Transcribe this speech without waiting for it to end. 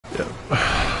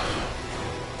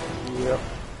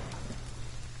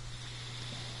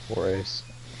or Ace.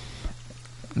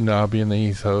 No, being the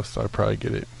East host, I'd probably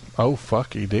get it. Oh,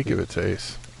 fuck, he did give it to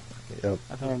Ace. Yep.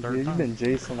 Man, dude, you've been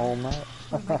Jason all night.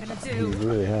 What am I gonna He do?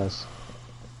 really has.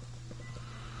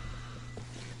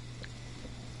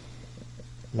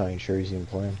 Not even sure he's even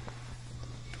playing.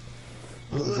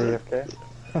 He's AFK.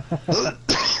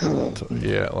 So,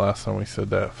 yeah, last time we said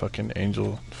that, fucking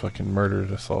Angel fucking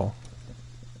murdered us all.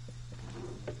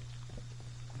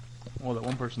 Well, that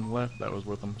one person left that was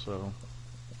with him, so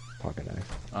Pocket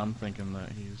knife. I'm thinking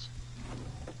that he's...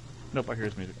 Nope, I hear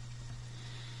his music.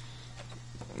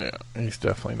 Yeah, he's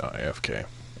definitely not AFK.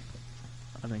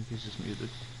 I think he's just muted.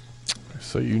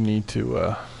 So you need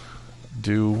to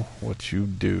do what you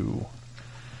do.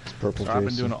 It's purple So I've been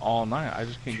Jason. doing it all night. I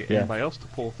just can't get anybody else to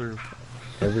pull through.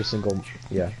 Every single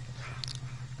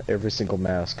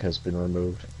mask has been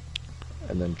removed,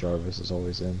 and then Jarvis is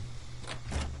always in.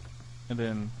 And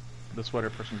then the sweater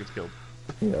person gets killed.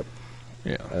 Yep.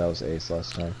 Yeah. And that was Ace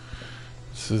last time.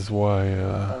 This is why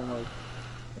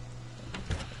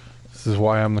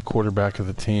I'm the quarterback of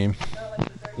the team.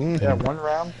 Yeah, one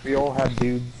round, we all had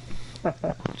dudes. Yeah,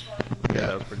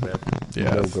 that was pretty bad. Yeah, No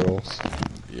that's- girls.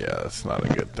 yeah, that's not a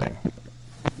good thing.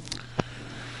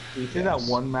 You see that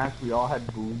one match we all had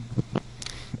boobs?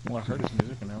 Well, I heard his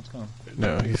music and now it's gone.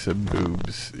 No, he said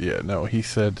boobs. Yeah, no, he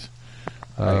said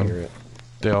I hear it.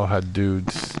 they all had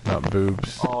dudes, not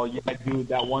boobs. Oh yeah, dude,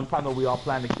 that one time that we all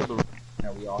planned to kill the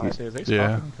that we all Can you had. say his Ace Yeah.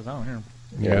 talking? Because I don't hear him.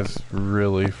 You guys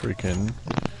really freaking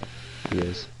He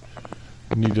is.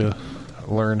 need to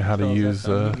learn how to So is use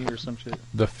that Dungy or some shit?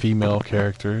 the female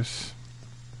characters.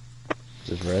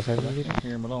 Does Red have I any? can't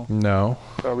hear him at all. No,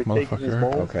 Are we taking his motherfucker.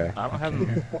 bowl? Okay. I don't have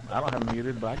him. I don't have him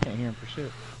muted, but I can't hear him for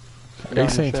shit.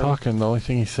 Ace ain't talking. The only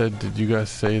thing he said, did you guys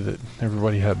say that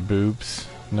everybody had boobs?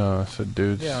 No, I said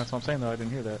dudes. Yeah, that's what I'm saying though. I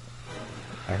didn't hear that.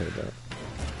 I heard that.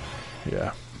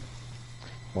 Yeah.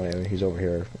 Well, anyway, he's over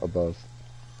here above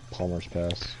Palmer's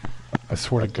Pass. I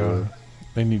swear to That's weird. God,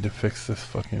 they need to fix this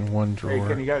fucking one Hey, drawer.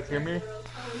 can you guys hear me?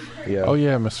 Yeah. Oh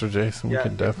yeah, Mr. Jason, we Yeah,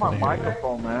 can it's my definitely hear you.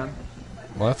 microphone, man.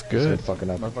 Well, that's He's good. been fucking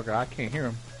up. Motherfucker, I can't hear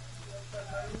him.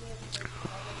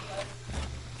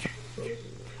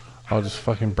 I'll just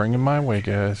fucking bring him my way,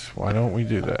 guys. Why don't we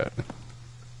do that?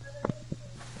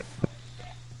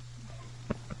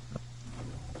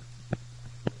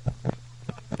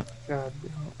 God,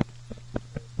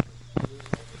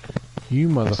 You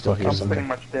still hear I'm motherfuckers, pretty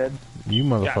much dead. you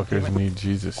motherfuckers need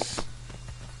Jesus.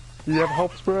 Do you have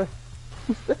help spray?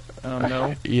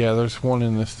 No. Yeah, there's one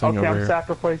in this thing Okay, I'm over here.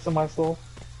 sacrificing myself.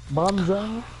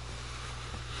 Bonzo.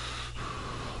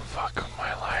 Fuck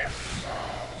my life.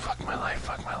 Fuck my life.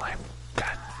 Fuck my life.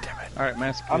 God damn it. All right,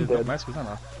 mask. I'm dead. Mask is not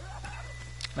off.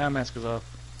 Now mask is off.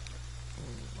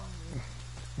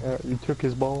 You took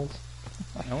his balls.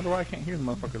 I wonder why I can't hear the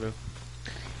motherfucker though.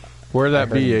 Where'd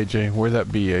that I be, heard AJ? Where'd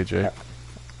that be, AJ?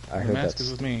 I The heard mask that.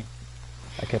 is with me.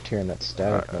 I kept hearing that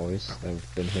static noise that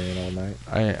I've been hearing all night.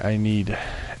 I need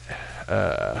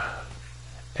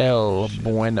El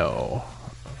Bueno.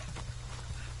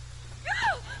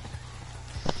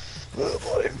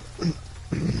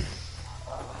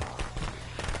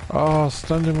 Oh,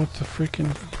 stunned him with the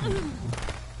freaking.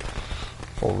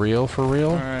 For real, for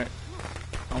real? All right,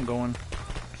 I'm going.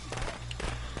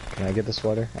 Can I get the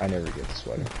sweater? I never get the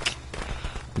sweater.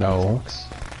 No. Thanks.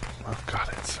 I've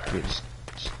got it, sir. Dude,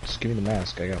 just give me the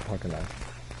mask. I got a pocket knife.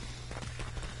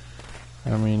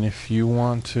 I mean, if you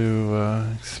want to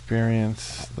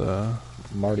experience the...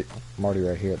 Marty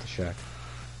right here at the shack.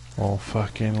 Well,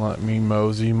 fucking let me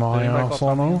mosey my anybody ass call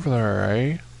on Tommy? over there,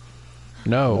 eh?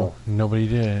 No, nobody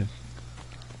did.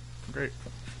 Great.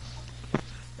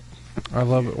 I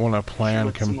love it when a plan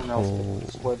Let can someone else get pull...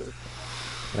 the sweater.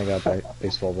 I got a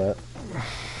baseball bat.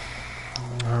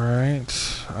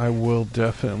 Alright, I will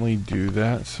definitely do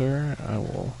that, sir. I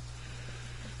will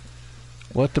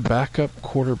let the backup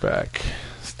quarterback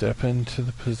step into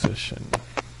the position.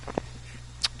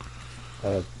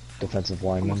 Defensive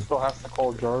Someone lineman. still has to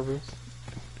call Jarvis.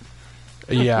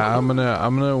 Yeah, I'm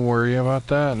gonna worry about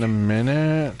that in a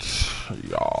minute,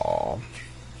 y'all.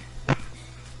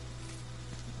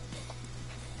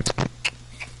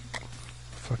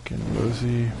 Fucking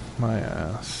mosey my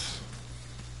ass.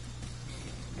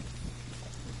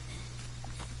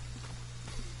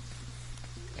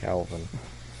 Calvin.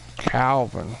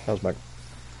 Calvin. That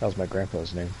was my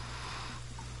grandpa's name.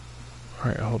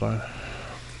 Alright, hold on.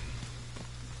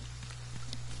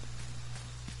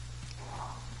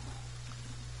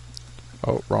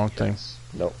 Oh, wrong thing.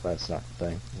 Nope, that's not the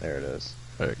thing. There it is.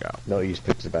 There you go. No, you just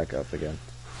picked it back up again.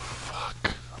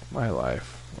 Fuck my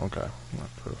life. Okay. I'm gonna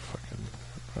put a fucking...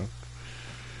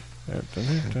 Dun,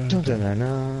 dun, dun,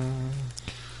 dun.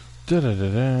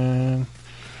 Da-da-da-da.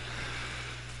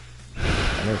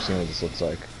 I've never seen what this looks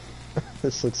like.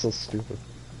 This looks so stupid.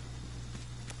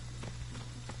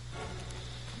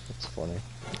 It's funny.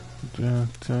 Da,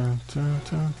 da, da,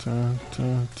 da, da,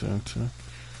 da, da,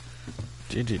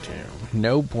 da.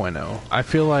 No bueno. I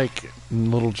feel like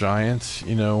in Little Giants,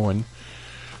 you know, when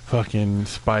fucking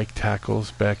Spike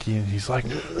tackles Becky and he's like,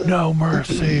 no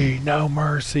mercy, no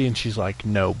mercy, and she's like,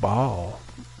 no ball.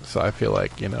 So I feel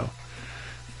like, you know,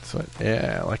 so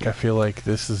yeah, like I feel like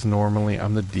this is normally,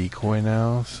 I'm the decoy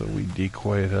now, so we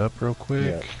decoy it up real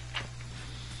quick.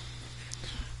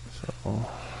 So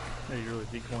Hey, you're really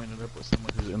decoying it up with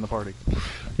someone who's in the party.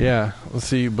 yeah, let's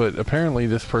see, but apparently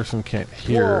this person can't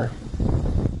hear.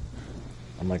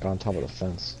 I'm like on top of the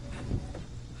fence.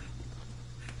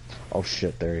 Oh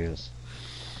shit, there he is.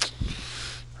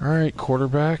 Alright,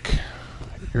 quarterback.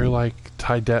 You're like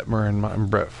Ty Detmer and I'm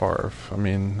Brett Favre. I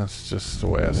mean, that's just the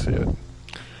way I see it.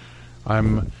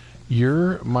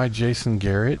 You're my Jason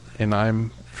Garrett, and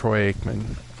I'm Troy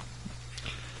Aikman.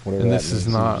 Whatever And that this is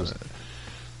means, not...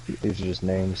 These are just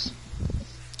names.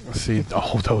 See,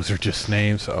 oh, those are just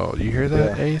names. Oh, you hear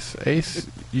that, Yeah. Ace? Ace,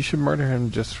 you should murder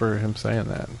him just for him saying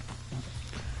that.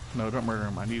 No, don't murder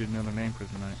him. I need another name for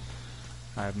tonight.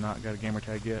 I have not got a gamer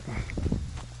tag yet.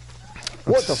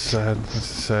 What the sad? That's a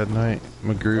sad night.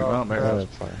 McGroot, Oh, Oh,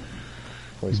 that's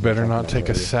fine. you better not take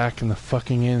a sack in the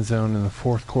fucking end zone in the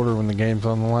fourth quarter when the game's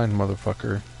on the line,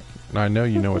 motherfucker. And I know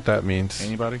you know what that means.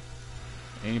 Anybody?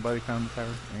 Anybody found the tower?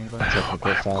 Anybody? I'm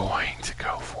going to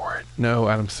go for it. No,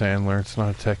 Adam Sandler. It's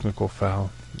not a technical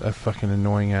foul. That fucking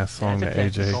annoying ass song that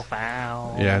AJ.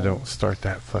 Foul. Yeah, don't start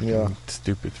that fucking Yeah.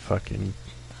 stupid fucking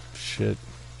shit.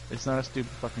 It's not a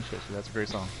stupid fucking shit, so that's a great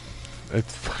song.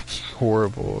 It's fucking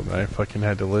horrible. And I fucking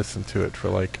had to listen to it for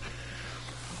like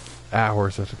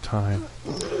hours at a time.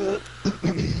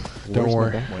 Don't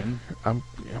worry. When? I'm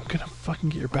gonna fucking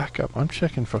get your backup. I'm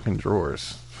checking fucking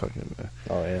drawers. Fucking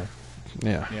Oh yeah.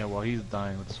 yeah. Yeah, while he's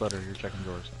dying with the sweater, you're checking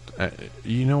drawers.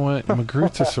 You know what?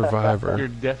 McGroot's a survivor. You're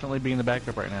definitely being the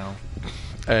backup right now.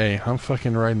 Hey, I'm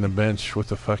fucking riding the bench with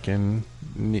the fucking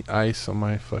ice on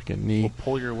my fucking knee. Well,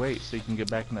 pull your weight so you can get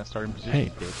back in that starting position.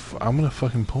 Hey, kid. I'm gonna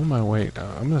fucking pull my weight.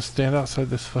 I'm gonna stand outside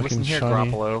this fucking Listen here,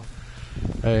 shiny. Garoppolo.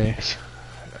 Hey,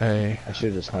 hey, I should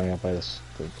have just hung out by the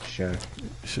shack.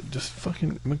 should just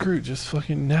fucking McGroot, just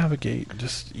fucking navigate.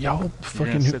 Just y'all You're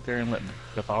fucking. gonna sit there and let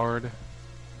Gathard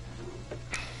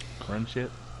run shit?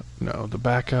 No, the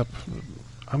backup.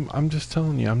 I'm just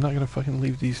telling you, I'm not gonna fucking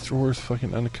leave these drawers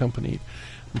fucking unaccompanied.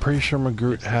 I'm pretty sure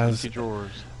McGroot has Empty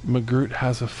drawers. McGroot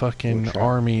has a fucking Trap.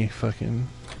 army fucking.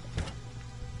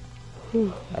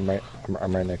 I'm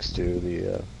right next to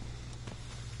the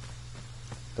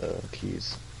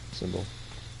keys symbol.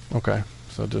 Okay,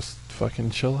 so just fucking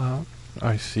chill out.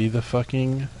 I see the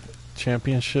fucking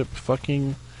championship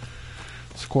fucking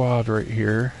squad right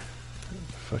here.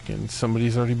 Fucking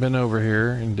somebody's already been over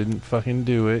here and didn't fucking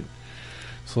do it.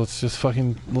 So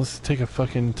let's take a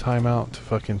fucking time out to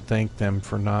fucking thank them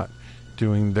for not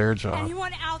doing their job.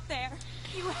 Anyone out there?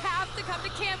 You have to come to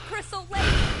Camp Crystal Lake.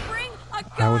 Bring a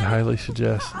gun. I would highly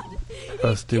suggest God,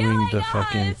 us he's doing the killing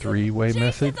fucking us. three-way Jason's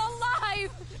method.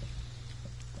 alive.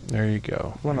 There you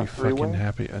go. Want Are a you fucking three-way?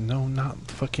 happy? No, not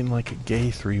fucking like a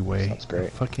gay three-way. Sounds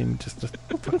great. Fucking just a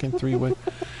fucking three-way.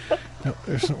 No,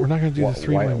 we're not gonna do the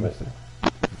three-way method.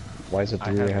 Why is it I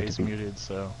three-way have have Ace to be? muted,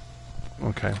 so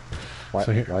Okay. Why,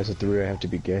 So here- why is it three-way have to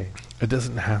be gay? It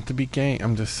doesn't have to be gay.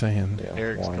 I'm just saying. Yeah.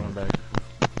 Eric's why? coming back.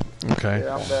 Okay.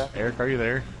 Yeah, I'm there. Eric, are you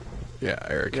there? Yeah,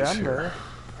 Eric Yeah, is I'm here.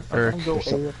 there. Eric, I'm go there's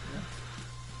some- AF.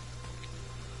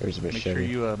 There's a Make machete. sure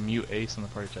you mute Ace in the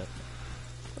party chat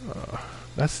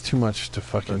that's too much to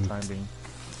for the fucking time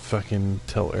being.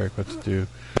 tell Eric what to do.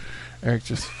 Eric,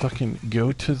 just fucking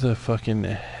go to the fucking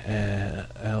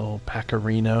El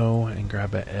Pacarino and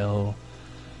grab a El.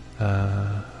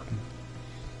 I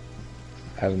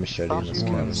have a machete in this Stop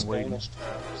cabin. Just waiting.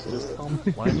 Just tell me.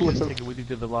 Why don't you just take it with you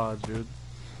to the lodge, dude?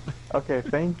 Okay,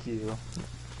 thank you.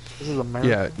 This is America.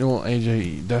 Yeah, well,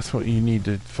 AJ, that's what you need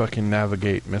to fucking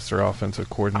navigate, Mr. Offensive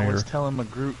I Coordinator. was telling my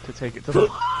group to take it to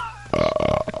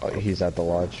the He's at the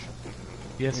lodge.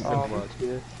 Yes, he's in Oh, the lodge.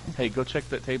 yeah. Hey, go check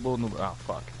that table in the... Oh,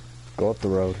 fuck. Go up the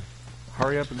road.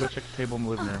 Hurry up and go check the table in the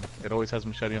living room. It always has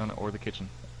machete on it, or the kitchen.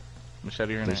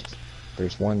 Machete or an There's, axe.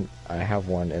 there's one. I have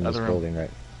one in this Other room. building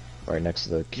right next to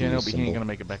the keys Yeah, no, but he symbol. ain't gonna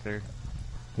make it back there.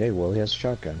 Yeah, well, he has a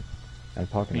shotgun and a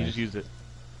pocket You knife. just used it.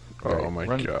 Oh my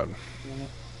Run. god.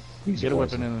 He's Get a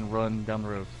poison. weapon and run down the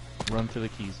road. Run to the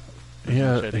keys.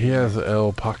 Yeah, Machete. he has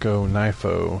El Paco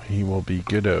Knifo. He will be He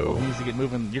goodo. needs to get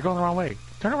moving. You're going the wrong way.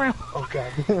 Turn around. Oh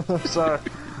god. I'm sorry.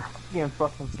 I'm getting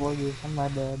fucking sluggish. I'm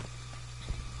not bad.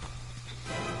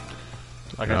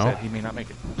 Like No? I said, he may not make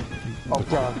it. Oh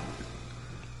god.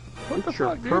 What the Get your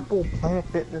fuck, dude? purple Planet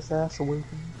Fitness ass away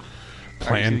from me.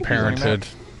 Planned Parenthood.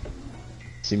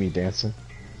 See me dancing?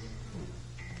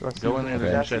 Do I see Go in there, you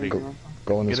then, dancing? machete.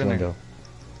 Go in Get this in there. window.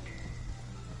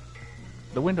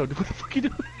 The window, dude, what the fuck you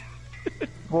doing?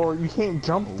 Well, you can't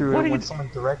jump through What are it you when do- someone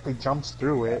directly jumps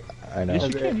through it. I know. Yes,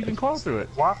 you can. You can crawl through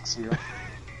it. Blocks you.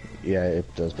 Yeah,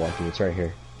 it does block you. It's right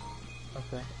here.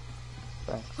 Okay.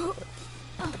 Thanks.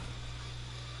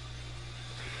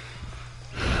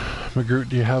 McGroot,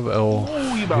 do you have L?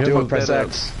 Oh, you Do about you to Do have it, press that up.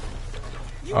 X.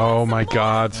 Oh my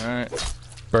god. Alright.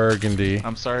 Burgundy.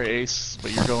 I'm sorry, Ace,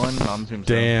 but you're going on Tombstone.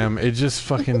 Damn, it just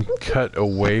fucking cut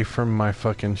away from my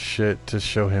fucking shit to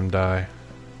show him die.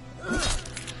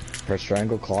 Press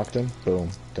triangle, clocked him. Boom.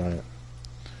 Done it.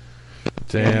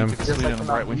 Damn. You can Just swing like him I'm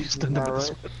right not when you using stun him that, with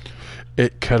the right? sword.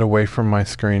 It cut away from my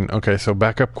screen. Okay, so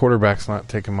backup quarterback's not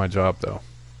taking my job though.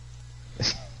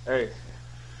 Hey.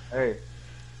 Hey.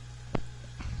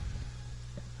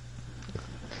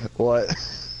 What?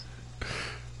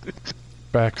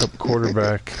 Backup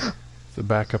quarterback. The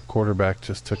backup quarterback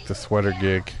just took the sweater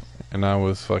gig, and I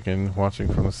was fucking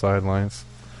watching from the sidelines.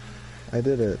 I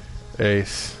did it.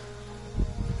 Ace,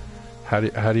 how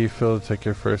do you feel to take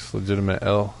your first legitimate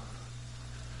L?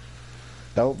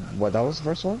 That was the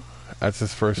first one? That's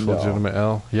his first No. legitimate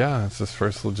L. Yeah, it's his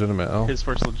first legitimate L. His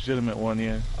first legitimate one,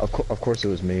 yeah. Of course it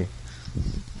was me.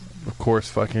 Of course,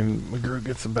 fucking McGrew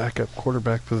gets a backup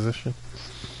quarterback position.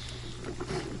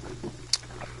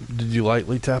 Did you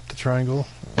lightly tap the triangle?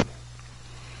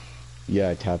 Yeah,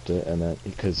 I tapped it, and then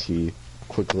because he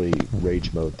quickly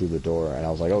rage mode through the door, and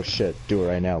I was like, "Oh shit, do it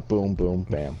right now!" Boom, boom,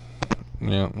 bam.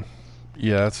 Yeah.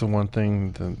 Yeah, that's the one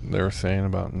thing that they were saying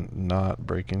about not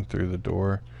breaking through the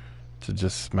door, to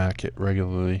just smack it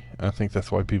regularly. I think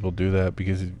that's why people do that,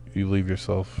 because you leave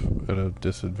yourself at a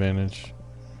disadvantage.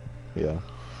 Yeah.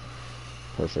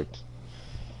 Perfect.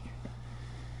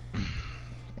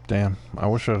 Damn, I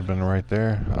wish I'd have been right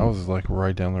there. I was like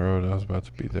right down the road. I was about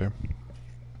to be there.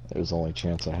 It was the only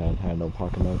chance I had. I had no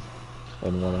pocket knife. I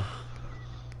didn't wanna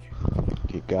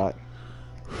get got.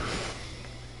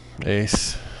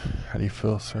 Ace, how do you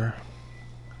feel, sir?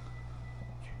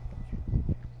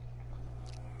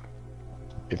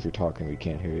 If you're talking, we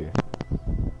can't hear you.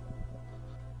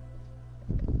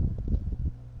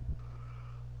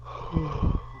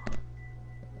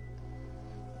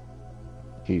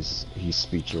 He's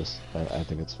speechless. I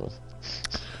think it's what.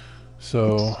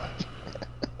 So,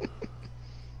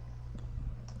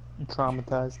 You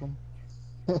traumatized them.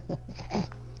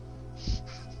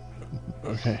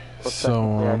 okay. Well,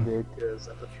 So, technically I did, 'cause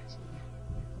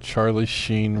Charlie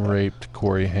Sheen raped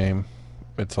Corey Haim.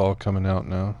 It's all coming out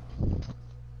now.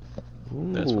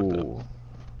 That's fucked up. Ooh.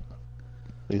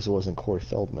 At least it wasn't Corey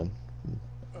Feldman.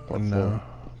 Or No, Ford.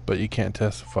 but you can't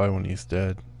testify when he's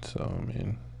dead. So, I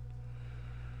mean,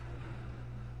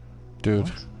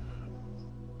 dude,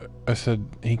 I said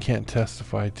he can't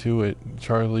testify to it.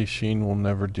 Charlie Sheen will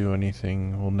never do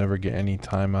anything. Will never get any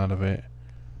time out of it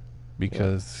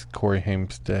because Corey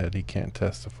Haim's dead. He can't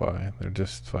testify. They're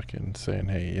just fucking saying,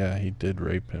 "Hey, yeah, he did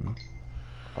rape him."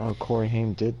 Oh, Corey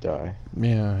Haim did die.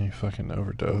 Yeah, he fucking When was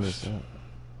overdosed that?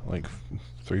 like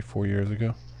 3-4 years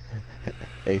ago.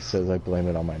 Ace says I blame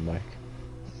it on my mic.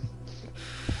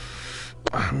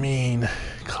 I mean,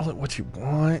 call it what you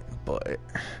want, but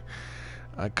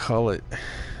I call it.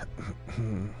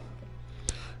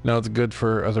 No, it's good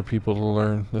for other people to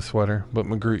learn the sweater, but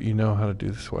McGroot, you know how to do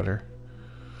the sweater.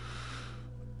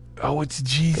 Oh, it's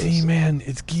GZ, man.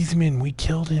 It's Gizman. We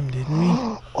killed him, didn't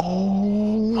we?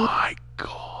 Oh My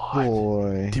God.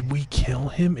 boy. Did we kill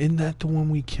him? Isn't that the one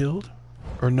we killed?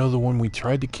 Or no, the one we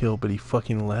tried to kill, but he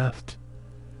fucking left.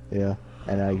 Yeah.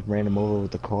 And I ran him over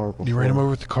with the car before. You ran him over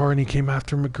with the car and he came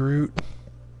after McGroot.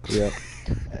 Yep.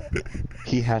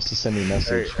 He has to send me a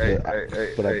message,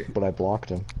 but I blocked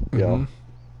him. Mhm.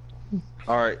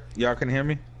 All right, y'all can hear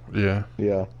me. Yeah.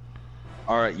 Yeah.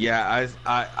 All right, yeah,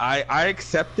 I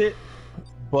accept it,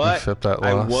 but Accept that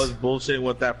I loss. was bullshitting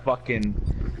with that fucking.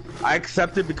 I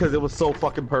accept it because it was so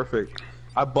fucking perfect.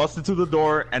 I busted through the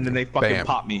door and then they fucking Bam.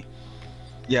 popped me.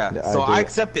 Yeah, Yeah, so I I did.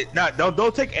 accept it. No,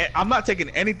 don't take. I'm not taking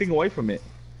anything away from it,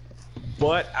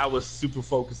 but I was super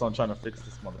focused on trying to fix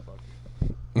this motherfucker.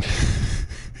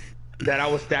 That I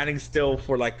was standing still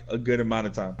for like a good amount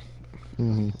of time.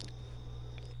 Mm-hmm.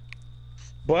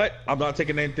 But I'm not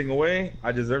taking anything away.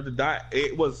 I deserve to die.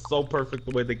 It was so perfect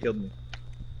the way they killed me.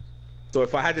 So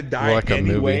if I had to die Like a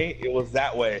anyway, it was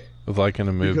that way. Like in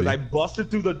a movie. Because I busted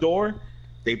through the door,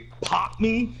 they popped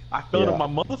me. I fell to Yeah. my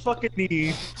motherfucking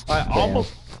knees. I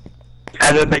almost,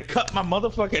 and then they cut my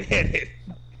motherfucking head in.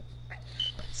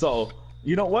 So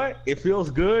You know what? It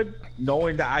feels good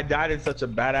knowing that I died in such a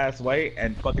badass way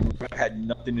and fucking Rev had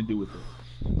nothing to do with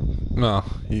it. No,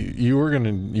 you were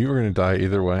gonna die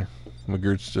either way.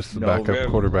 McGurt's just the No, backup Rev-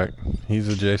 quarterback. He's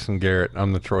a Jason Garrett.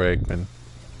 I'm the Troy Aikman.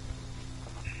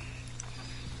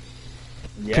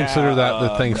 Yeah, Consider that the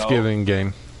no. Thanksgiving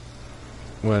game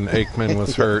when Aikman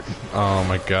was hurt. Oh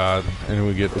my god! And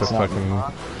we get the It's not fucking.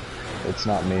 It's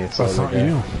not me. It's That's the not other guy.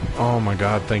 you. Oh my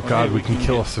god! Thank Okay, God we can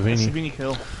kill a get Savini. Savini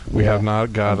kill. We Yeah. have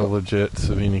not got a legit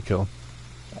Savini kill.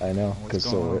 I know, What's because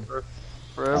going on? Forever.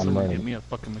 I'm Someone running. get me a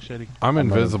fucking machete. I'm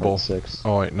running invisible. part 6.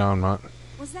 Oh wait, no, I'm not.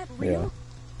 Was that Yeah. real?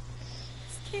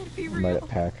 This can't be I'm right real. at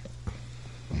pack.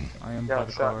 I am Yeah, by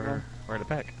the shotgun. car, right at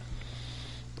back.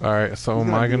 All right, so He's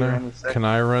am gonna I be here gonna? any second. Can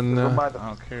I run Go by the? the- I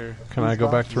don't care. Can I go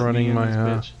back to Just me running and my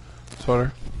this bitch.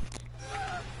 sweater?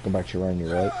 Go back to running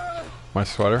your right. My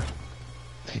sweater?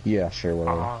 Yeah, sure,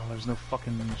 whatever. Oh, there's no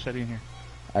fucking machete in here.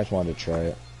 I just wanted to try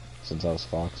it, since I was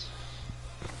Fox.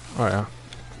 Oh yeah.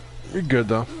 You're good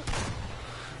though.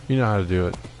 You know how to do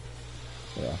it.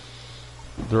 Yeah.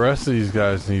 The rest of these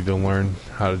guys need to learn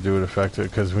how to do it effective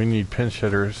because we need pinch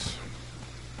hitters.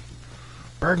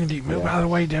 Burgundy, move Yeah. out of the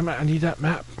way, damn it! I need that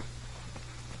map.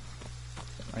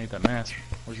 I need that mask.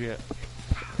 Where's he at?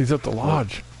 He's at the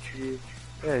lodge.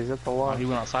 Yeah, he's at the Oh, lodge. he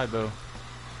went outside though.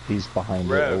 He's behind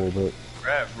it Rev. a little bit.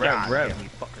 Rev, God Rev. damn, you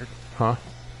fucker. Huh?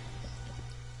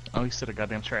 Oh, he set a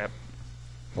goddamn trap.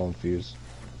 Phone fuse.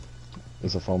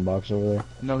 Is the phone box over there?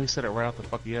 No, he set it right out the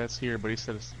fuck. Yeah, it's here, but he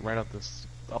said it's right out this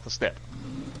off the step.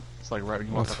 It's like right when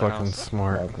you walk That's out the fucking house.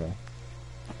 smart. Okay.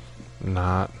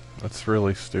 Not. That's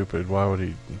really stupid. Why would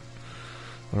he?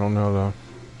 I don't know though.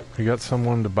 He got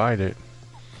someone to bite it.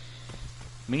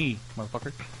 Me,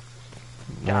 motherfucker.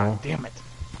 No. God damn it.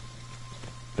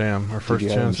 Damn, our first you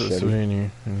have chance at machete? Savini,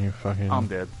 and you fucking. I'm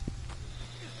dead.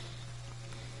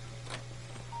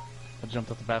 I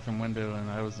jumped out the bathroom window and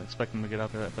I wasn't expecting to get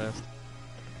out there that fast.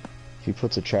 He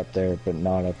puts a trap there, but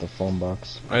not at the phone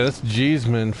box. Hey, that's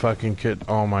G'sman fucking kid.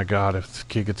 Oh my god, if this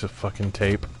kid gets a fucking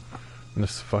tape. And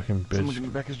this fucking Someone bitch. give me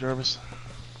back his Jarvis.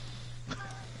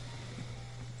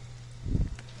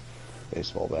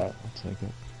 Baseball bat. I'll take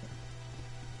it.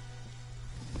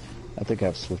 I think I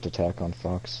have swift attack on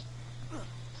Fox.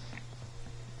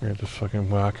 Yeah, just fucking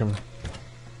whack him.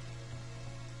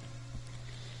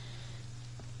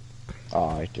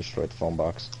 Ah, I destroyed the phone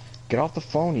box. Get off the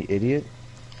phone, you idiot.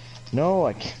 No,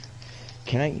 I can't.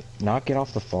 Can I not get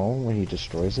off the phone when he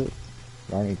destroys it?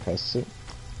 Or he presses it?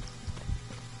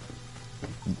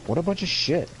 What a bunch of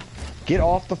shit. Get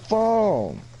off the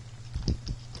phone!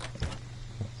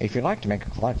 If you'd like to make a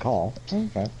collect call,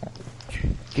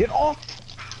 get off!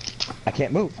 I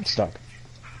can't move. I'm stuck.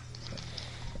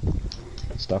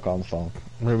 Stuck on the phone.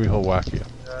 Maybe he'll whack you.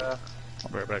 Yeah,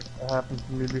 I'll be right back. that happened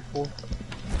to me before.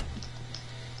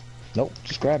 Nope,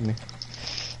 just grab me.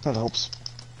 That helps.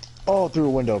 Oh, through a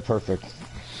window. Perfect.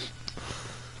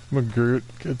 McGirt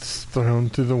gets thrown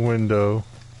through the window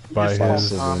by By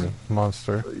his Savini.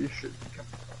 monster. So you should.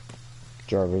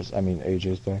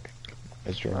 AJ's back.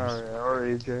 It's Jarvis. Or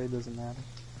AJ, doesn't matter.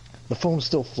 The phone's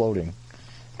still floating.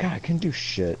 God, I couldn't do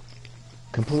shit.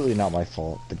 Completely not my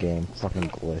fault. The game fucking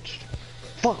glitched.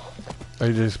 Fuck!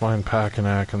 AJ's behind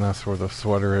Packanack, and that's where the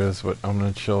sweater is, but I'm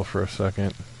gonna chill for a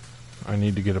second. I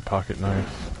need to get a pocket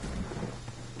knife.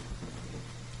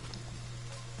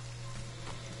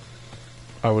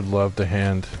 I would love to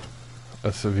hand a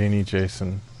Savini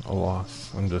Jason a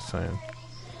loss. I'm just saying.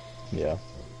 Yeah.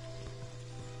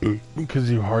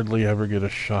 Because you hardly ever get a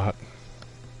shot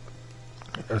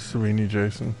at Savini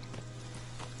Jason.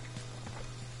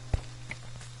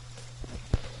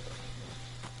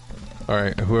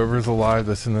 Alright, whoever's alive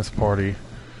that's in this party,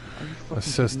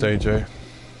 assist AJ.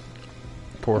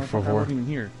 Por I favor. wasn't even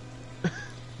here.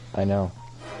 I know.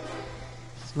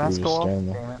 Does mask were go off?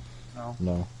 standing Damn there. it. No.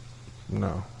 No. No,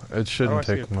 it How do I shouldn't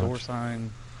see a take door much.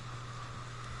 sign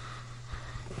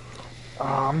Oh,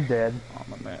 I'm dead. on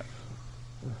the map?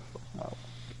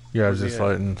 Yeah, Where's he just at?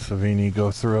 letting Savini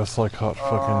go through us like hot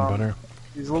fucking butter.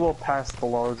 He's a little past the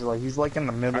large, like he's like in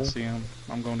the I middle. see him.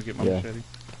 I'm going to get my Yeah. machete.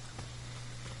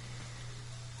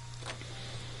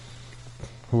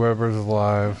 Whoever's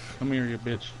alive, Come here, you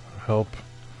bitch. help.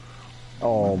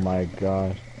 Oh my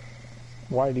god.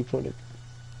 Why did he put it?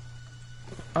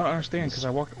 I don't understand because I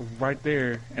walked right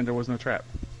there and there was no trap.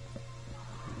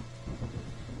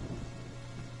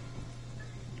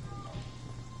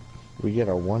 We get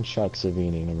our one-shot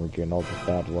Savini and we're getting all the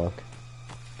bad luck.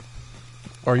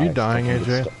 Are you I dying, fucking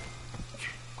get AJ?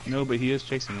 No, but he is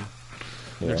chasing me.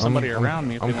 Yeah. There's somebody I'm- around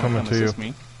me if I'm they want to coming come to you. assist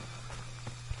me.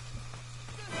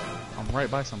 I'm right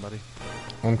by somebody.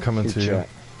 I'm coming Good to you. chat.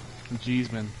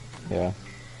 Jeez, man. Yeah.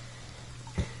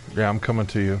 Yeah, I'm coming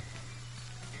to you.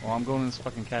 Well, I'm going in this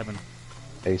fucking cabin.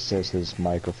 Ace says his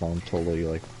microphone totally,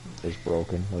 like, is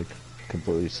broken. Like,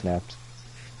 completely snapped.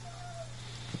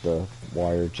 The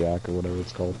wire jack or whatever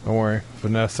it's called. Don't worry,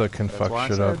 Vanessa can That's fuck why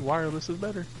shit I up. said wireless is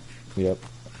better. Yep.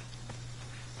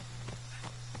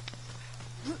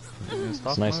 Did you just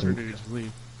talk nice about it, or to- did you just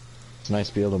leave? It's nice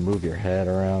to be able to move your head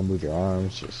around, move your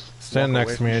arms, just Stand Walk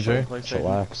next away to me, from AJ. PlayStation.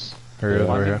 chillax. Here he is,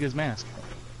 Why right did he here. get his mask?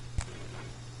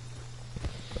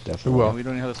 Definitely. Who else? We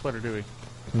don't even have the sweater, do we?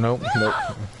 Nope. Nope.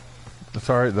 It's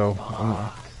alright though.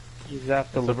 He's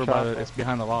after It's over by the, it's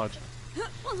behind the lodge.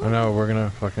 I know, we're gonna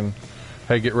fucking...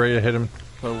 Hey, get ready to hit him.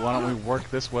 So why don't we work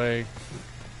this way?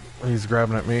 He's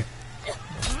grabbing at me.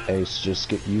 Ace,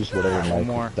 just use whatever Alright, one mic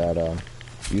more. that,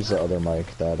 use the other mic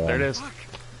that, There it is.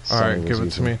 Sonny Alright, was give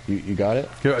it to using. me. You got it?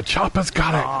 Choppa's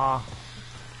got it! Ah,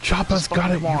 Choppa's just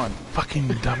got it, fucking you come on. fucking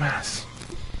dumbass.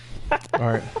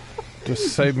 Alright. Just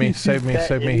save me, save me,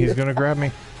 save me. He's gonna grab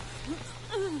me.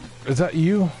 Is that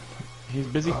you? he's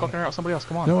busy fucking around with somebody else.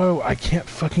 Come on. No, I can't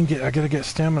fucking get... I gotta get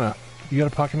stamina. You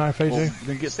got a pocket knife, AJ? Well,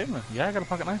 then get stamina. Yeah, I got a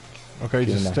pocket knife. Okay, Get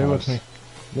in just the stay with house.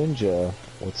 me. Ninja,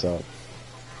 what's up?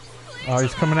 Oh,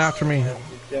 he's coming after me.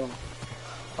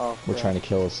 Oh, We're trying to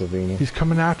kill a Savini. He's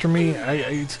coming after me.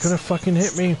 He's gonna fucking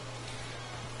hit me.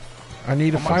 I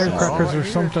need a Come on, son. firecrackers All or right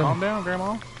here. something. Calm down,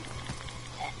 Grandma.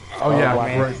 Oh yeah,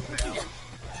 man. right.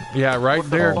 Yeah, right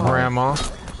there, fuck? Grandma.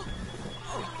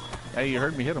 Hey, you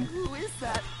heard me hit him. Who is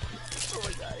that?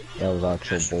 That was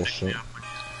actual bullshit.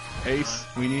 Ace,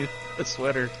 we need a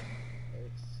sweater.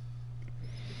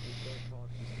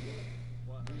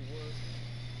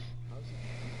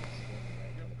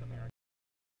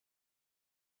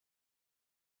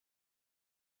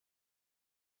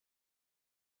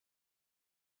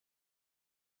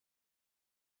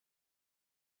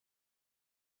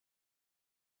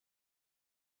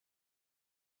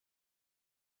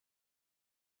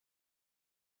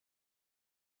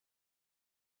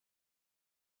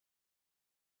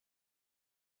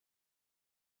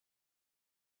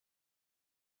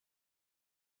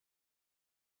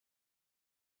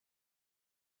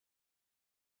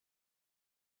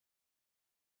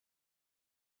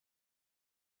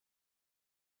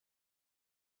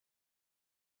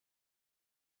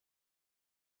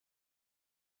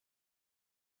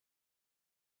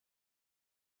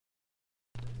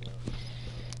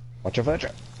 Watch your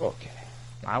fletcher. Okay.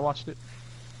 I watched it.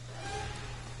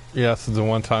 Yeah, this is the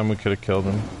one time we could have killed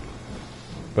him.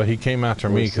 But he came after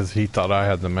me Where's the- because he thought I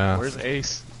had the Where's mask.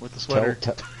 Ace with the Tell, sweater?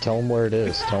 tell him where it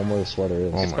is. Tell him where the sweater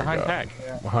is. Oh It's my behind God.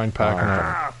 Pack. Behind Pack and I.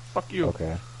 Ah, fuck you.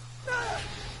 Okay.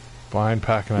 Behind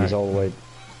Pack and He's I. all the way.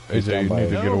 he's AJ, down you by need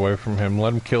to it. get away from him.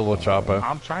 Let him kill the Choppa.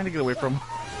 I'm trying to get away from him,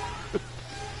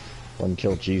 Let him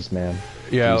kill G's man.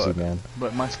 Yeah, Easy man.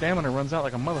 but my stamina runs out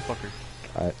like a motherfucker.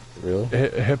 Really?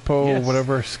 Hippo, Yes.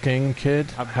 whatever, Sking kid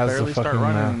I has the barely start fucking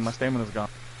running and my mask. stamina's gone.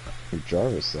 You're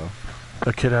Jarvis though.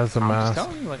 The kid has the I'm just mask.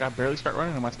 telling you, like I barely start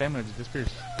running and my stamina just disappears.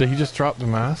 Did he just drop the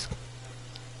mask?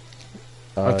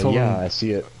 I told yeah, him- I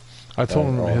see it. I told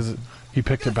him oh. he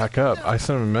picked it back up. I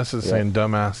sent him a message Yeah. saying,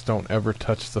 "Dumbass, don't ever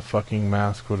touch the fucking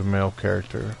mask with a male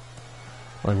character."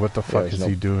 Like, what the fuck there's is no-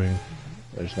 he doing?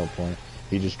 There's no point.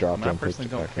 He just I, dropped mean, it I and picked personally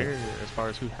it don't back care up. as far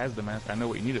as who has the mask. I know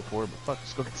what you need it for, but fuck,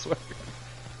 just go get the sweater.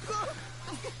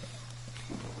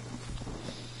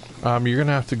 You're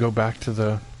gonna have to go back to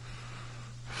the.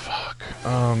 Fuck.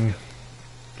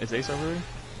 Is Ace over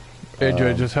there?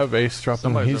 AJ, just have Ace drop him.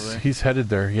 Somebody's over there. He's headed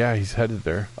there. Yeah, he's headed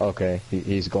there. Okay,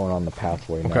 he's going on the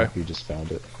pathway now. Okay. He just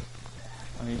found it.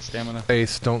 I need stamina.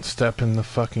 Ace, don't step in the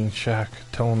fucking shack.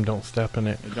 Tell him don't step in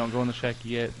it. Hey, don't go in the shack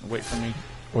yet. Wait for me.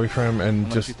 Wait for him and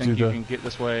Unless you just think do you the. can get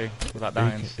this way without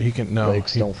dying. He can no.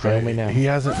 Legs don't fail me now. He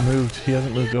hasn't moved. He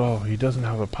hasn't moved at all. He doesn't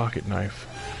have a pocket knife.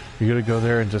 You gotta go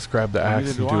there and just grab the Neither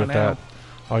axe do and do I it now. that.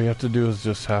 All you have to do is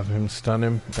just have him stun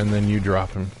him, and then you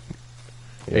drop him.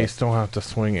 Yeah. Ace don't have to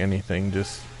swing anything.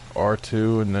 Just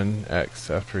R2 and then X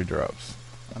after he drops.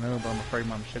 I know, but I'm afraid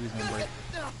my machete's gonna break.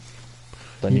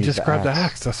 Then You use just grab the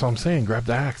axe. That's what I'm saying. Grab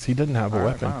the axe. He doesn't have a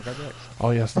Alright, weapon. fine, I'll grab the axe.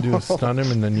 All he has to do is stun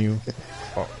him, and then you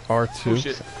R2. Oh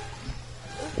shit,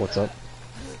 What's up?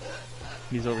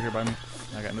 he's over here by me.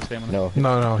 I got no stamina. No.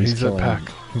 No, he's at killing Pack.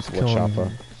 He's what killing.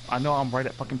 Choppa. I know I'm right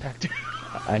at fucking Pack too.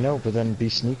 I know, but then be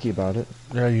sneaky about it.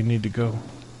 Yeah, you need to go.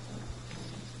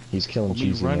 He's killing Well, me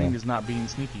Cheesy running man. is not being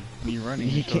sneaky. Me running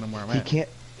He is showing can't. him where I'm He at. can't.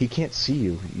 He can't see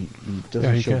you. He doesn't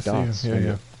Yeah, he show can't see you. dots. Yeah, when yeah.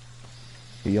 you're-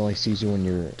 He only sees you when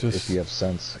you're Just- if you have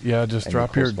sense. Yeah, just And you're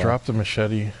close by. drop the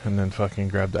machete and then fucking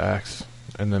grab the axe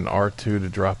and then R2 to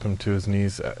drop him to his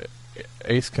knees.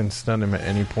 Ace can stun him at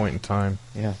any point in time.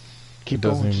 Yeah. Keep It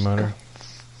doesn't going. even just matter.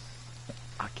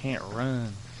 I can't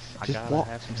run. I Just gotta walk.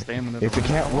 have some stamina. If to it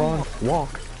can't run,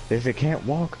 walk. If it can't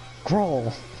walk,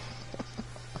 crawl.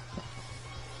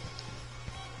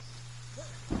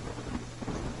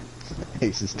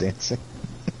 Ace is dancing.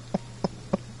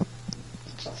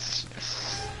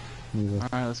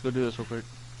 Alright, let's go do this real quick.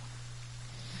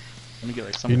 Let me get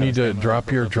like some You kind need of to stamina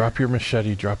built up drop your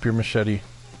machete. Drop your machete.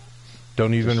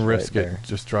 Don't even Just risk right it. there.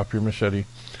 Just drop your machete.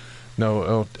 No,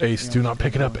 oh, Ace, Yeah, do I'm not just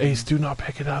pick it gonna up. go. Ace, do not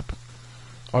pick it up.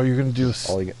 All you're gonna do is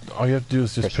All all you you have to do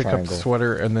is just press pick up triangle. the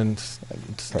sweater and then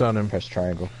stun him. Press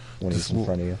triangle when Just he's in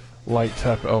front of you. Light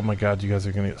tap. Oh my God, you guys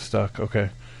are gonna get stuck. Okay.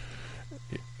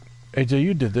 AJ,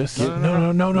 you did this.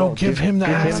 No. No, Give him the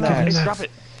give him axe. the Give him axe. that. Drop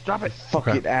it. Drop it. Fuck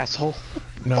Okay. it, asshole.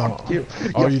 No. Fuck you.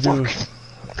 All You you do fuck.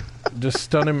 is just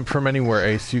stun him from anywhere,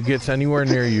 Ace. You gets anywhere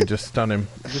near you, just stun him.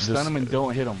 Just stun him and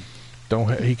don't hit him. Don't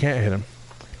hit, he can't hit him.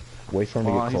 Wait for him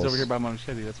to get He's close. over here by my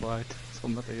machete. That's why I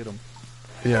told him not to hit him.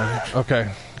 Yeah.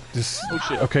 Okay. Just Oh,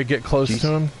 shit. okay. Get close Jeez. to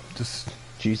him. Just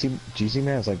GZ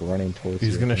Man is like running towards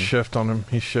he's you. gonna shift on him.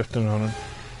 He's shifting on him.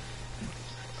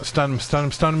 Stun him. Stun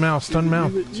him. Stun him out. Stun him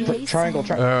out. Jason, Triangle,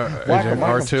 triangle. Whack him, AJ,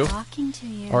 whack him. R2. talking to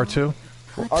you. R2.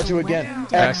 Put R2 your again. weapon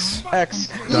down. X. X.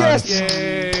 Done. Yes!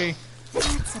 Yay!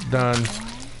 That's a good Done. boy.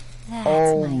 That's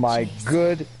Oh my Jason.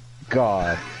 good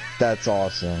God. That's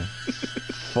awesome.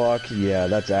 Fuck yeah,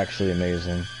 that's actually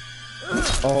amazing.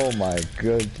 Oh my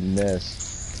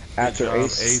goodness. After Good job,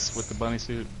 Ace, Ace with the bunny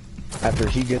suit. after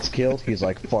he gets killed, he's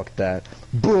like, fuck that.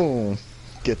 Boom!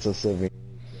 Gets us a V.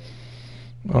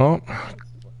 Oh.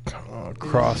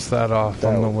 Cross that off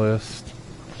on the list.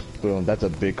 Boom, that's a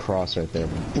big cross right there.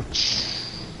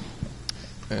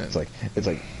 It's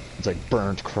like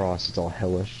burnt cross, it's all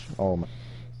hellish. Oh my.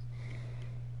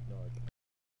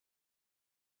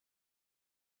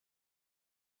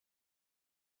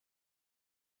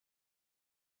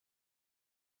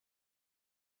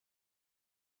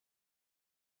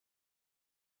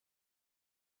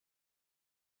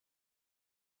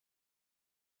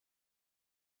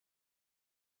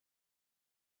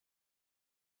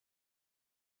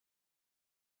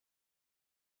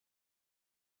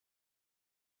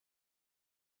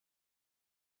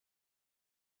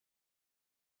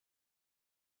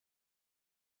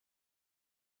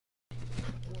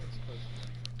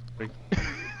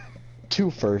 Two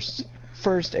firsts.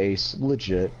 First Ace,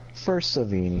 legit. First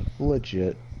Savini,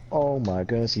 legit. Oh my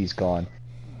goodness, he's gone.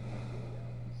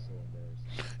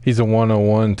 He's a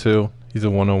 101 too. He's a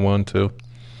 101 too.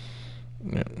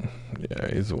 Yeah,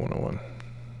 he's a 101.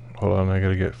 Hold on, I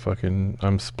gotta get fucking.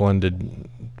 I'm splendid.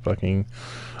 Fucking.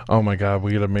 Oh my God,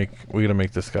 we gotta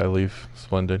make this guy leave.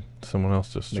 Splendid. Someone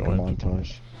else just Make a joined.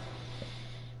 montage.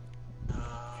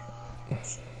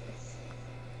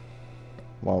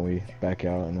 While we back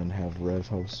out and then have Rev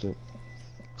host it.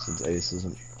 Since Ace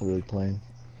isn't really playing.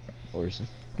 Or is he?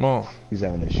 Well, He's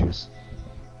having issues.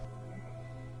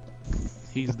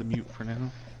 He's the mute for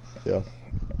now. Yeah.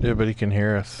 yeah, but he can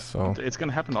hear us. So It's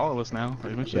gonna happen to all of us now.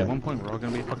 Eventually, Yeah. at one point, we're all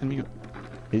gonna be a fucking mute.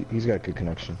 He's got good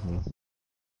connection. Yeah.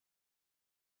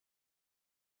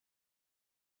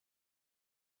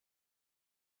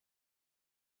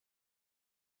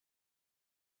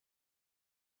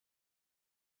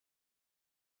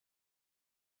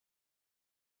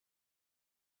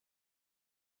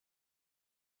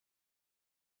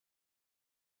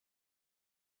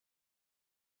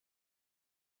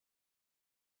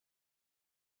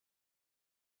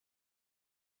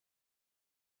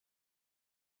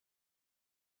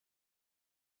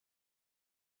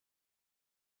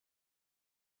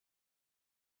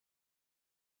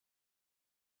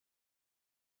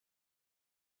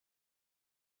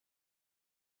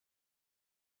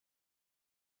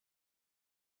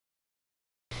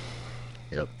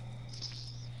 Yep.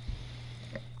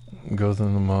 goes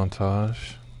in the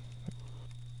montage.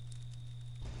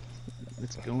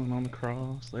 It's going on the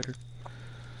cross later.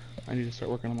 I need to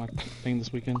start working on my thing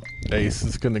this weekend. Ace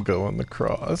is gonna go on the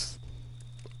cross.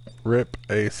 Rip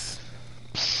Ace.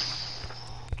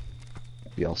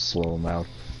 Be all slow and loud.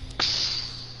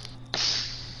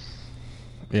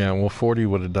 Yeah, well, 40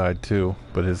 would have died too,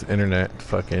 but his internet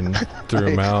fucking threw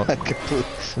him out. I completely,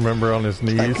 Remember on his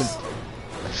knees?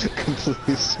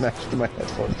 completely smashed my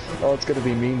headphones. Oh, it's gonna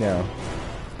be me now.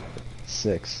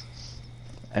 6.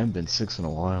 I haven't been 6 in a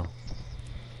while.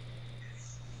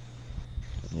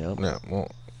 Yep. No,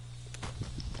 well,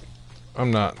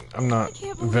 I'm not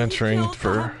venturing killed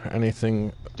for him.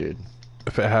 anything. Dude,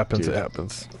 If it happens, Dude. it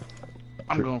happens.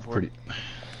 I'm going for it.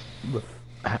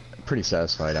 pretty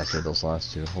satisfied after those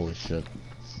last two. Holy shit.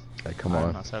 Like, come I'm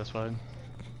on. not satisfied.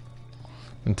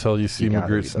 Until you see You gotta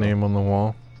be, Magritt's though. name on the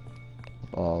wall.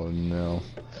 Oh no.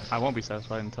 I won't be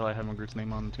satisfied until I have Magritt's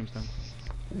name on the tombstone.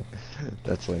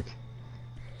 That's like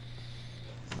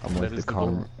I'm That like is the the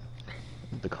goal.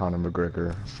 Conor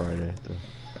McGregor Friday.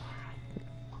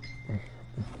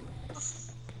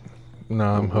 No,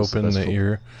 I'm Who's the hoping best that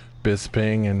you're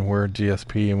Bisping and we're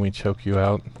GSP and we choke you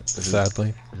out.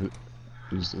 Sadly,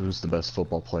 who's the best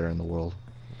football player in the world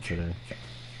today?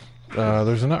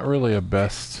 there's not really a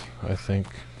best. I think,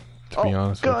 to be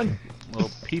honest with you. Well,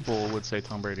 people would say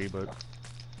Tom Brady, but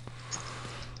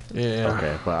Yeah.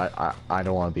 Okay, but I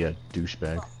don't want to be a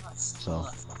douchebag. So.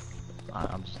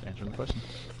 I'm just answering the question.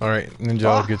 All right, Ninja,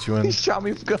 I'll get you in. He shot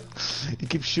me. He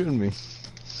keeps shooting me.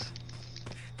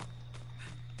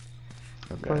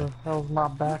 Where Okay. the hell's my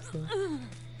back?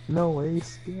 No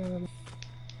ace.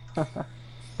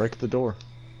 Break the door.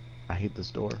 I hate this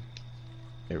door.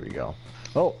 Here we go.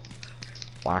 Oh!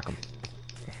 Whack him.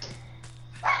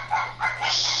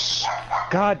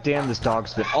 God damn, this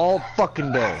dog's been all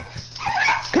fucking day.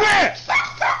 Come here!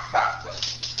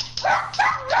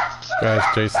 Guys,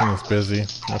 Jason is busy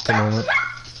at the moment.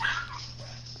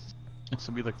 This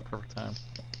would be like the perfect time.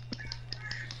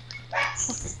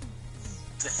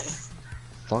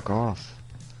 Fuck off.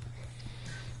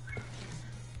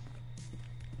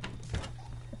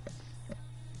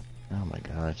 Oh my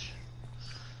gosh.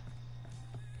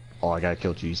 Oh, I gotta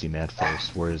kill Jeezy Man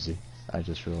first. Where is he? I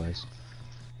just realized.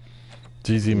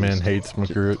 Jeezy Man hates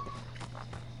McGroot.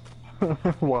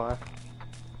 Why?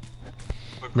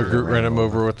 McGroot ran him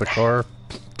over with the car.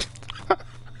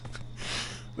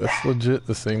 That's legit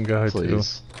the same guy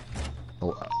Please.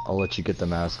 I'll let you get the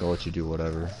mask. I'll let you do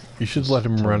whatever. too. You should let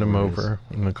him Tell run me him where he is. over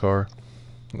in the car.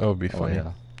 That would be Oh funny.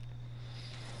 yeah.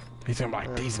 He's gonna be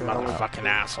like, these motherfucking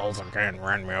assholes are gonna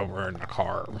run me over in the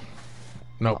car.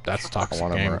 Nope, that's toxic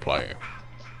want him gameplay.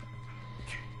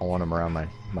 I want him around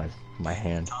my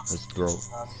hand, his throat.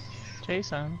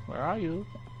 Jason, where are you?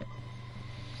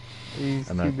 He's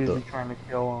I'm too at busy the- trying to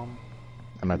kill him.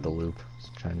 I'm at the loop,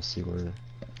 just trying to see where.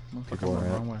 Motherfucker, People I'm are the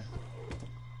at. wrong way.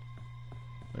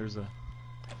 There's a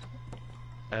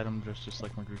Adam dressed just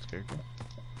like McGroot's character.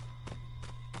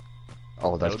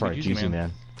 Oh, that's would be probably Jeezy Jeezy Man.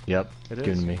 Man. Yep, It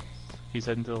giving is. me. He's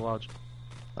heading to the lodge.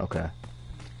 Okay.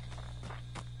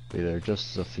 Be there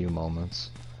just a few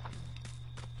moments.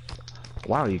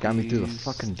 Wow, you got me through the He's-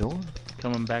 fucking door.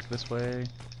 Coming back this way.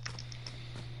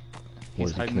 What He's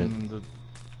is he hiding committing? in the.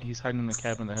 He's hiding in the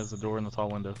cabin that has the door and the tall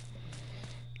window.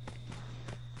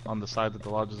 On the side that the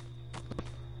lodge is.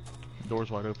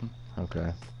 Door's wide open.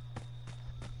 Okay.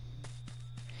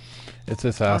 If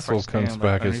this I wonder if I asshole stand, comes like,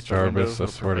 back as underneath the window, Jarvis, I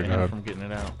it'll swear to prevent him God. From getting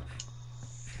it out.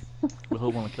 But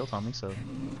he'll want to kill Tommy, so it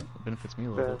benefits me a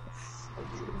little bit.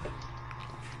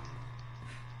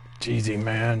 Jeezy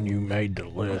Man, you made the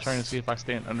I'm list. trying to see if I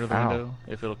stand under the Ow. window,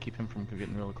 if it'll keep him from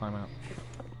getting able to climb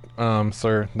out.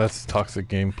 Sir, that's toxic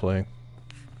gameplay.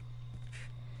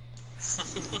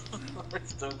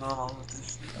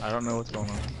 I don't know what's going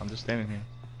on. I'm just standing here.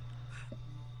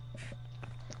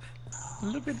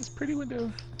 Look at this pretty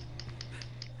window.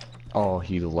 Oh,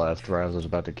 he left right as I was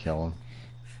about to kill him.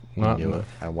 He Not, knew it.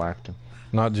 I whacked him.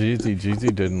 not Jeezy.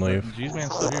 Jeezy didn't leave. Jeez,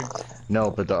 man's still here. No,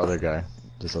 but the other guy.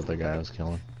 This other guy I was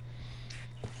killing.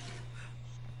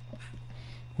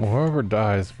 Well, whoever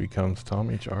dies becomes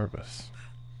Tommy Jarvis.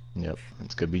 Yep,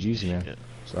 it's gonna be Jeezy Man. Shit.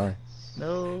 Sorry.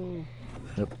 No.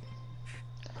 Yep.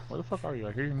 Where the fuck are you?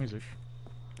 I hear your music.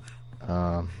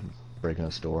 Breaking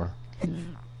a store.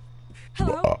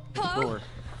 Hello? Hello? Door.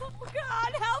 Oh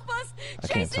God, help us! I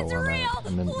can't tell Jason's where I'm real! at.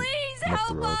 I'm in- Please I'm up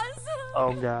the help road. us!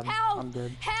 Oh god, Help! I'm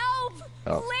dead. Help!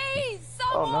 Oh. Please,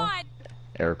 Oh, no. someone!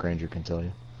 Eric Ranger can tell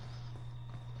you.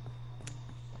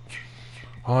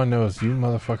 All I know is you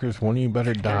motherfuckers, one of you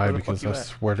better die where the fuck because you I at?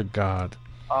 swear to God.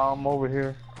 Over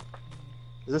here.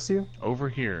 Is this you? Over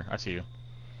here. I see you.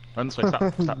 Run this way.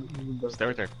 Stop. Stop. Stay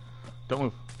right there. Don't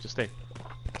move. Just stay.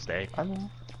 Stay. I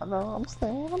know, I'm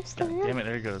staying, God damn it.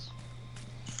 There he goes.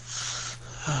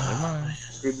 Never mind.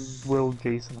 Goodwill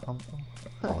Jason Humphrey.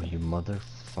 Oh, you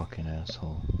motherfucking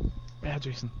asshole. Bad,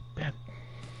 Jason. Bad.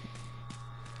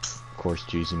 Of course,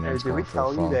 Jeezy Hey, Man's did we going for tell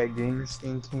a you phone. that Gamer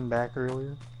Steen came back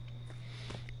earlier?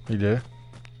 He did?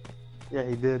 Yeah,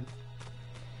 he did.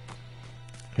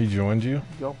 He joined you?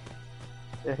 Yup.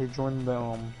 Yeah, he joined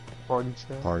the party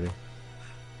chat. Party.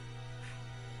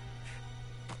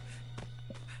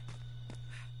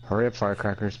 Hurry up,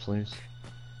 firecrackers, please.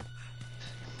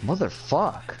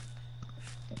 Motherfuck!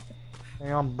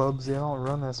 Hang on, Bubsy, I don't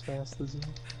run as fast as you.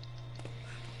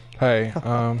 Hey,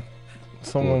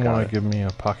 someone Look at want it. to give me a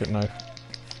pocket knife?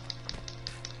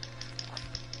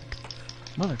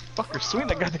 Motherfucker, swing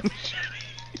that goddamn machete.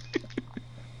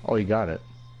 Oh, you got it.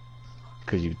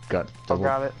 Cause you got I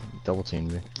got it. double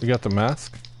teamed me. You got the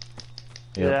mask?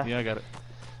 Yep. Yeah. Yeah, I got it.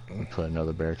 Put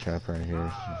another bear trap right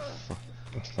here.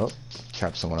 Oh,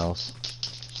 trap someone else.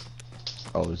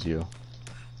 Oh, it was you.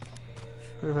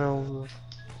 Who the hell is this?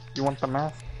 You want the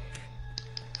mask?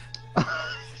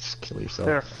 Just kill yourself.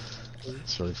 There.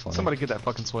 It's really funny. Somebody get that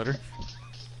fucking sweater.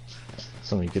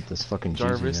 Somebody get this fucking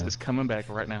Jarvis Jeezy now. is coming back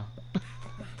right now.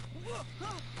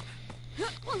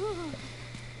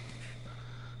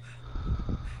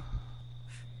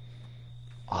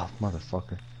 Oh,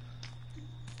 motherfucker.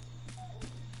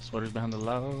 Sweater's behind the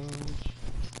lodge.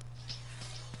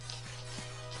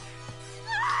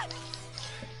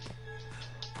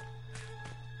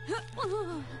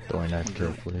 Throwing knife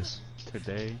kill, please.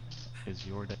 Today is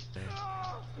your day.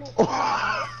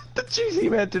 The Jeezy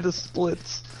man did the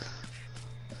splits.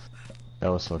 That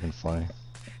was fucking funny.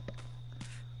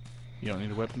 You don't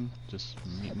need a weapon, just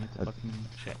meet me at the fucking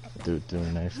shack. Dude, threw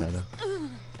a knife at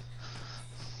him.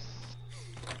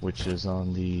 Which is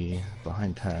on the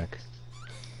behind pack.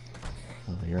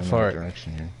 Oh, you're in the right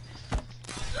direction here.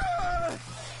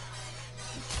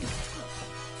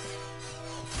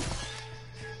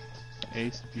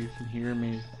 Ace, if you can hear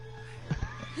me.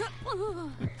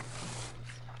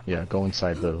 Yeah, go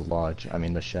inside the lodge. I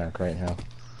mean the shack right now.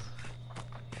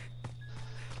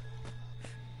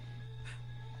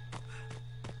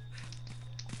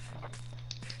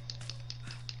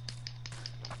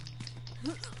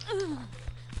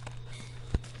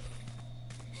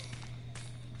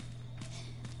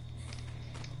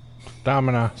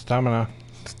 Stamina, stamina,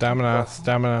 stamina,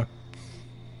 stamina.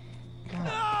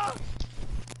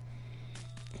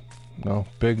 No,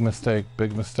 big mistake,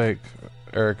 big mistake.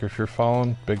 Eric, if you're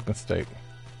following, big mistake.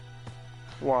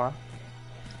 Why?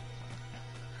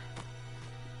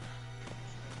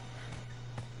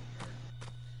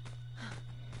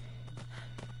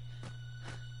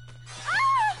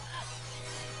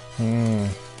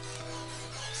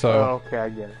 So, Oh, okay, I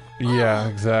get it. yeah,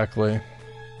 exactly.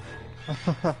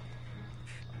 Oh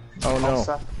I'll,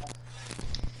 no.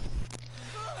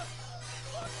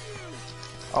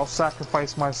 I'll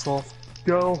sacrifice myself.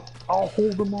 Go. I'll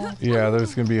hold them off. Yeah,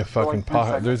 there's gonna be a fucking like 3 pot.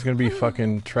 seconds. There's gonna be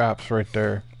fucking traps right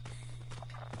there.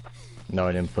 No,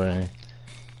 I didn't put any.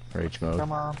 Rage mode.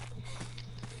 Come on.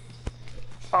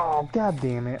 Oh, god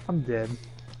damn it. I'm dead.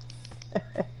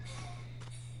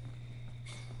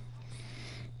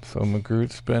 So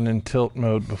Magrute's been in tilt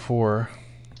mode before.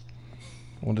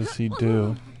 What does he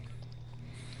do?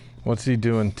 What's he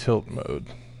do in tilt mode?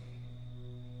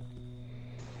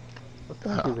 What the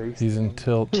heck is Ace? He's in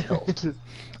tilt. Just-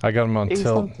 I got him on Ace,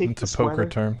 tilt. don't take It's the a poker sweater.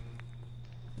 term.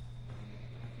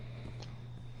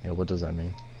 Yeah, what does that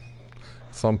mean?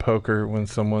 It's on poker when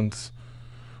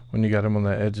when you got him on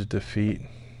the edge of defeat.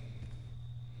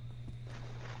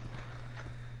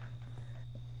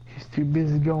 He's too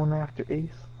busy going after Ace.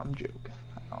 I'm joking.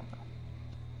 I don't know.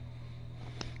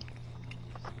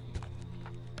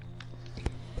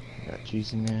 Got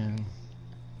Jeezy man.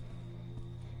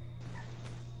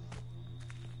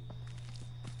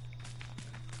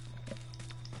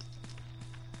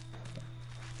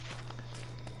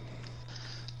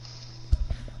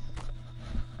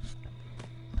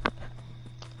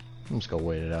 I'm just gonna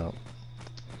wait it out.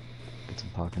 Get some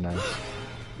pocket knives.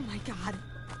 Oh my god.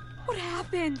 What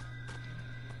happened?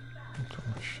 It's a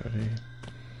machete.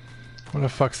 Where the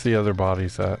fuck's the other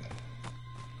bodies at?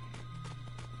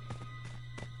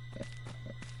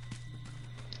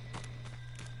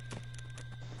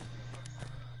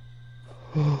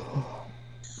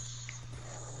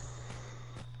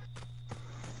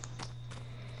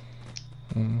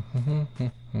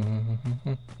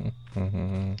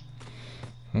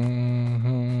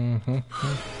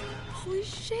 Holy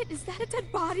shit, is that a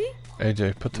dead body?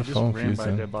 AJ, put the We just phone ran fuse by a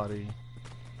in. dead body.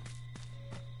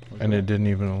 And it didn't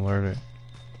even alert it.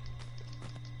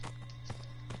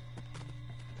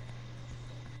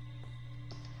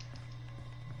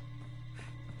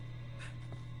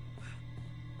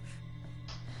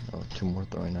 Oh, 2 more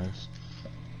throwing knives.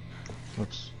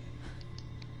 Oops.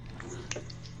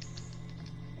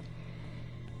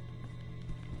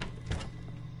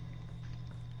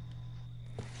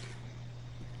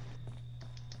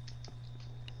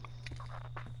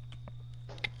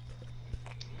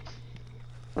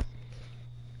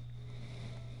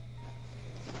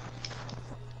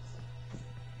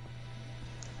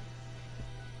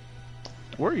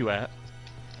 Where are you at?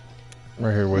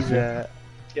 Right here with you. Yeah.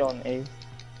 Killing Ace.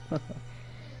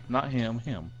 Not him,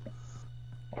 him.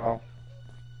 Oh.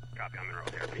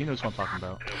 He knows what I'm talking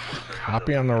about.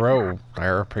 Happy on the road,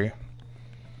 therapy.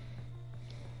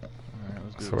 Alright,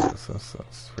 let's do So it. what is this?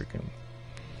 That's freaking...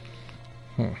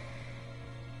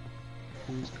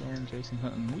 Who's going Jason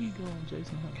hunting? We going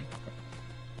Jason hunting.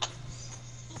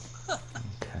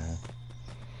 Okay.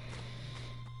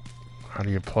 How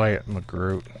do you play it,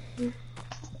 McGroot?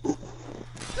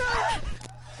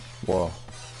 Whoa.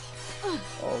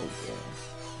 Oh,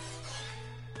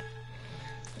 yeah.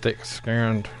 Thick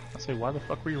skinned. I say, why the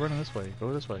fuck were you running this way?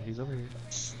 Go this way. He's over here.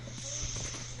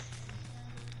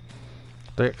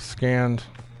 Thick skinned.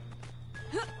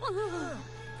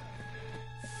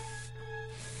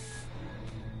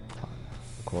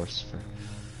 Of course, for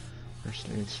first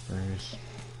aid sprays.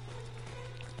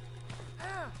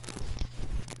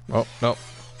 Oh, no.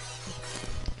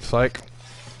 Psych.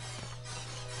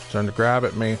 He's trying to grab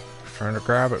at me. He's trying to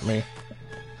grab at me.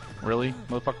 Really?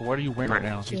 Motherfucker, what are you wearing right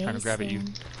now? He's trying to grab at you.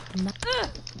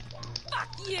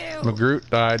 Fuck you! McGroot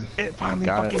died. It finally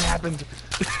Got fucking it. happened.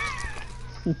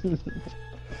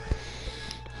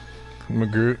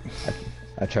 McGroot.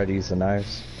 I tried to use the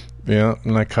knives. Yeah,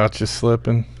 and I caught you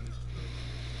slipping.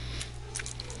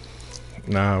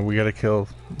 Nah, we gotta kill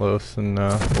Los and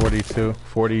 42.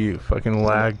 40 fucking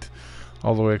lagged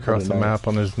all the way across the map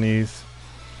on his knees.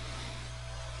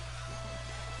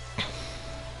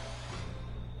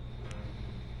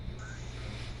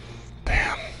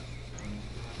 Damn.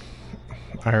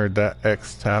 I heard that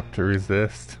X tap to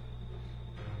resist.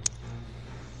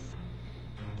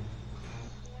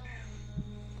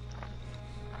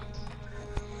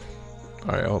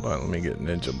 Alright, hold on, let me get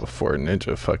Ninja before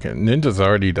Ninja fucking... Ninja's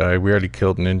already died, we already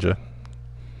killed Ninja.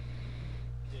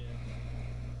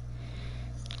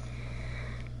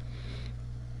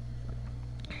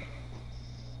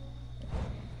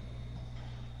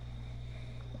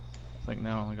 I think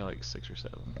now I only got like 6 or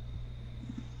 7.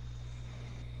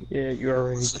 Yeah, you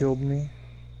already killed me.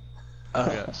 I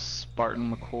got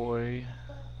Spartan McCoy.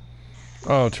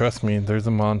 Oh, trust me, there's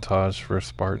a montage for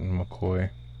Spartan McCoy.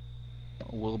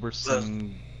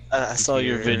 Wilburson. I saw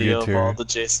your video of Gutierrez. all the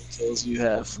Jason kills you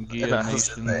have. Gia and I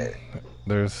was in Nathan. there.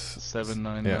 There's...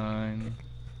 799.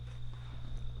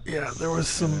 Yeah, there was And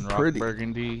some then Rock pretty...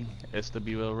 Burgundy,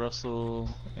 SWL Russell,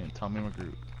 and Tommy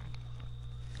McGroot.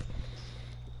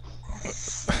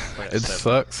 I got It 7.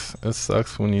 sucks. It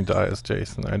sucks when you die as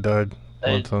Jason. I died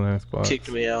They once on that spot.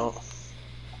 Kicked me out.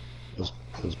 It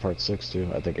was part 6 too.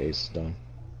 I think Ace is done.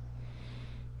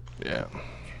 Yeah.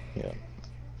 Yeah.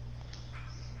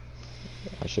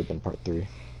 I should have been part 3.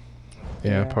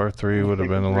 Yeah, Yeah. part 3 would have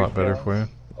been a lot better for you.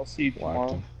 I'll see you Whacked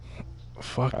tomorrow. him.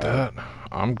 Fuck that.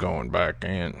 I'm going back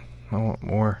in. I want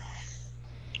more.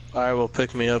 Alright, well,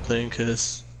 pick me up then,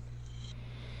 cause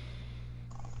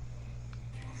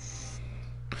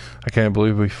I can't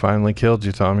believe we finally killed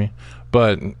you, Tommy.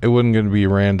 But it wasn't going to be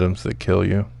randoms that kill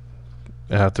you.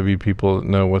 It have to be people that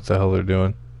know what the hell they're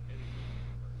doing.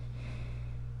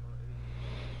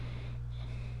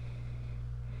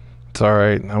 It's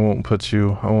alright. I won't put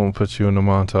you in the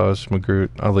montage, McGroot.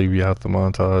 I'll leave you out the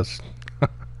montage.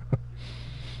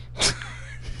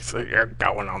 So you're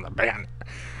going on the band.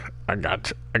 I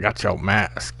got your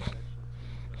mask.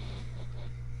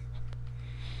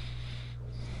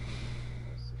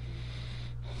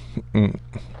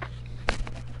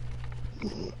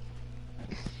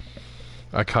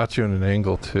 I caught you in an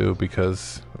angle too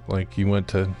because like you went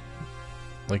to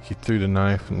like you threw the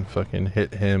knife and fucking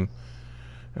hit him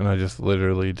and I just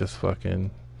literally just fucking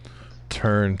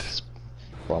turned.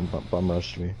 Bum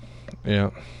rushed me.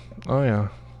 Yeah. Oh yeah.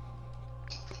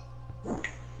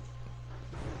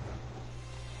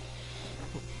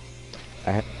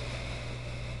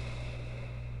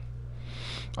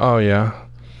 Oh yeah.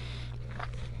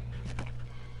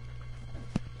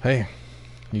 Hey,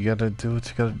 you gotta do what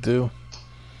you gotta do.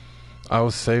 I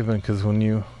was saving because when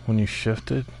you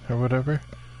shifted or whatever,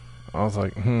 I was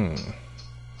like, no,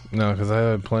 because I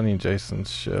had plenty of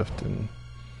Jason's shift and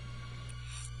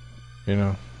you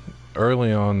know,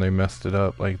 early on they messed it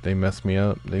up. Like they messed me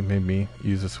up. They made me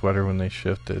use a sweater when they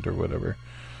shifted or whatever.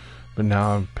 But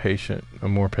now I'm patient.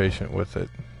 I'm more patient with it.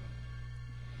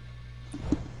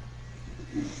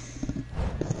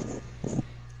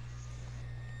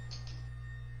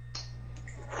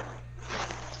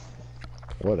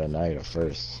 What a night of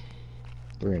first.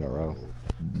 3 in a row.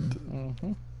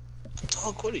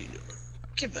 Dog, what are you doing?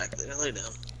 Get back there, lay down.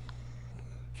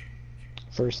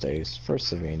 First Ace,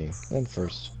 first Savini, then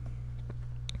first.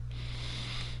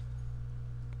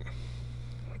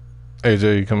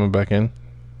 AJ, you coming back in?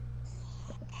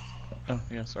 Oh,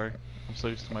 yeah, sorry. I'm so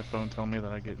used to my phone telling me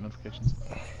that I get notifications.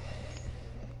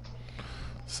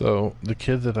 So the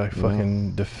kid that I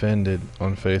fucking defended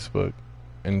on Facebook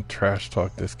and trash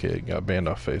talked this kid got banned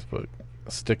off Facebook.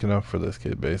 Sticking up for this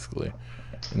kid basically.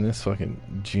 And this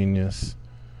fucking genius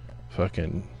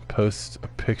fucking posts a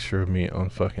picture of me on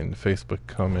fucking Facebook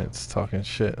comments talking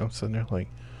shit. I'm sitting there like,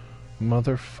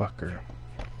 motherfucker.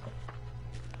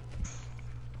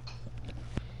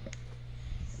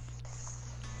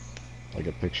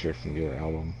 like a picture from your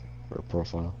album or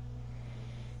profile.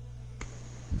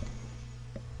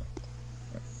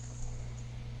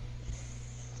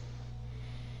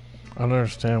 I don't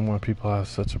understand why people have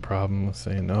such a problem with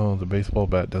saying, "Oh, the baseball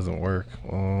bat doesn't work."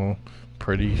 Well,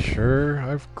 pretty sure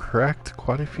I've cracked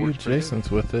quite a few Works pretty good.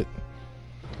 Jasons with it.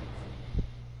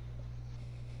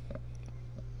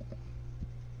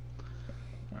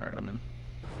 Alright, I'm in.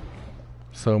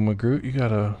 So Magroot, you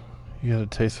got a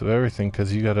taste of everything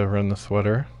because you got to run the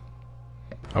sweater.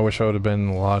 I wish I would have been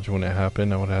in the lodge when it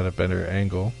happened. I would have had a better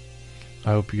angle.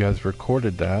 I hope you guys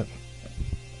recorded that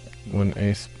when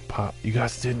Ace pop. You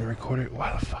guys didn't record it.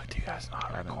 Why the fuck do you guys not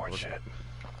I didn't record record shit? it.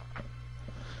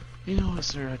 You know what,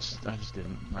 sir? I just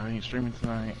didn't. I ain't streaming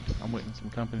tonight. I'm waiting some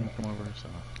company to come over,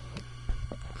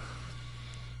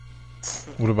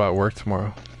 so. What about work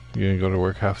tomorrow? You gonna go to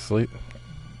work half asleep?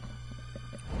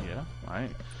 Yeah, I'm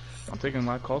taking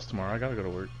live calls tomorrow. I gotta go to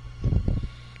work.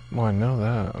 Well, I know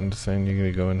that. I'm just saying you're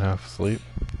gonna go in half asleep.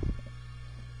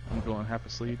 I'm going half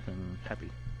asleep and happy.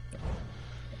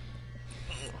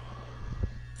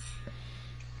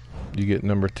 You get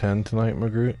number 10 tonight,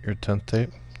 Magroot? Your 10th tape?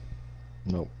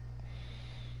 Nope.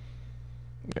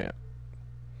 Yeah.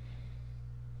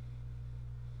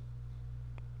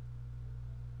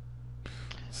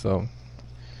 So,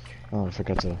 Oh, I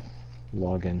forgot to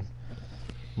log in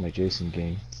my Jason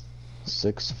game.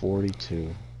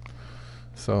 642.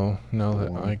 so now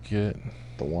that One. I get...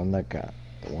 The one that got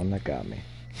me.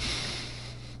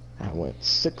 I went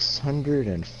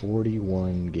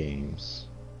 641 games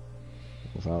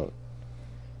without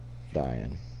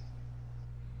dying.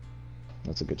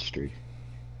 That's a good streak.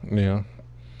 Yeah.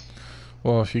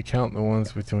 Well, if you count the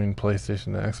ones between PlayStation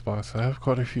and Xbox, I have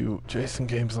quite a few Jason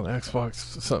games on Xbox,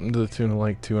 something to the tune of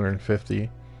like 250.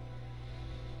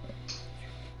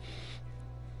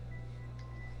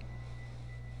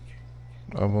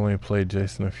 I've only played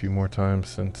Jason a few more times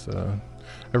since,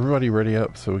 everybody ready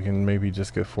up so we can maybe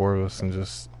just get 4 of us and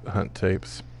just hunt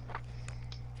tapes.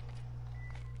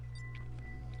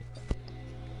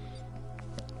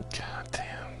 God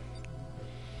damn.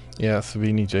 Yeah,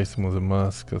 Savini Jason was a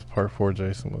must because part 4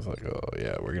 Jason was like, oh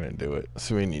yeah, we're gonna do it.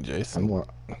 Savini Jason.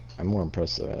 I'm more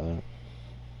impressed with that.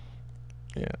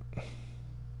 Yeah.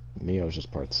 Me, I was just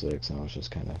part 6, and I was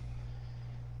just kind of.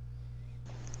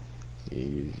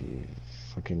 You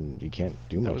can't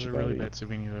do That much was a about really it. bad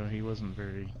Savini though. He wasn't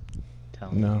very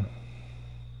talented. No.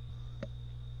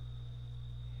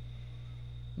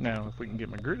 Now, if we can get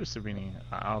Magruder Savini,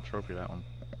 I'll trophy that one.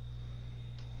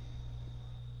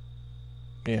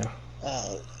 Yeah.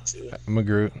 Oh, too.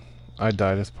 Magroot. I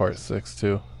died as part 6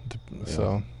 too.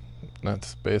 So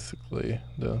that's basically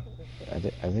the... I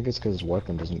think it's because his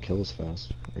weapon doesn't kill as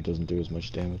fast, or doesn't do as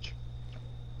much damage.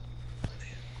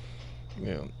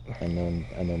 Yeah. And then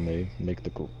they make the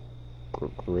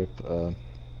grip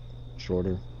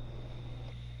shorter.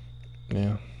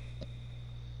 Yeah.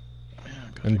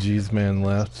 Man, And G's man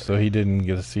left, so he didn't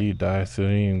get to see you die, so he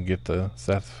didn't even get the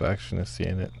satisfaction of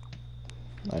seeing it.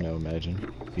 I know,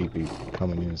 imagine. He'd be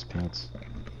coming in his pants.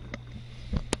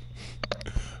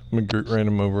 Magroot ran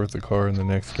him over with the car, and the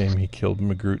next game he killed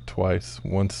Magroot twice.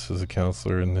 Once as a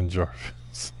counselor, and then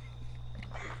Jarvis.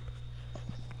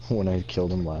 When I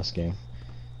killed him last game,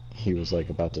 he was like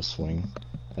about to swing,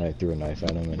 and I threw a knife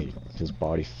at him, and his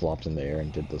body flopped in the air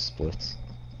and did the splits.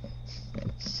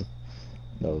 So,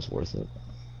 that was worth it.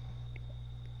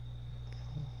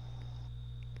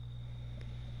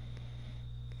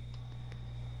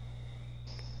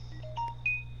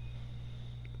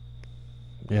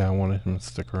 Yeah, I wanted him to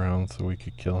stick around so we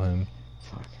could kill him.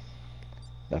 Fuck.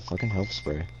 That fucking health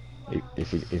spray.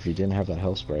 If he didn't have that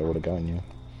health spray, I would have gotten you.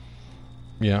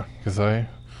 Yeah, because I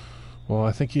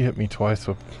think he hit me twice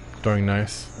with throwing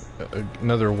knives.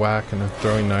 Another whack and a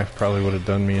throwing knife probably would have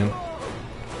done me in.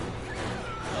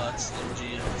 Oh, it's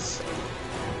MGS.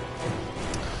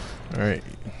 Alright.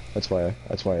 That's why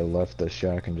I left the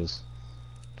shack and just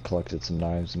collected some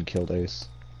knives and killed Ace.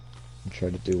 And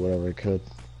tried to do whatever I could.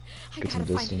 I Get gotta some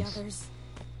find the distance. others.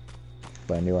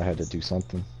 But I knew I had to do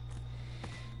something.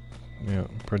 Yeah,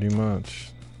 pretty much.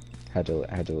 Had to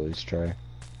at least try.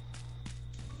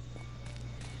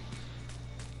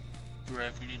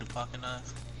 Rev, you need a pocket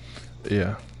knife?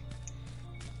 Yeah.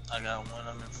 I got one.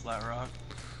 I'm in Flat Rock.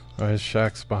 Oh, his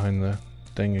shack's behind the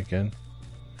thing again.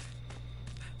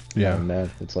 Yeah. I'm mad.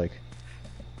 It's like,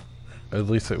 At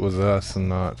least it was us and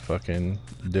not fucking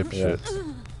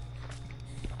dipshits.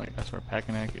 Like, I swear,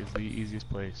 Packanack is the easiest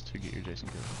place to get your Jason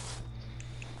kill.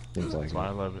 seems like That's why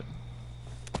I love it.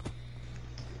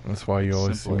 That's why you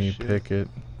always see Simple me as shit. pick it.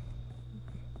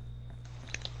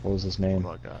 what was his name?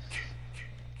 What do I got?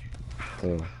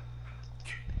 The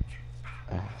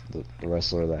the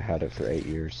wrestler that had it for 8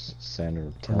 years,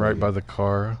 Sandra I'm right by Telly. the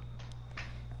car,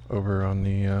 over on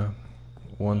the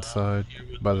one side Here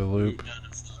with by the the loop. down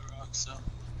in Flat Rock, so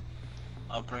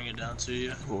I'll bring it down to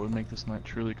you. What would make this night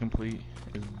truly complete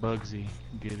is Bugsy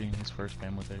getting his first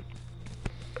family tape.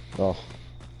 Oh.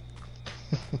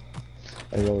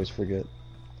 I always forget.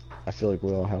 I feel like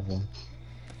we all have one.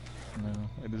 No,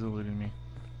 it is eluding me.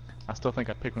 I still think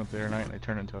I picked one up the other night and they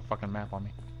turned it into a fucking map on me.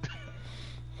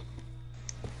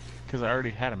 Because I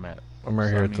already had a map. I'm right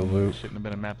So, here I at the mean, loop. It shouldn't have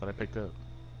been a map that I picked up.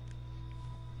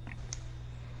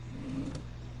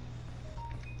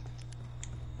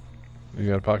 You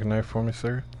got a pocket knife for me,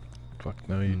 sir? Fuck,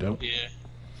 no, you don't. Yeah.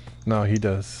 No, he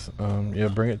does. Yeah,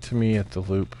 bring it to me at the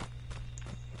loop.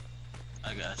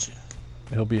 I got you.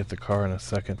 He'll be at the car in a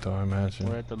second, though, I imagine.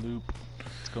 We're at the loop.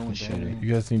 It's going Machete. down.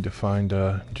 You guys need to find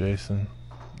Jason.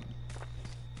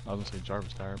 I was gonna say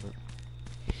Jarvis Tower,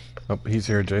 but Oh, he's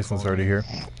here. Jason's already here.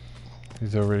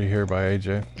 He's already here by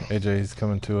AJ. AJ, he's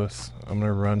coming to us. I'm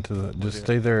gonna run to the. Just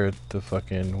stay there at the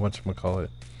fucking whatchamacallit.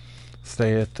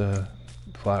 Stay at the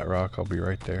Flat Rock. I'll be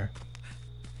right there.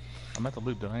 I'm at the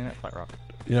loop, though. I ain't at Flat Rock.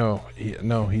 You know,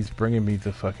 no, he's bringing me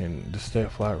to fucking. Just stay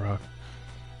at Flat Rock.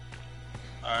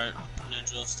 Alright,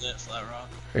 Ninja will stay at Flat Rock.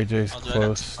 AJ's I'll do it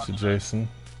close after to fucking Jason.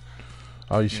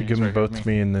 Oh, you should he's give them right here both with to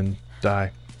me and then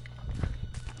die.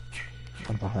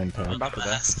 I'm behind I'm Pat. about to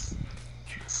die.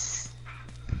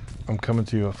 I'm coming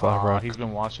to you at Flat Aw, Rock. he's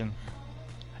been watching.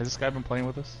 Has this guy been playing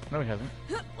with us? No, he hasn't.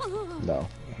 No,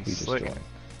 he just Slick. joined.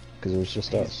 Because it was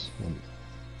just us when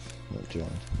it joined.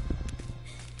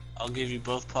 I'll give you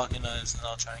both pocket knives and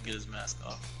I'll try and get his mask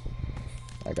off.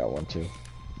 I got one too.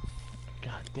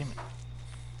 God damn it.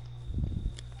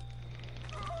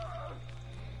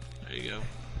 There you go.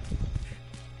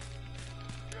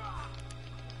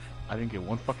 I didn't get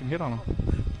one fucking hit on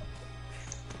him.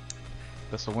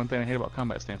 That's the one thing I hate about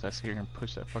combat stance. I sit here and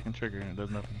push that fucking trigger and it does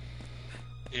nothing.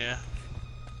 Yeah.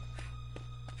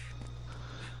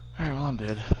 Alright, well, I'm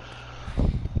dead.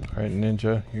 Alright,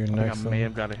 Ninja, you're I think next. I may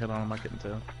have got a hit on him, I couldn't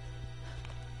tell.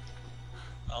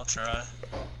 I'll try.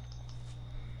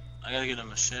 I gotta get a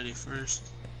machete first.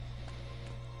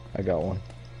 I got one.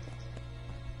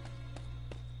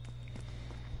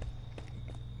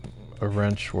 A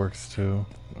wrench works too.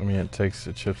 I mean, it takes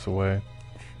the chips away.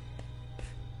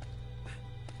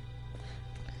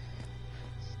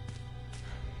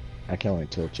 I can't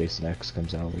wait till Jason X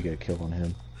comes out and we get a kill on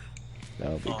him. That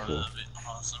would be cool. That'd be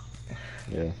awesome.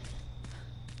 Yeah.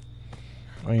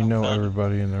 Well, you know Okay.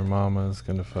 everybody and their mama is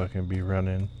gonna fucking be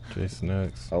running Jason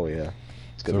X. Oh yeah.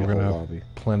 It's So gonna we're be a gonna whole have lobby.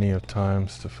 plenty of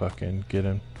times to fucking get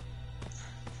him.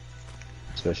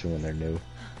 Especially when they're new.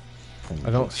 And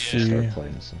I don't just see- start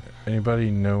playing and stuff.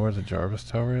 Anybody know where the Jarvis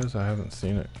Tower is? I haven't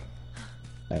seen it.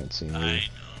 I haven't seen I it. know.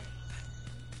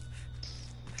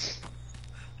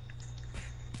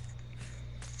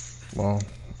 Well,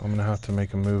 I'm gonna have to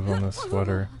make a move on this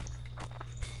sweater.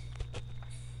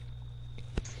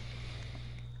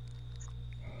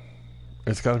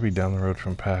 It's gotta be down the road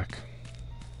from Pack.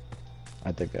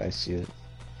 I think I see it.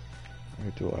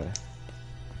 Or do I?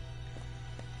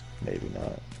 Maybe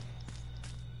not.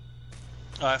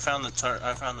 Oh, I found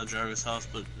the Jarvis house,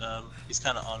 but he's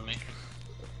kind of on me.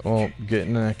 Well, get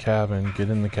in the cabin,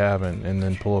 and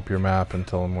then pull up your map and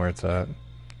tell them where it's at.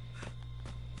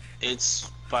 It's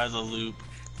by the loop.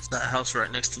 It's that house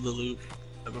right next to the loop.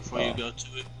 Right before you Oh. go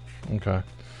to it. Okay.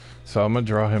 So I'm gonna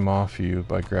draw him off you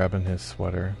by grabbing his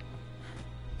sweater.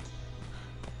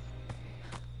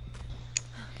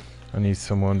 I need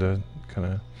someone to kind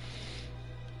of...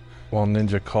 While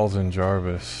Ninja calls in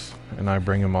Jarvis, and I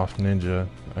bring him off Ninja,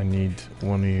 I need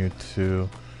one of you to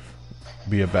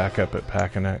be a backup at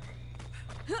Packanek.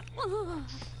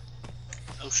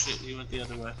 Oh shit, he went the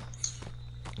other way.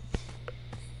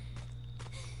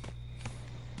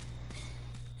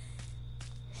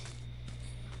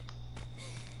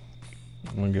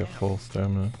 I'm gonna get full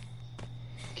stamina.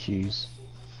 Keys.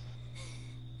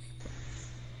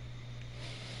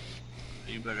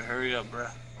 You better hurry up,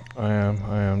 bruh. I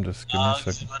am. Just give me a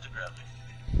He's second. about to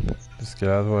grab me. Just get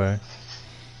out of the way.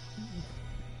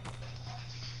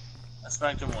 I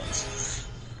smacked him once.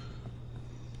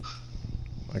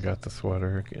 I got the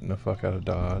sweater, getting the fuck out of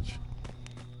Dodge.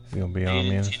 He's gonna be on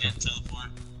me. He didn't teleport.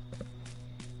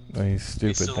 No, he's He's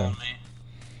stupid still then. on me.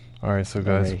 Alright, so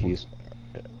guys,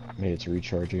 Maybe it's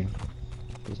recharging.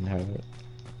 Doesn't have it.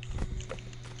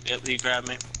 Yep, he grabbed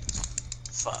me.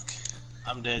 Fuck.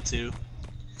 I'm dead too.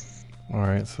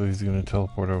 alright, so he's gonna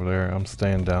teleport over there. I'm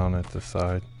staying down at the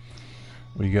side.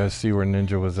 Well, you guys see where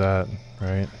Ninja was at,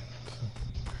 right?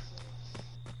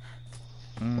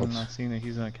 I seen that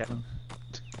he's in a cabin.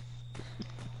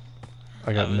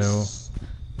 I got no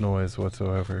noise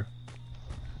whatsoever.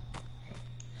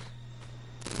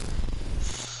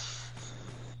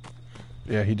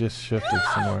 Yeah, he just shifted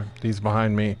somewhere. He's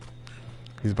behind me.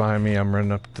 He's behind me. I'm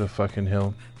running up the fucking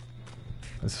hill.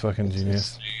 It's fucking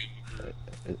genius.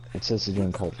 It says he's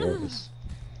doing Cold Focus.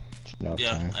 No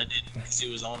Yeah, time. I did, because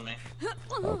he was on me.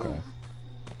 Okay.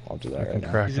 I'll do I that can right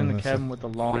now. crack He's in him the this- cabin with the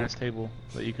long ass table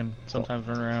that you can sometimes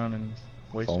run around and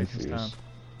waste Phone Jason's fuse. time.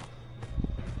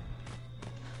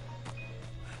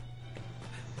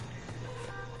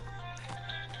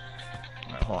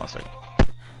 Alright, hold on a second.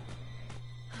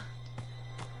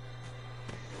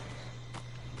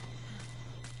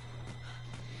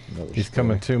 Another He's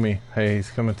coming to me. Hey, he's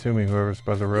coming to me, whoever's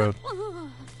by the road.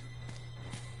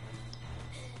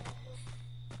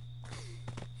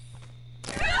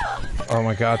 Oh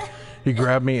my god. He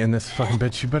grabbed me and this fucking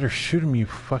bitch. You better shoot him, you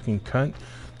fucking cunt.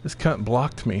 This cunt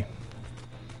blocked me.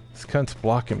 This cunt's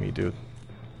blocking me, dude.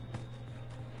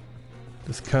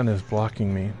 This cunt is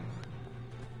blocking me.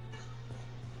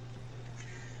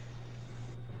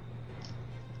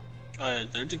 Oh, yeah,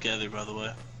 they're together, by the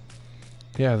way.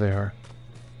 Yeah, they are.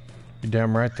 You're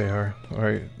damn right they are.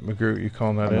 Alright, McGroot, you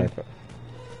calling that in?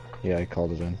 Yeah, I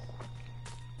called it in.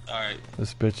 Alright.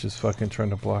 This bitch is fucking trying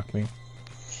to block me.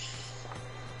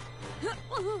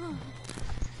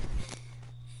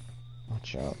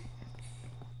 Watch out.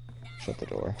 Shut the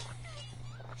door.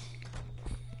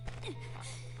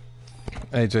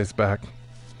 AJ's back.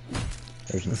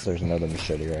 There's another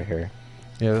machete right here.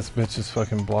 Yeah, this bitch is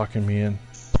fucking blocking me in.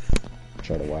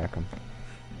 Try to whack him.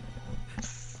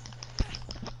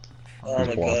 Oh He's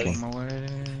my blocking. god. On my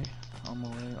way. On my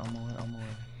way. On my way. On my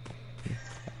way.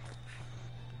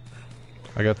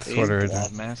 I got the He's sweater.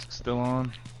 blocked. AJ. Mask still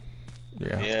on.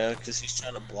 Yeah. Yeah, because he's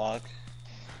trying to block.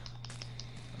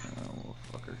 Little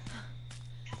fucker.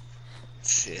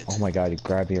 Shit. Oh my god, he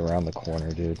grabbed me around the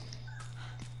corner, dude.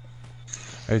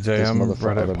 AJ, This I'm motherfucker-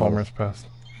 right other at Palmer's Pass.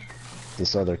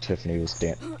 This other Tiffany was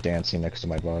dancing next to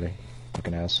my body. Like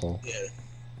an asshole. Yeah.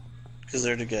 Because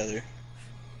they're together.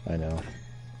 I know.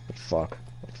 But fuck.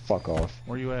 Like, fuck off.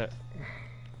 Where you at?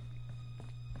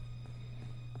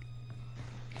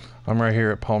 I'm right here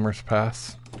at Palmer's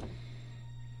Pass.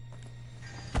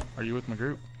 Are you with my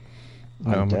group?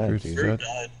 No, I'm dead, McGroot's dude. Drew dead.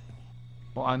 died.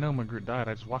 Well, I know Magritte died.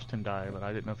 I just watched him die, but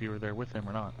I didn't know if you were there with him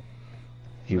or not.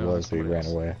 He No, was, but he somebody ran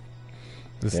else. away.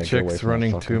 This Yeah, get away chick's from that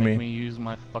running fucker. to Make me me. use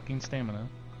my fucking stamina.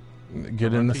 Get I'll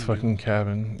in run this to you. fucking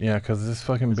cabin. Yeah, because this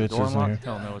fucking Is the bitch door is in here. unlocked?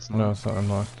 Hell no, it's not. No, it's not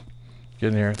unlocked. Get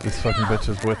in here. This fucking bitch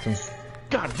is with him.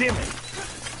 God damn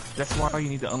it! That's why you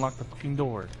need to unlock the fucking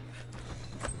door.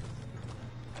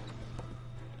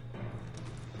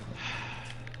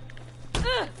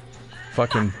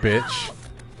 Fucking bitch.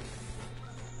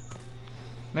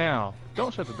 Now,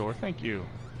 don't shut the door. Thank you.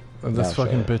 And this No,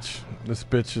 fucking shut it. bitch. This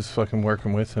bitch is fucking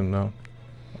working with him now.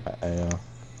 I know.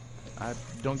 I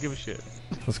don't give a shit.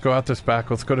 Let's go out this back.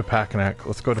 Let's go to Packanack.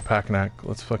 Let's go to Packanack.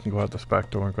 Let's fucking go out this back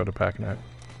door and go to Packanack.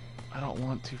 I don't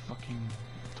want to fucking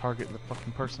target the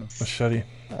fucking person. Machete.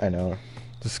 I know.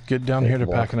 Just get down They here to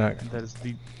walk. Packanack. That is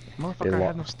the motherfucker. I lo-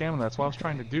 had no stamina. That's what I was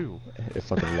trying to do. It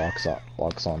fucking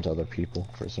locks onto other people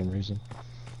for some reason.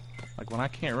 Like when I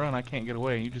can't run, I can't get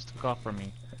away. And you just took off from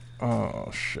me. Oh,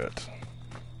 shit.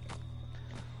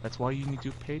 That's why you need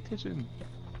to pay attention.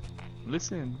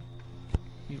 Listen.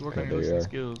 You need to work Okay, on your there you listening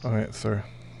are. skills. Alright, sir.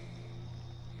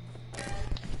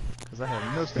 Because I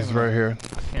have no stamina. He's right here.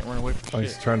 I can't run away from Oh,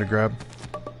 he's shit. trying to grab.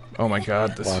 Oh my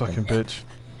god, this Block fucking him. bitch.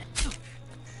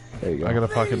 There you go. I got a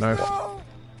pocket knife. Please,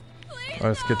 Alright,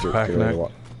 let's get to Get ready to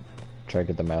Packanack. Try to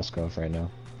get the mask off right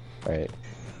now. Alright.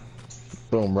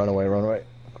 Boom, run away, run away.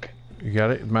 Okay. You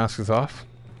got it? Mask is off?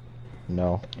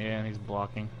 No, Yeah, and he's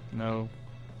blocking. No,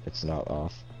 it's not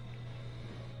off.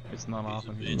 it's not off.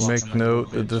 And he's Make blocking Make like a note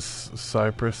little that bitch. this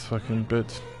Cypress fucking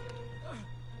bitch.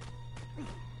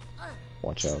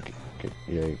 Watch out.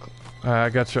 Yeah, I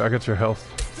got your health.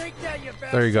 take that, you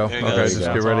There you go. There you Okay, go. just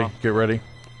There get you ready. go. Get ready.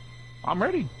 I'm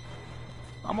ready.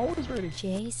 I'm always ready.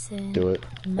 Jason. do it.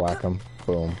 Whack him.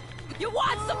 Boom. You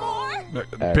want some more?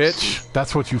 Bitch,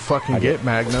 that's what you fucking I get, get-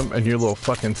 Magnum, and your little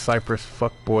fucking Cypress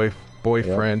fuckboy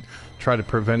boyfriend try to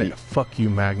prevent it. Ye- Fuck you,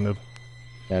 Magnum.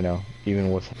 I know.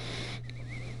 Even with...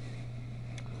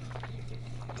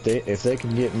 If they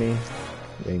can get me,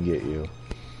 they can get you.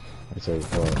 I tell you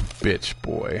what. Bitch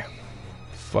boy.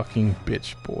 Fucking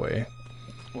bitch boy.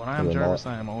 When I am Well, Jarvis,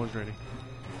 I am always ready.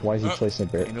 Why is he placing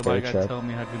a bear, Ain't nobody bear got to trap? tell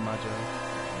me how to do my job.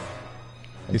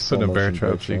 in He's slow putting a bear motion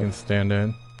trap so you can stand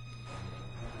in.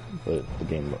 But the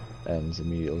game ends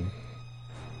immediately.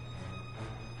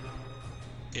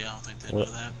 Yeah, I don't think they What?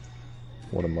 know that.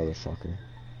 What a motherfucker.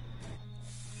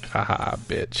 Haha,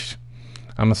 bitch.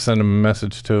 I'm gonna send him a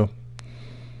message too.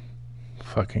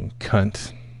 Fucking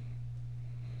cunt.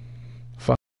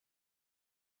 Fuck.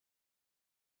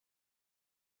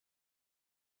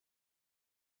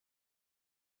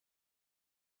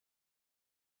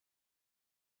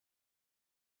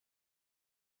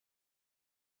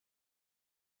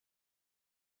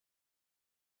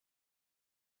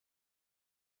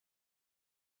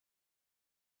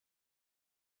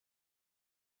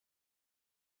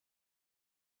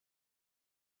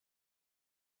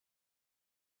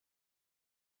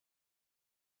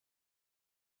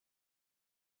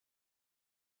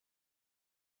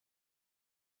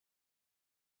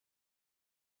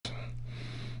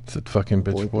 Said fucking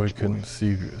bitch boy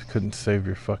couldn't save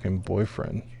your fucking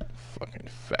boyfriend. Fucking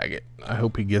faggot. I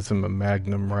hope he gives him a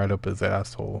magnum right up his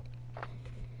asshole.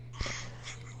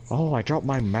 Oh, I dropped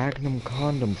my magnum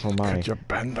condom for my Could you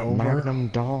bend over? magnum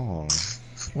dong.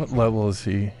 What level is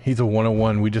he? He's a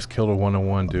 101. We just killed a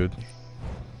 101, dude.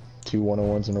 2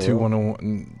 101s in a Two row.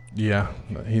 101. Yeah,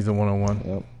 he's a 101.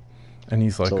 Yep. And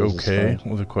he's like, So is his okay,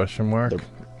 friend. with a question mark.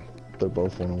 They're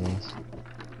both 101s.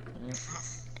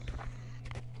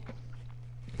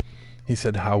 He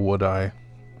said, how would I?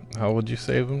 How would you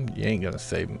save him? You ain't gonna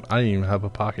save him. I didn't even have a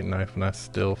pocket knife, and I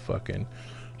still fucking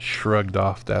shrugged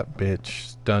off that bitch,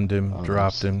 stunned him,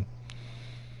 dropped him.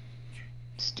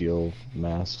 Steal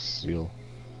masks, steal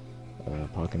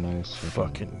pocket knives.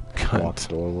 Fucking Lock cunt.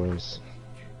 doorways.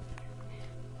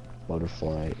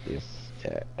 Butterfly if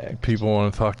People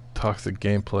want to talk toxic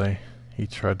gameplay. He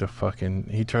kept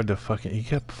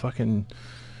fucking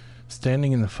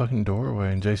standing in the fucking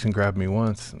doorway, and Jason grabbed me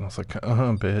once, and I was like,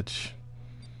 bitch.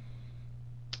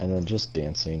 And then just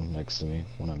dancing next to me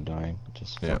when I'm dying.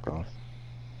 Just fuck off.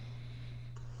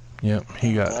 Yep,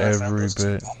 he got every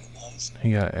bit.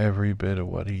 He got every bit of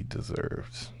what he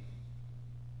deserves.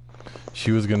 She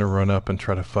was gonna run up and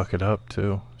try to fuck it up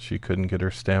too. She couldn't get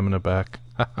her stamina back.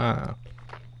 Haha.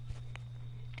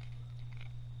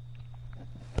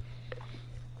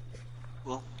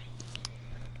 Well,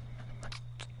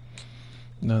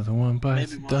 another one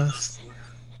bites the maybe dust.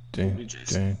 Dun,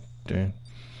 dun, dun.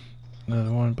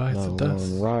 Another one bites the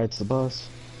dust. One rides the bus.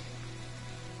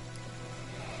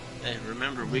 Hey,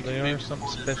 remember, we They can are be something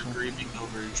rewarded special. for grieving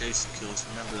over Jason kills.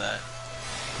 Remember that.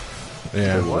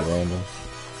 Yeah. Totally random.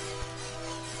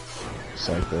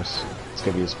 Cypress. It's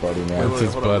gonna be his buddy now. It's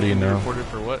his buddy now. Reported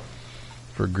for what?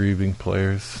 For grieving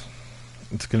players.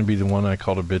 It's gonna be the one I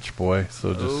called a bitch boy,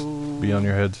 so just be on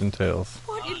your heads and tails.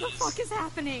 What in the fuck is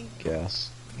happening? Gas.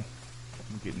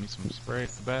 I'm getting me some spray at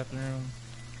the bathroom.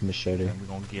 Machete. And we're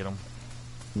gonna get them.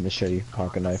 Machete.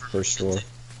 Pocket knife. First door.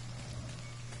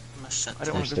 I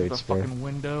don't want to First go aid through the spray. fucking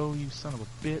window, you son of a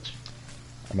bitch.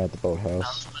 I'm at the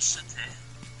boathouse.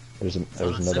 There's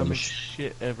another Dumbest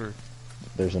shit ever.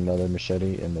 There's another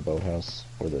machete in the boathouse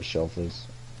where the shelf is.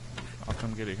 I'll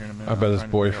come get it here in a minute. I bet I'm his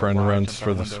trying to figure out boyfriend why I runs jumped for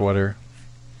out the window. sweater.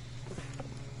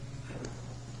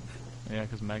 Yeah,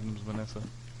 because Magnum's Vanessa.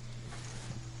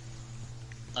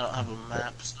 I don't have a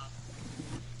map, so.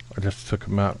 I just took a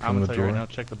map I'm from gonna the tell you right door. now,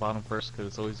 check the bottom first, because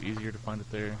it's always easier to find it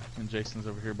there. And Jason's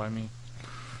over here by me.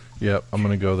 Yep, I'm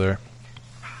gonna go there.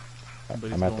 But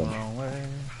he's I'm at going the. the wrong way.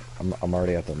 I'm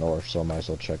already at the north, so I might as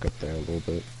well check up there a little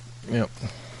bit. Yep.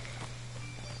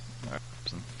 Alright,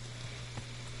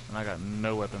 and I got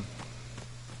no weapon.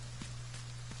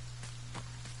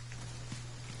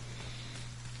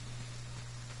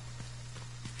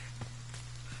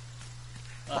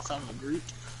 I found the Groot.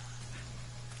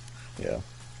 Yeah.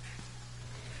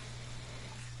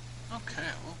 Okay,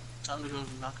 well, time to go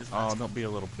knock his Oh, ass. don't be a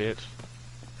little bitch.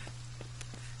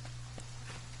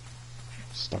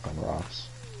 Stuck on rocks.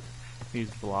 He's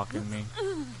blocking me.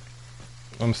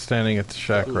 I'm standing at the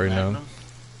shack Ooh, right now. Magnum.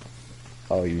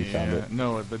 Oh, you found Yeah, it.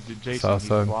 no, but Jason, South he's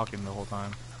side. blocking the whole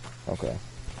time. Okay.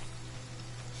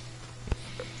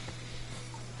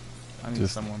 I need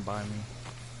Just- someone by me.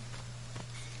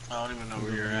 I don't even know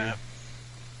where you're at.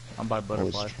 I'm by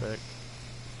Butterfly it's- Effect.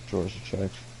 Georgia check.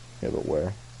 Yeah, but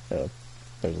where? Yeah.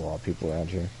 There's a lot of people around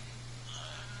here.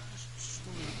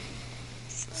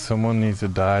 Someone needs to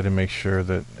die to make sure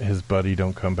that his buddy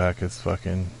don't come back as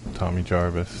fucking Tommy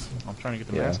Jarvis. I'm trying to get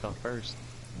the Yeah. mask off first.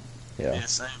 Yeah. Yeah,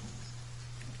 same.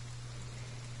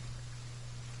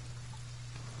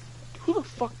 Who the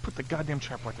fuck put the goddamn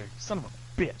trap right there? Son of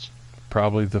a bitch.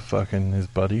 Probably the fucking his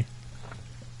buddy.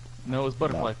 No, it was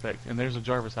Butterfly No. Effect, and there's a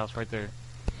Jarvis house right there.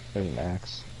 There's an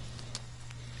axe.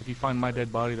 If you find my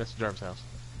dead body, that's the Jarvis house.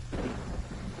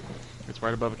 It's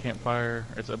right above a campfire.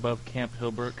 It's above Camp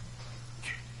Hillbrook.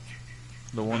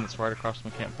 The one that's right across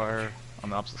from the campfire on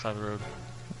the opposite side of the road.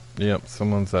 Yep,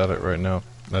 someone's at it right now.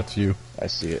 That's you. I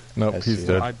see it. Nope, I he's see it.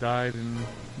 dead. I died and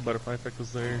butterfly effect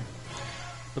was there.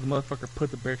 But the motherfucker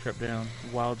put the bear trap down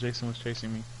while Jason was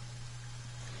chasing me.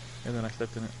 And then I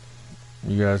stepped in it.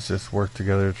 You guys just work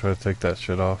together to try to take that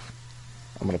shit off.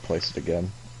 I'm gonna place it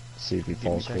again. See if he Give me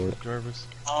falls back for to it. Jarvis.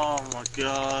 Oh my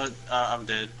god. I'm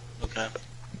dead. Okay.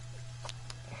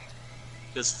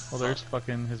 Just Well, there's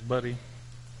fucking his buddy.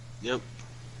 Yep.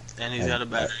 And he's got a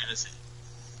battery in his hand.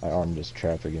 I armed his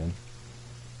trap again.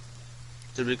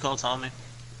 Did we call Tommy?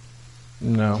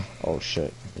 No. Oh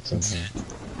shit, it's in here.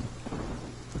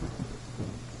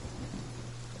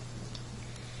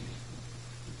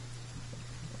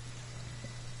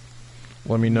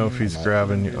 Let me know if he's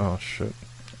grabbing you. Oh shit.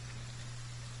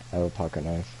 I have a pocket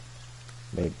knife.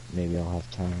 Maybe I'll have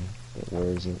time. But where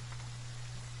is it?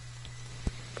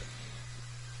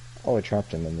 Oh, I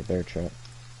trapped him in the bear trap.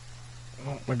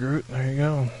 Oh, my Groot, there you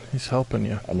go. He's helping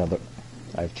you. Another.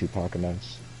 I have 2 pocket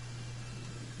knives.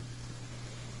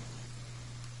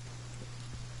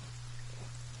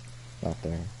 Not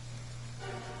there.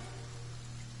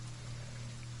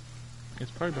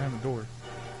 It's probably behind the door.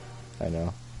 I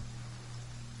know.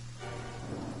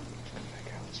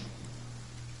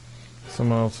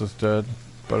 Someone else is dead.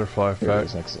 Butterfly Here it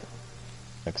effect. is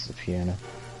next to the piano.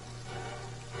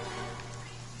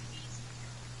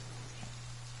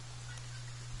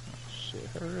 Shit,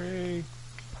 hurry.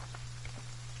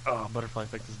 Oh, butterfly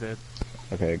effect is dead.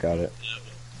 Okay, I got it.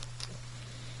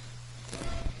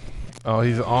 Oh,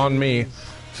 he's on me.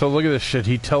 So look at this shit.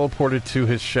 He teleported to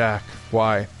his shack.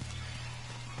 Why?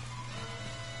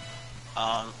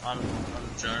 I'm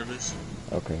Jarvis.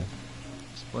 Okay.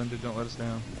 Splendid, don't let us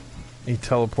down. He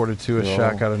teleported to his No.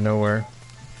 shack out of nowhere.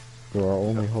 Your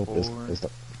only hope is Four.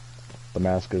 the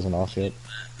mask isn't off yet.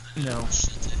 No.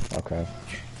 Okay.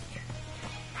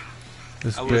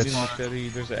 This I was There's a bitch machete,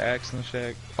 there's an axe in the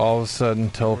shack. all of a sudden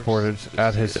teleported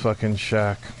at his fucking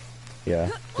shack. Yeah,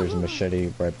 there's a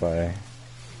machete right by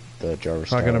the Jarvis.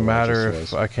 It's not gonna tower where it matter just if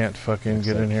was. I can't fucking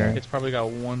get in here. It's probably got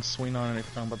one swing on it if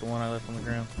you're talking about the one I left on the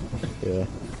ground. Yeah.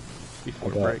 Before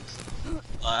I it got- breaks.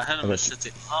 I had a got-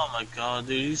 machete. Oh my god,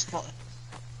 dude.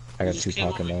 I got He 2 just came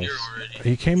pocket over here knives. already.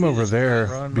 He came over there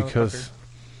Run, because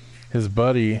his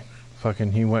buddy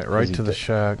fucking he went right he to the dead?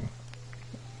 shack.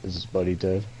 Is his buddy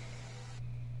dead?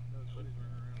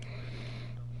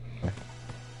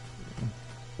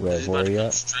 Where He's about to you come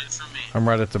at? straight for me. I'm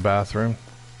right at the bathroom.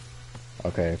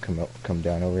 Okay, come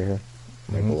down over here.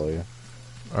 Right Mhm. below you.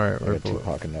 Alright, I right got 2 below.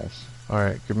 pocket knives.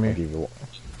 Alright, give I'll me. give you one.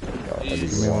 I'll give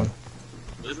Give you me one. one.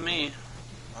 With me.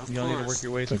 Of You don't need to work course.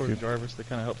 your way Thank towards you. Jarvis to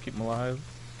kind of help keep him alive.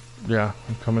 Yeah,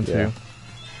 I'm coming to Yeah. you.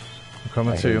 I'm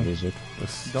coming I to hear you. music.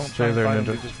 Just Don't try stay and there, fight him,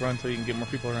 Ninja. dude. Just run until you can get more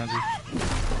people around you.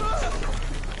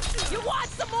 You want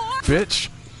some more? Bitch!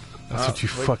 That's what you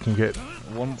wait. fucking get.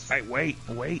 One. Hey, wait.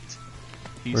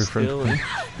 He's Wait for- still in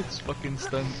this fucking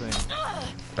stun thing.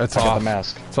 It's I got off. the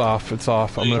mask. It's off. It's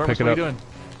off. I'm gonna Jarvis, pick it what up. are you doing?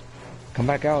 Come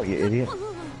back out, you idiot.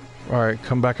 Alright,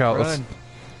 come back out. Let's. Run.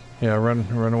 Yeah,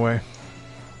 run away.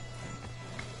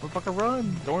 Motherfucker,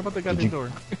 run. Don't worry about the goddamn you-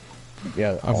 door.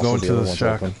 Yeah, I'm also going the to other the one's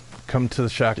shack. open. Come to the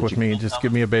shack Did with you- me. Just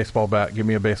give me a baseball bat. Give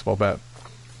me a baseball bat.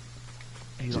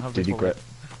 You don't have Did he baseball grab? bat.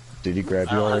 Did he grab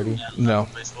you already? Yeah, No.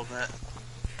 baseball bat.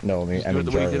 No, I Just mean do it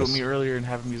the way you did with Jarvis. me earlier and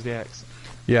have him use the axe.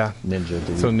 Yeah, Ninja,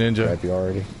 did So he Ninja- grab you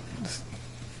already?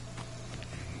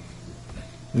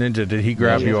 Ninja. Did he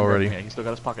grab Yeah, you He hasn't grabbed already? me yet. He's still got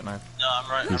his pocket knife. No,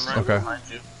 I'm right okay. behind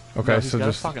you. Okay, No, he's so got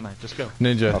just his pocket knife. Just go.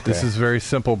 Ninja. Okay. This is very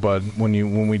simple, bud.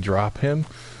 When we drop him,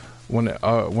 when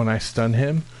I stun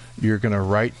him, you're gonna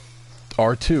right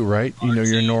R2, right? You know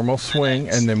your normal swing,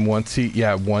 and then once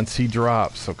he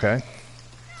drops, okay.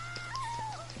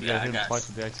 You Yeah, gotta I hit him got twice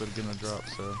with the axe to get him to drop.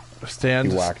 So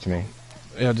Stand. He whacked me.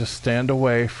 Yeah, just stand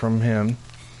away from him.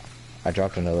 I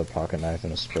dropped another pocket knife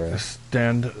and a spray.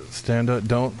 Stand.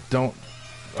 Don't.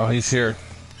 Oh, he's here.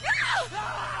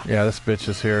 Yeah, this bitch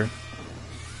is here.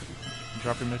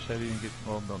 drop your machete and get.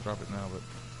 Well, don't drop it now, but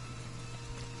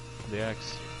the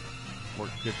axe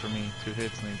worked good for me. 2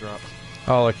 hits and he drops.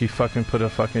 Oh, like he fucking put a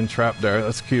fucking trap there.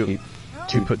 That's cute. He-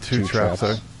 He put two traps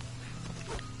there.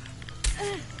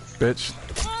 Bitch.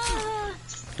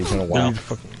 He's gonna You whack. need to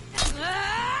fucking-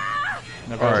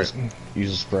 Never All has- right.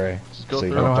 Use a spray. go so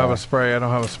you through I don't have die. a spray. I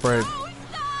don't have a spray.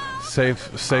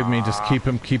 Save me. Just keep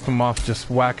him off. Just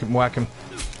whack him.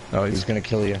 Oh, He's he's gonna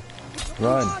kill you.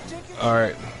 Run. all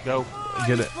right. Go.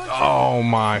 Get it. Oh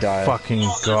my Die. fucking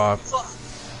god.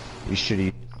 You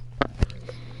shitty.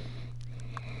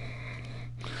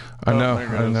 I Oh, know. there it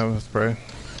I didn't goes. have a spray.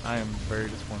 I am very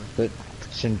disappointed. But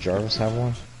shouldn't Jarvis have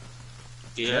one?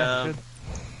 Yeah, good.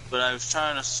 but I was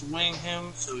trying to swing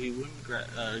him so he wouldn't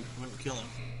kill him.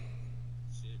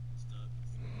 Shit.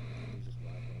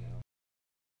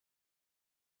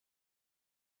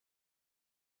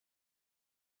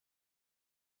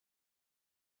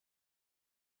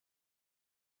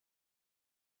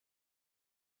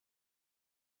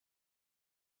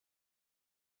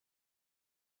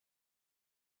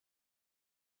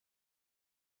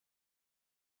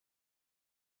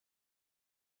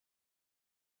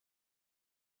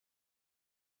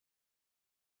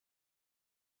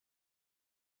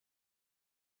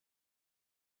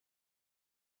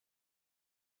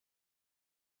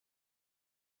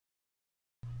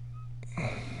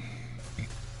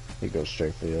 He goes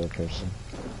straight for the other person.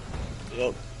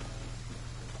 Yep.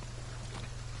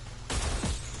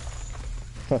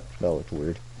 That looked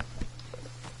weird.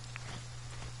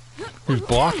 He's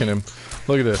blocking him.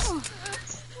 Look at this.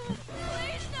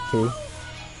 Who?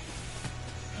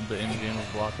 The engine was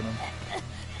blocking him.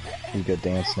 You good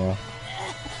dance now?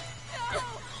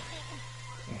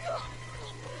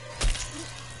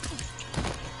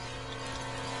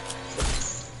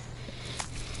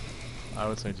 I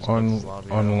would say just On- close this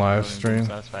lobby on out. live Don't even give him stream?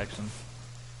 Satisfaction.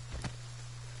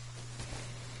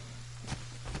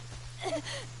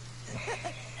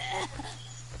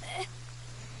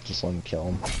 Just let him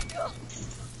kill him.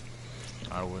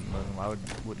 I wouldn't let him.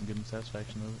 Wouldn't give him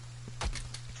satisfaction of it.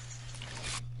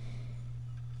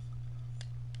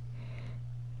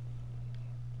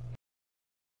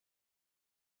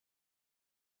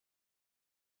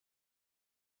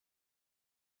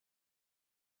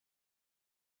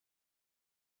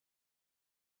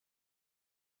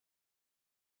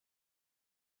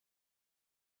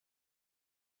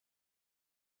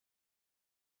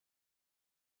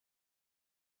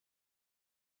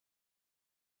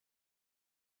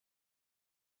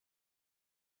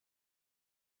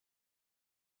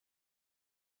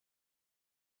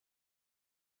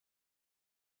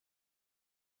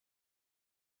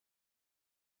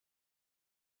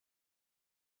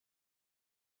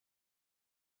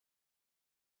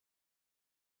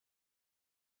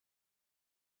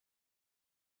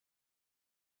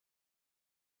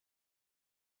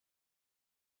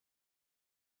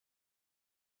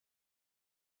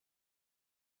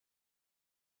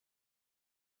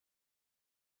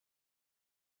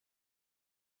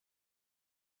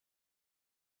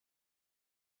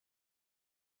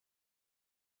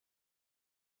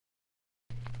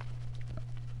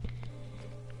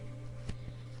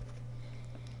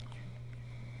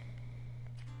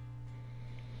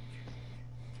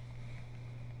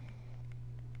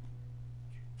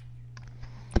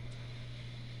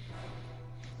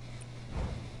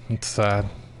 It's sad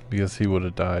because he would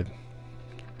have died.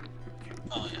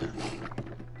 Oh yeah.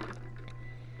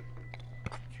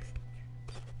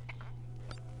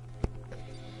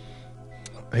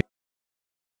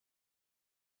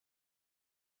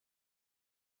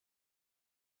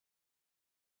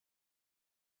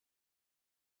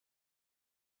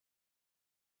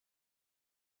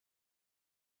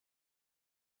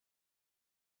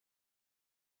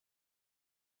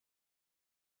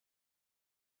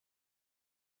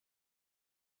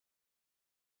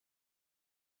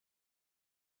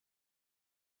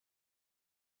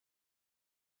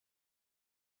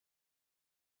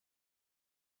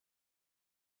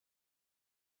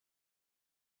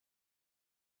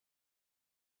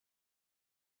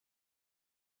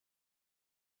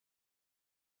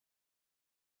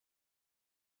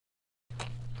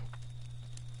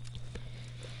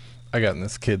 I got in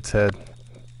this kid's head.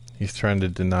 He's trying to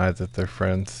deny that they're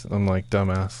friends. I'm like,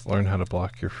 dumbass, learn how to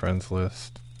block your friends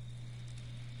list.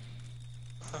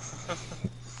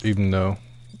 Even though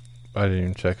I didn't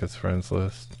even check his friends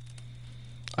list.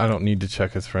 I don't need to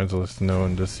check his friends list to know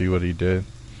and to see what he did.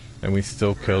 And we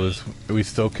still killed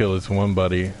his one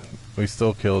buddy. We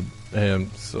still killed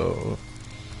him, so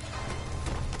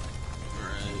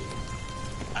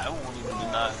Right. I won't even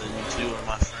deny that you two are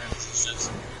my friends. It's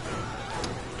just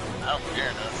I don't care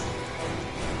enough.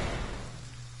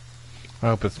 I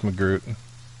hope it's Magroot.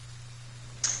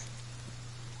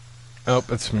 Oh,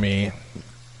 it's me.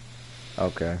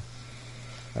 Okay.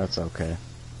 That's okay.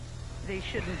 They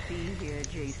shouldn't be here,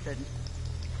 Jason.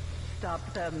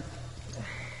 Stop them.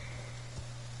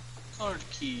 Card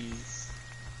keys.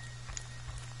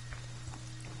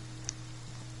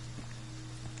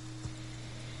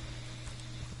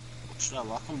 Should I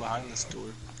lock them behind this door?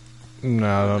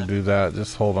 No, don't do that.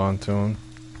 Just hold on to him.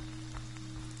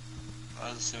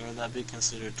 So would that be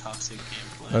considered toxic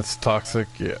gameplay? That's toxic.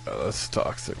 Yeah, that's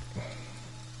toxic.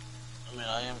 I mean,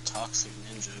 I am toxic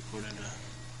ninja according to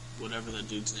whatever that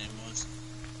dude's name was.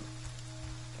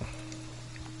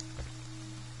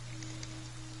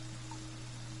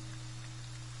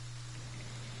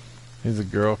 He's a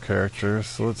girl character,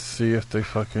 so let's see if they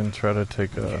fucking try to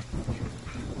take a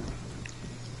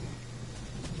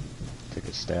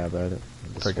Stab at it.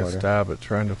 with the take a sweater. stab at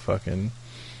trying to fucking.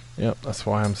 Yep, that's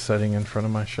why I'm sitting in front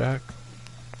of my shack.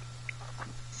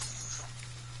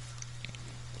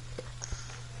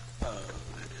 Oh,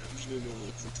 I'm just gonna go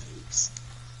look for tapes.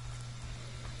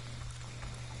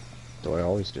 Do I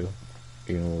always do.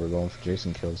 Even when we're going for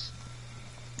Jason kills.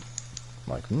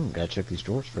 I'm like, gotta check these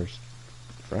drawers first.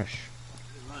 Fresh.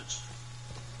 Pretty much.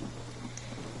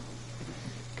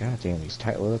 God damn, these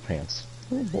tight leather pants.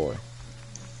 Oh boy.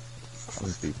 I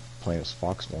would be playing as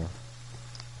Fox more.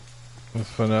 Is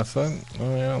Vanessa?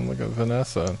 Oh yeah, look at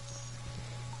Vanessa.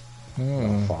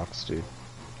 Not Fox, dude.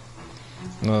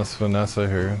 No, it's Vanessa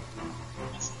here.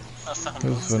 I found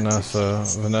Who's both Vanessa?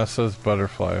 sexes. Vanessa's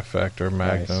Butterfly Effect or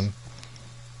Magnum. Nice.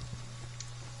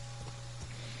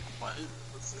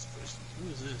 What's this person? Who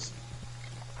is this?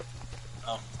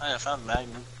 Oh, I found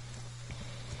Magnum.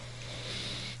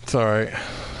 It's alright.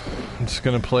 I'm just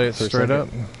gonna play it For a straight up.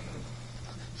 second.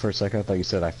 For a second, I thought you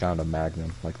said I found a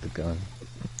Magnum, like the gun.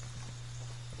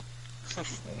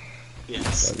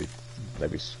 Yes.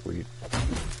 That'd be sweet.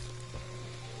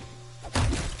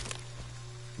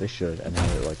 They should, and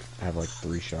have it have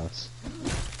 3 shots.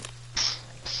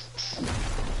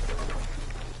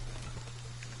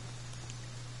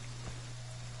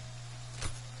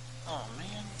 Oh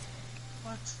man.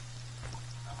 What?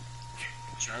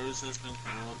 Jarvis has been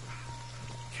killed.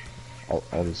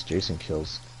 All these Jason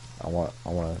kills. I want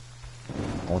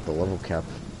the level cap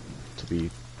to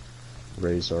be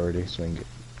raised already, so we can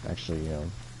actually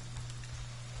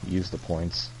use the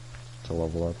points to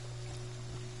level up.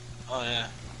 Oh yeah.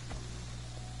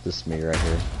 This is me right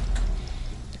here.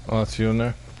 Oh, that's you in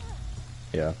there?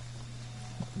 Yeah. I'm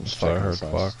Just just thought I checking heard the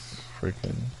size. Fox.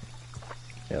 Freaking.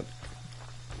 Yep.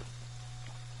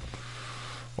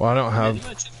 Well, I don't Did have.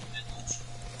 anybody check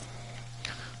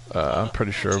the I'm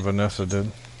pretty sure Vanessa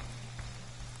did.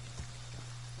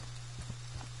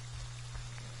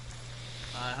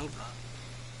 I hope not.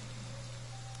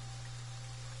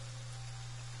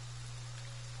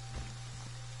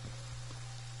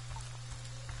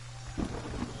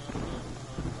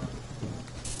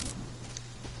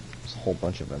 There's a whole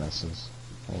bunch of Vanessas.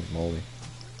 Holy moly.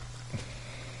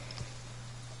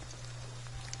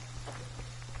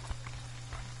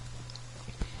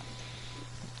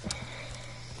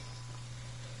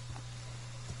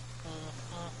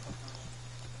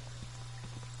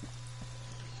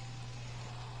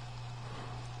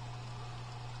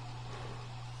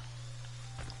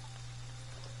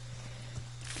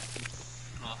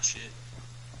 Oh shit.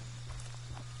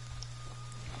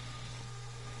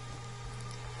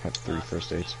 Have 3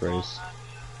 first aid sprays.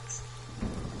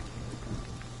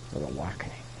 With a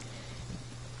whacking.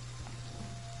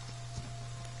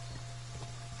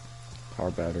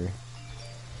 Power battery.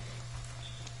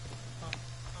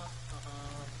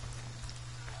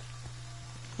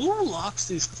 Who locks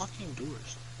these fucking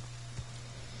doors?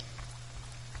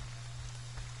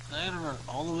 I gotta run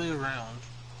all the way around.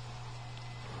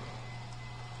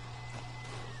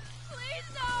 Please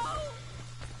no!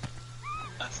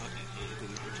 I fucking hate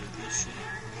whoever did this shit.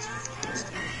 It's fucking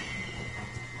stupid.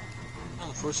 Oh,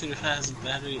 the 4-seater has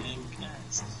battery and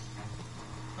gas.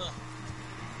 Huh.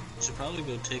 Should probably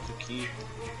go take a key.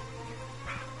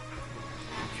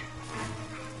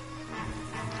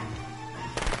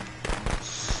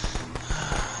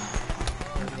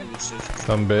 I'm gonna go search for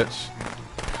Some bitch.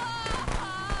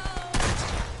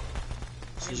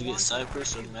 Did you get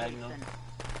Cypress or Magnum?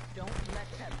 Don't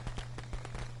let them.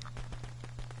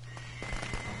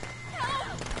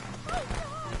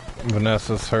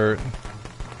 Vanessa's hurt.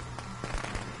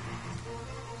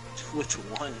 Which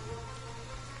one?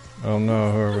 Oh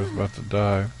no, whoever's about to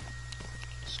die.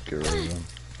 Scare everyone.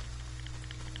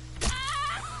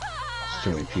 There's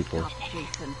too many people. Stop,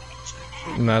 Jason.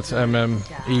 And that's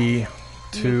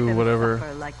MME2, whatever.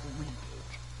 Suffer like we did.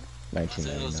 I thought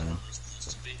it was the 1999. one that's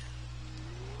supposed to be.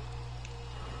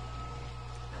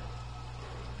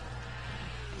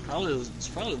 It's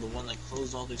probably the one that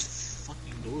closed all these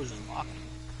fucking doors and locked them.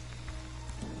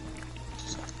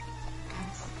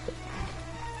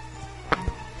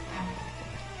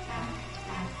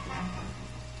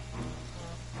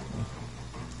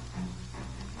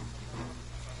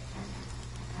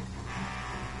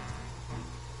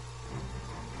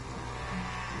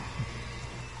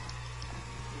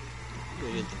 Go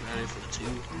get the battery for the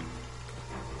tube.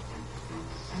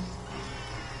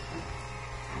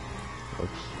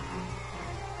 Oops.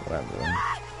 Whatever. Then.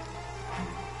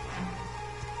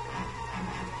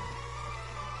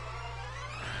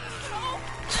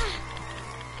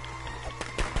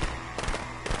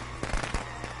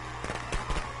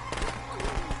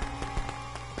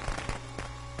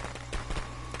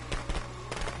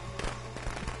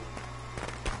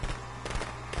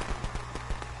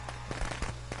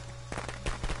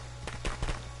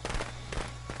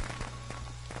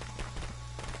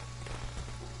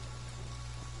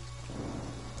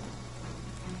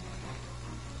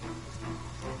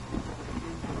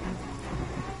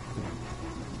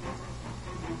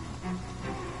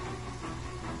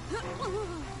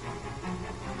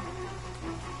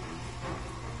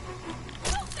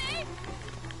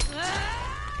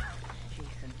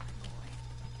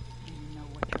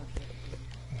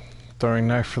 Throwing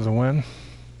knife for the win.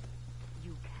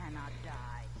 You cannot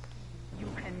die. You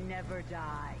can never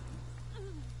die.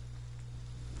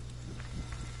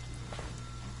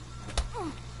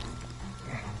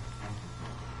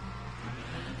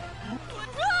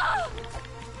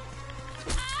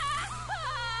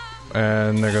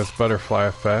 And there goes butterfly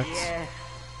effects. Yes.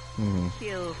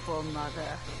 Kill for mother.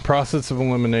 Process of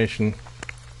elimination.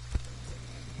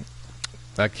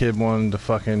 That kid wanted to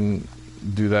fucking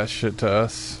do that shit to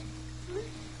us.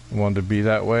 Wanted to be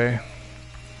that way.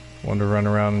 Wanted to run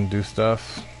around and do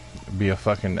stuff. Be a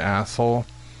fucking asshole.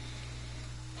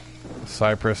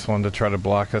 Cypress wanted to try to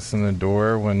block us in the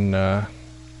door when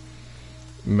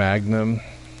Magnum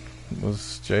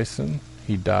was Jason.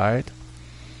 He died.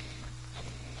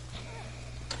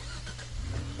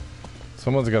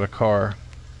 Someone's got a car.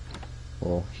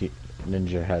 Well,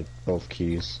 Ninja had both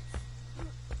keys.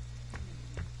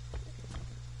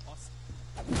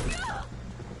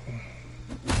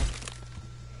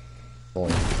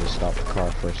 Only just stop the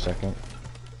car for a second.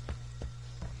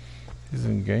 He's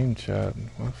in game chat.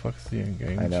 What the fuck is he in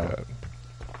game I know. chat?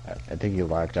 I think he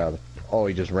lagged out. Oh,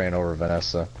 he just ran over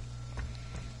Vanessa.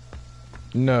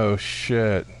 No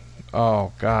shit.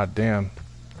 Oh god damn.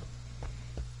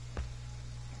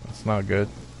 That's not good.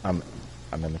 I'm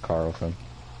in the car with him.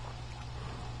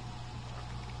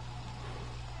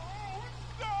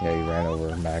 Yeah, he ran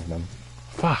over Magnum.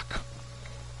 Fuck.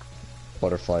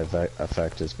 Butterfly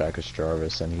effect is back as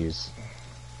Jarvis, and he's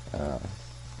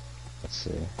let's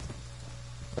see.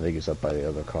 I think he's up by the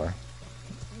other car.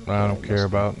 I don't care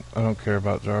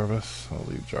about Jarvis. I'll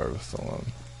leave Jarvis alone.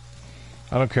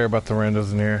 I don't care about the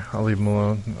randos in here. I'll leave him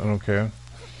alone. I don't care.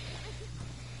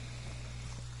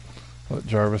 Let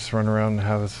Jarvis run around and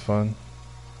have his fun.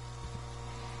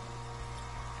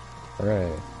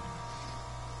 Hooray.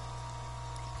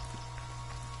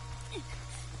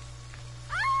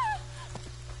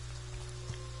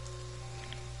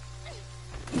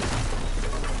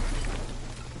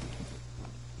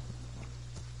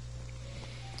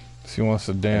 He wants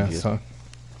to dance, huh?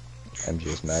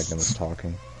 MG's Magnum is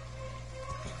talking.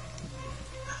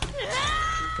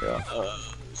 Yeah.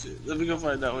 Shit. Let me go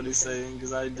find out what he's saying,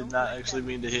 because I did not actually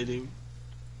mean to hit him.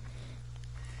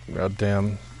 God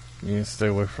damn. You need to stay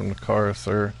away from the car,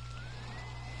 sir.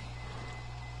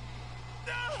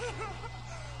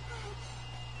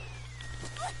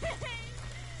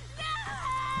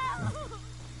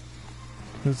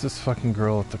 Who's this fucking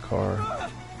girl at the car?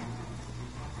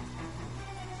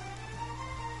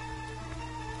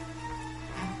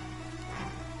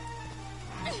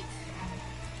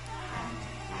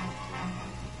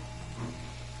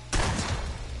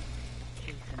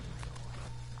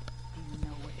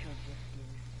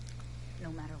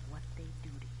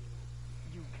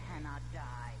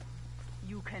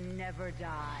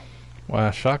 Die.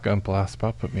 Wow, shotgun blast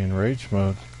about put me in rage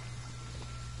mode.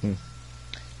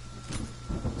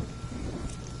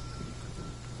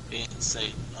 Didn't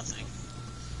say nothing.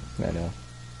 I know.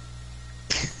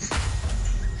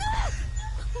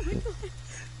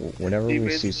 Whenever we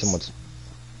see someone's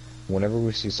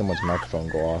microphone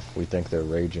go off, we think they're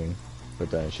raging,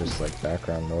 but then it's just like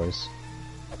background noise.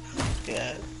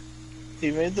 Yeah,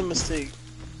 he made the mistake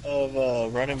of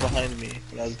running behind me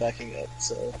when I was backing up.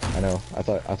 So I know. I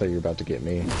thought you were about to get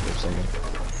me or something.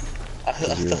 I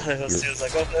thought I was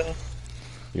like, oh no.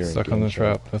 You're Stuck on the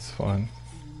trap. That's fine.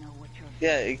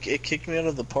 Yeah, it kicked me out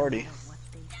of the party.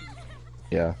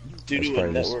 Yeah. Due That's to a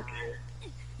probably network error.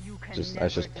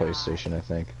 That's just PlayStation, I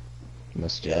think.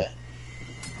 Missed you. Yeah.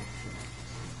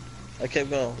 I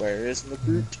kept going. Where is my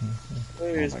group?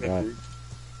 Where is my God. group?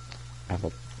 I have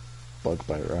a bug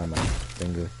bite around my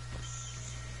finger.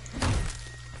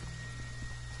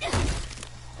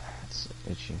 It's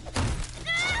itchy.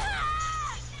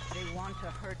 They want to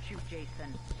hurt you,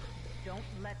 Jason. Don't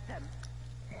let them.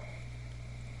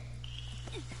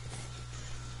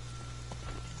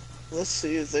 Let's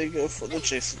see if they go for the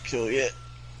Jason kill yet.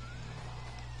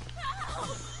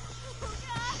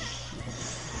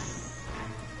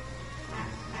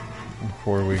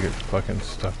 Before we get fucking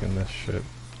stuck in this shit.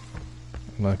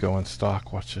 I'm gonna go in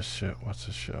stock. Watch this shit. Watch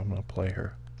this shit. I'm gonna play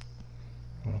her.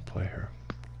 I'm gonna play her.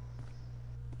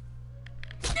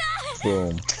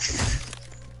 Boom.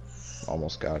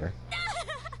 Almost got her.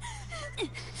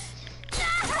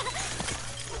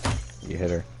 You hit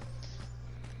her.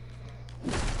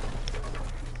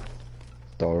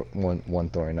 One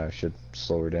throwing knife should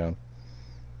slow her down.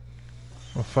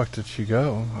 Where the fuck did she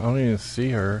go? I don't even see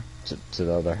her. To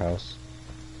the other house.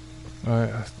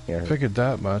 I Yeah, figured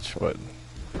that much, but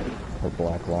her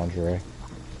black lingerie.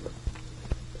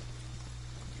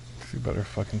 she better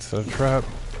fucking set a trap.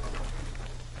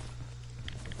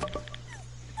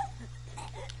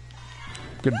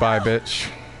 Goodbye, bitch.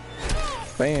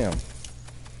 Bam.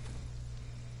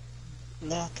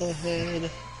 Not the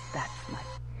head. That's my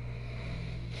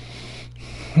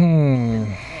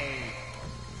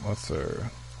What's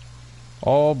there?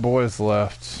 All boys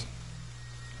left.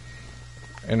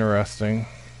 Interesting.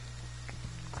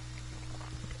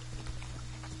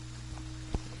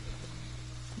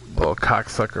 Little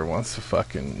cocksucker wants to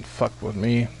fucking fuck with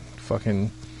me.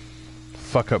 Fucking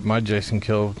fuck up my Jason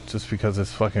kill just because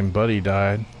his fucking buddy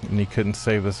died and he couldn't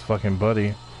save his fucking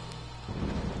buddy.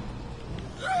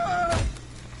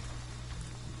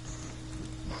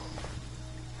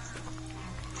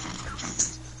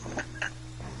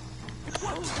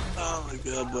 Oh my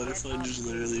god, Butterfly just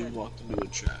literally walked into a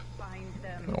trap. find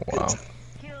them. Oh wow.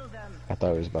 Kill them. I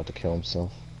thought he was about to kill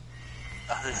himself.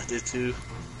 I did too.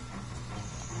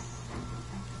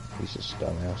 He's just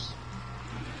dumbass.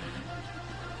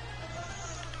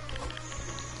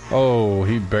 Oh,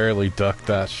 he barely ducked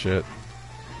that shit.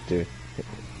 Dude,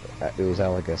 it was at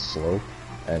like a slope,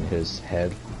 and his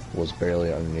head was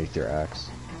barely underneath your axe.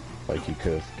 Like you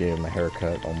could have gave him a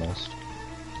haircut almost.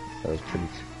 That was pretty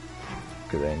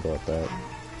good angle at that.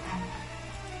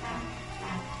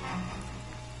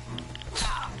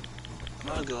 I'm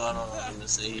gonna go out on a limb and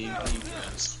say he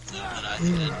grabs that I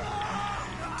hit.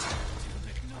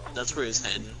 That's where his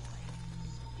head. Do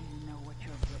you know what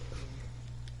your gift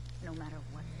is? No matter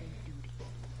what they do to you,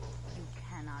 you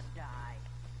cannot die.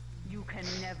 You can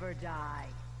never die.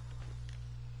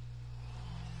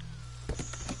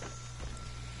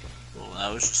 Well,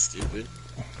 that was just stupid.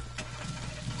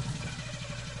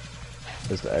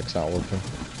 Is the X not working?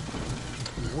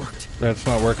 That's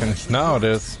not working. Now it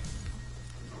is.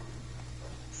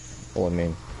 Well, I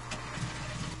mean...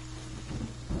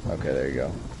 Okay, there you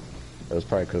go. It was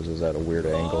probably because it was at a weird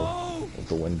angle with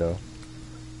the window.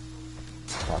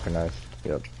 Pocket knife.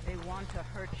 Yep. They want to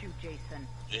hurt you, Jason.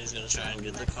 He's gonna try and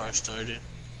get the car started.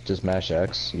 Just mash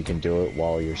X. You can do it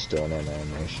while you're still in an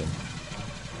animation.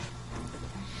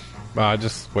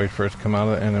 Just wait for it to come out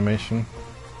of the animation.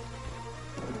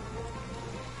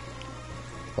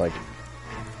 Like...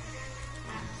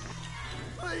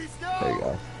 There you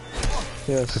go.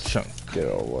 Yes. Ka-chunk. Get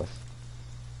it over with.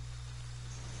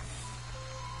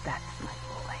 That's my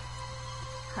boy.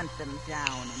 Hunt them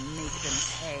down and make them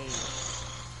pay.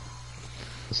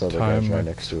 This other guy's Timer. right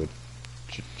next to a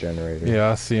generator.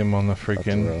 Yeah, I see him on the Up the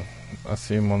freaking. row. I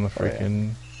see him on the Oh, yeah.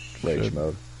 freaking. Rage shit.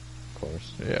 mode, of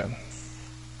course. Yeah.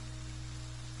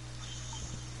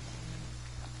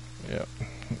 Yep.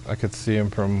 I could see him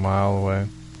from a mile away.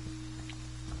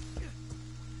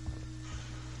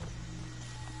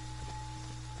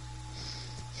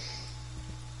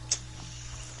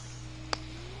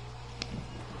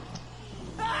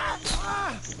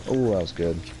 Oh, that was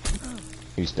good.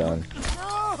 He's done.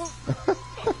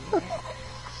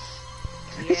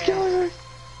 He's killing her.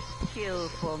 Kill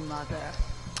for mother.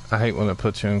 I hate when it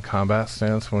puts you in combat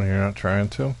stance when you're not trying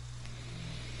to.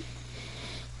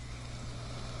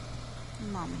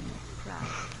 Mommy is proud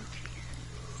of you,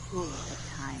 Jason. It's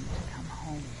time to come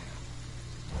home.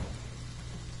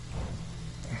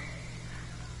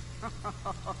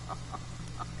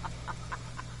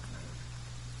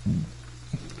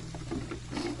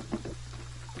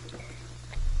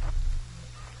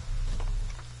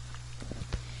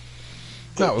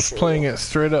 That was playing it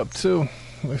straight up too.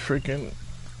 We freaking.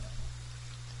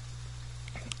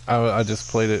 I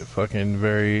just played it fucking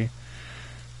very,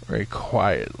 very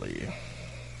quietly.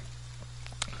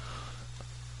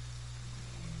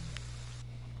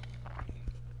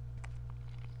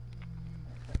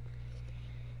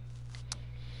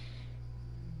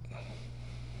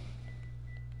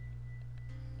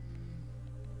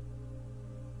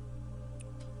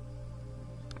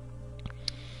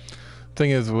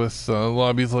 Thing is with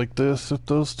lobbies like this, if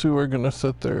those two are gonna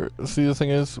sit there, see, the thing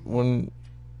is when,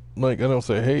 like, I don't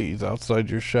say, hey, he's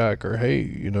outside your shack, or hey,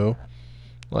 you know,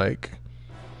 like,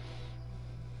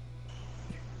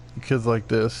 kids like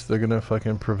this, they're gonna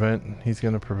fucking he's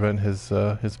gonna prevent his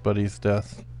buddy's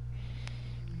death.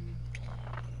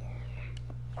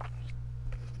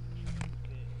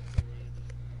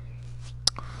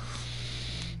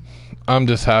 I'm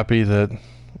just happy that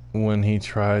when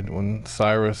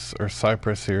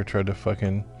Cypress here tried to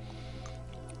fucking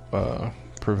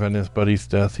prevent his buddy's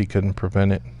death, he couldn't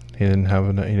prevent it. He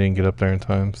didn't get up there in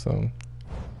time, so.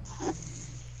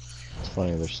 It's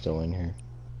funny they're still in here.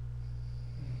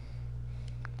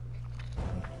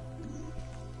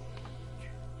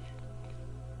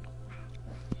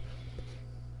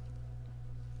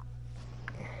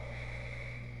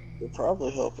 We're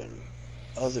probably helping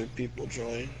other people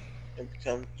join and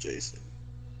become Jason.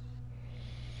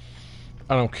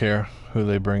 I don't care who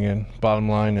they bring in. Bottom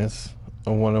line is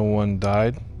a 101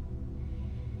 died.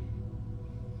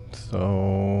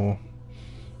 So,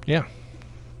 yeah.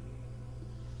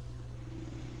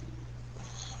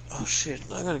 Oh shit,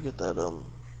 I gotta get that, what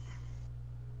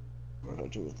do I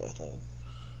do with that thing?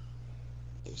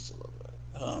 It's still up there.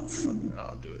 Oh, fuck it,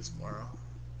 I'll do it tomorrow.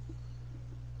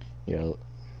 Yeah,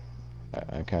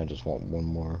 I kind of just want one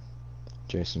more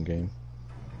Jason game.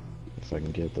 If I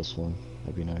can get this one,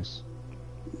 that'd be nice.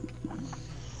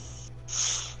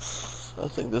 I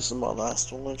think this is my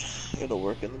last one. I gotta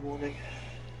work in the morning.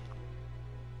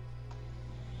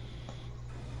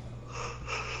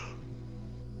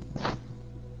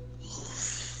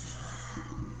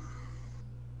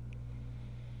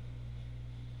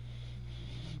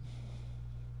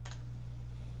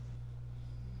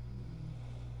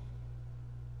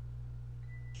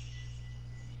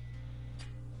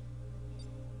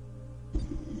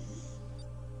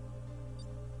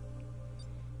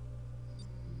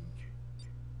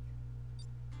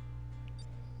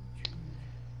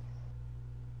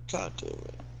 God damn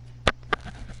it.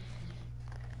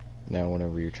 Now,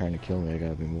 whenever you're trying to kill me, I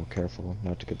gotta be more careful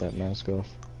not to get that mask off.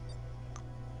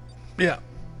 Yeah.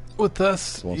 With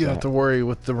us, you don't have to worry.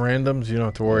 With the randoms, you don't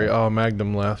have to worry. Yeah. Oh,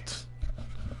 Magnum left.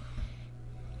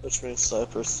 Which means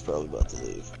Cypress is probably about to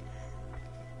leave.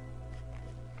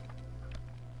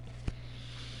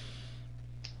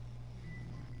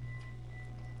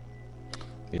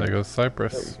 There goes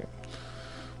Cypress.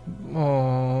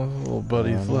 Oh, little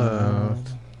buddy's left.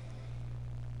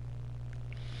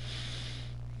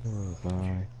 Oh,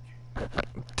 bye.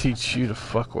 Teach you to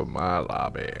fuck with my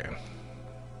lobby.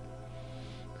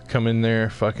 Come in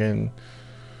there, fucking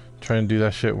trying to do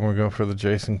that shit when we're going for the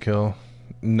Jason kill,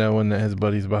 knowing that his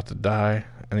buddy's about to die,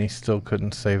 and he still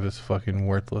couldn't save his fucking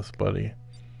worthless buddy.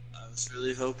 I was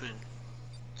really hoping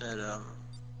that,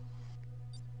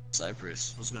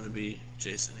 Cypress was gonna be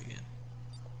Jason again.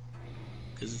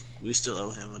 Because we still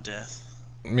owe him a death.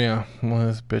 Yeah, well,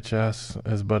 his bitch ass,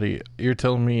 his buddy. You're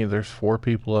telling me there's 4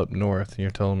 people up north, and you're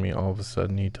telling me all of a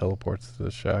sudden he teleports to the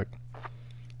shack?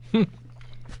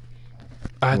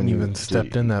 I hadn't even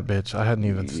stepped in that bitch. I hadn't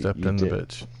even stepped in the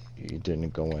bitch. You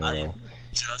didn't go in at all.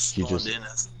 Just spawned in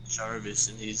as Jarvis,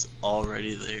 and he's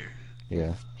already there.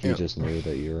 Yeah, he just knew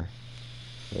that you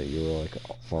were like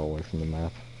far away from the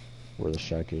map, where the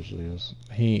shack usually is.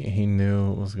 He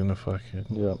knew it was gonna fucking.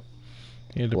 Yep.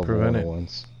 He had to prevent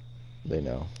it. They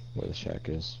know where the shack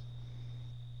is.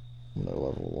 When they're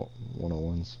level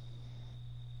 101s.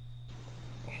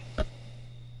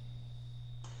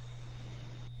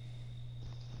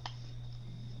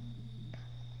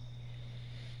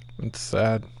 It's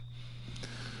sad.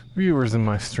 Viewers in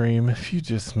my stream, if you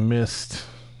just missed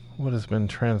what has been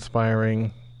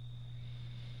transpiring,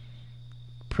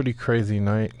 pretty crazy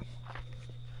night.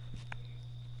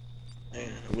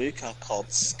 Man, we got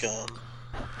called scum.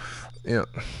 Yeah,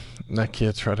 that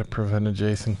kid tried to prevent a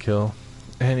Jason kill,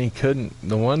 and he couldn't.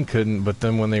 The one couldn't, but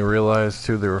then when they realized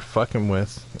who they were fucking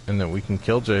with, and that we can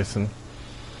kill Jason.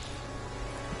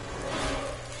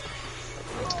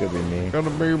 It's gonna be me. Gonna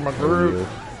be my group.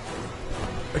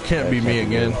 It can't be me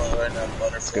again.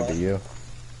 It's gonna be you.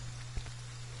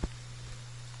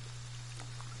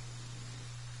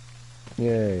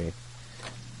 Yay.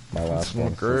 My last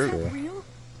one for sure. Real?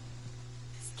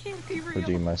 This can't be real.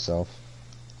 Redeem myself.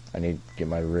 I need to get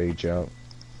my rage out.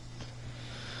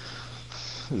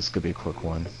 This could be a quick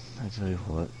one. I tell you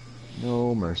what.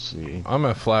 No mercy. I'm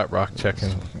a flat rock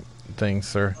checking things,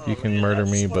 sir. You can murder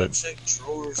me, but I just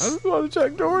want to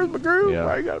check drawers, McGrew. Yeah.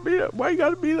 Why you gotta be that? Why you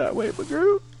gotta be that way,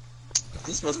 McGrew?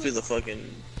 This must be the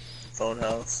fucking phone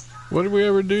house. What did we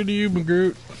ever do to you,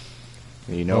 McGrew?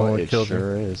 You know Oh, it killed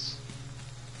sure is.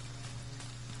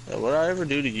 Yeah, what did I ever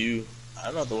do to you?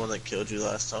 I'm not the one that killed you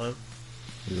last time.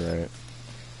 You're right.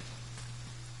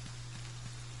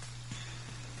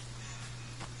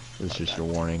 This is just your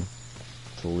warning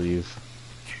to leave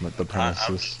the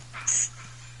premises.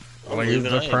 Leave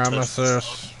the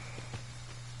premises.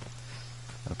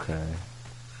 Okay.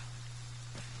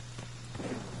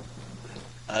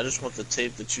 I just want the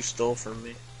tape that you stole from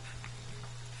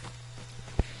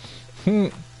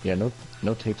me. Yeah, no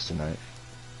tapes tonight.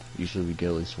 Usually we get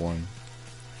at least one.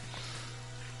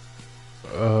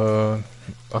 I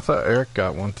thought Eric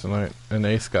got one tonight, and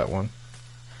Ace got one.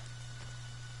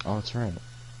 Oh, that's right.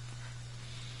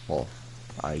 Well,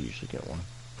 I usually get one.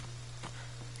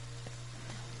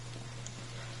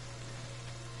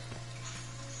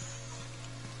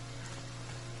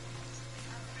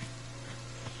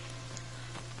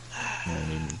 I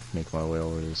need to make my way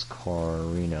over to this car,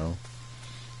 Reno.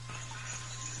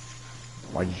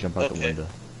 Why'd you jump out the window?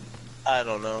 I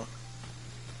don't know.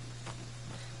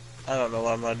 I don't know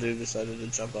why my dude decided to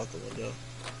jump out the window.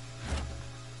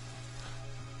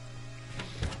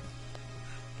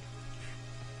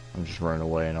 I'm just running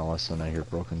away, and all of a sudden I hear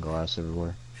broken glass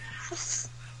everywhere.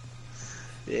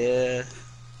 Yeah.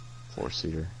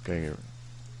 Four-seater. Gotta get...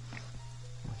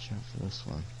 Watch out for this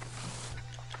one.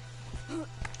 Damn.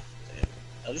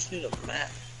 I just need a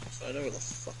map, so I know where the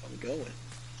fuck I'm going.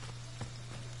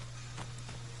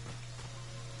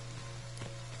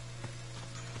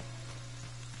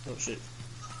 Oh shit.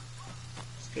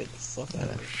 Scared the fuck out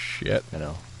of me. Shit. You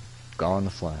know, gone in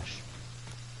the flash.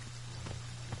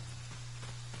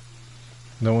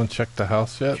 No one checked the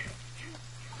house yet?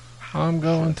 I'm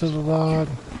going to the log.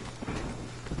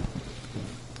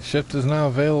 Shift is now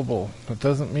available. That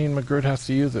doesn't mean McGirt has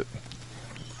to use it.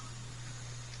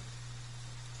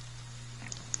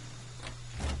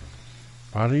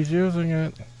 But he's using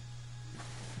it.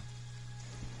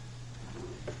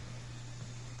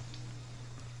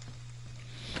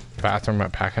 Bathroom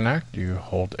at Packanack. Do you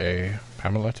hold a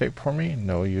Pamela tape for me?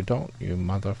 No, you don't, you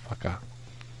motherfucker.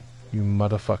 You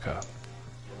motherfucker.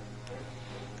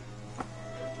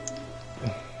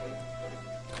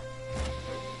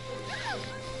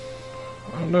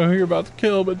 I don't know who you're about to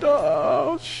kill, but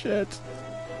oh shit.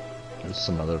 There's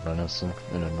some other Vanessa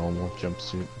in a normal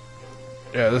jumpsuit.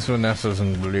 Yeah, this Vanessa's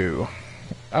in blue.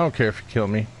 I don't care if you kill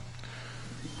me.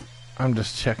 I'm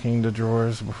just checking the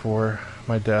drawers before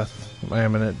my death, my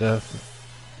imminent death.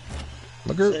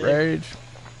 McGirt rage.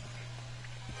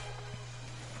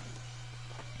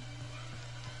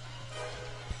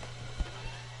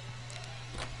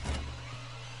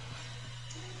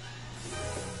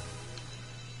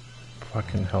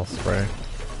 Fucking health spray.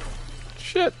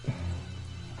 Shit.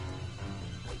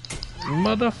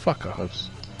 Motherfucker. Oops.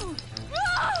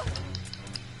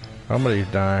 Somebody's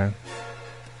dying.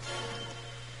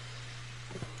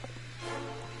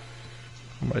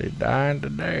 Somebody's dying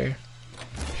today.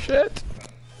 Shit.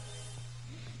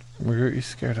 You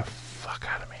scared the fuck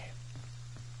out of me.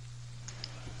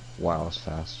 Wow, it's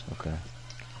fast. Okay.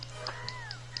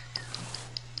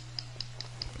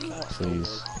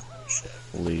 Please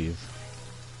leave.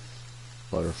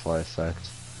 Butterfly effect.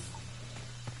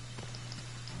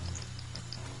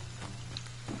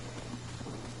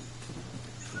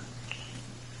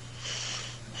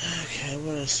 Okay, I'm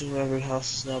gonna assume every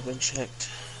house has now been checked.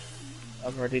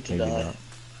 I'm ready to Maybe die. not.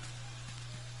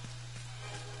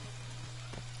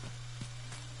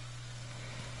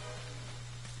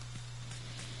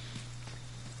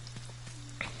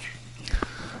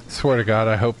 Swear to God,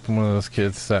 I hope one of those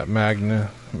kids, that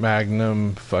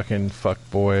Magnum fucking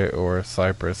fuckboy or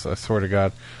Cypress, I swear to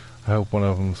God, I hope one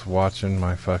of them's watching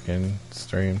my fucking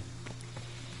stream.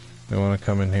 They want to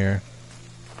come in here.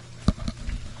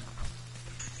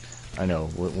 I know.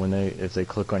 When if they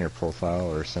click on your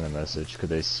profile or send a message, could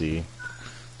they see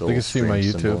the They can little see my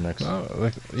stream symbol YouTube. next?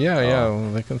 Yeah,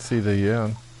 they can see the,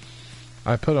 yeah.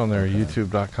 I put on there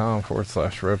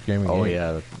youtube.com/RevGaming. Oh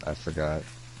yeah, I forgot.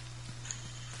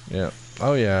 Yeah.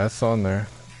 Oh yeah, it's on there.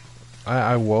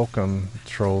 I welcome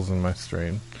trolls in my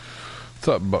stream. What's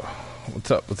up,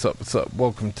 what's up?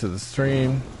 Welcome to the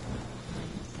stream.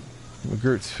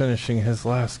 McGirt's finishing his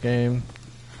last game.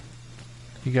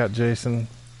 He got Jason.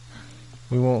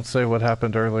 We won't say what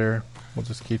happened earlier. We'll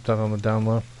just keep that on the down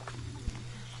low.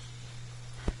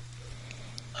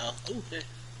 Okay.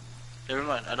 Never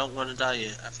mind. I don't want to die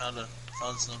yet. I found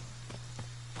some.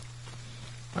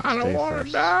 I don't want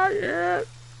to die yet.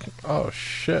 Oh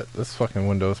shit! This fucking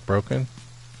window's broken.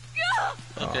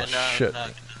 Okay, oh now, shit! now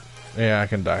Yeah, I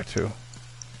can die too.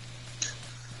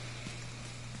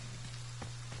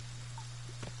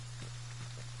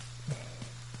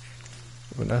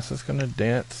 Vanessa's gonna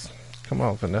dance. Come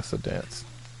on, Vanessa, dance.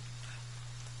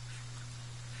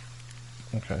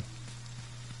 Okay.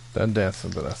 Then dancing,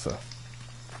 Vanessa.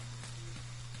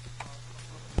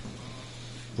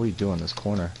 What are you doing in this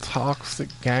corner? Toxic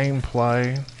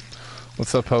gameplay.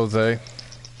 What's up, Jose?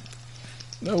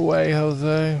 No way,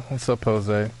 Jose. What's up,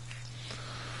 Jose?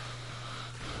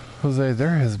 Jose,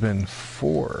 there has been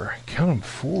 4, count them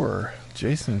 4,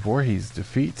 Jason Voorhees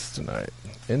defeats tonight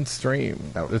in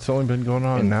stream. It's only been going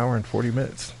on an hour and 40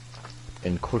 minutes.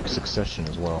 In quick succession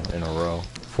as well, in a row.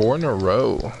 4 in a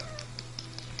row.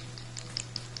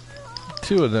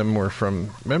 2 of them were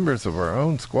from members of our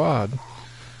own squad.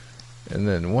 And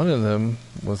then one of them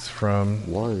was from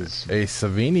a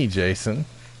Savini Jason.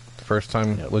 First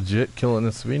time legit killing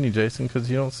a Savini Jason because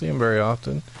you don't see him very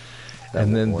often. That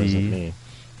and then wasn't me.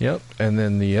 Yep, and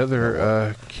then the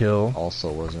other kill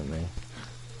also wasn't me.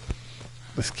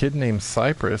 This kid named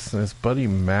Cypress and his buddy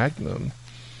Magnum.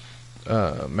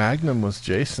 Magnum was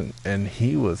Jason, and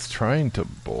he was trying to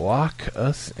block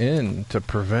us in to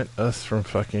prevent us from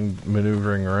fucking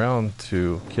maneuvering around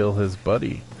to kill his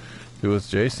buddy, who was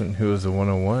Jason, who was a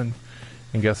 101.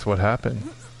 And guess what happened?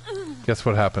 Guess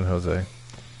what happened, Jose?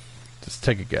 Just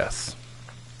take a guess.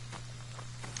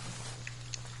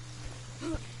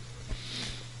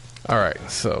 Alright,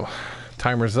 so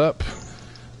timer's up.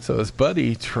 So his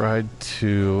buddy tried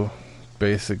to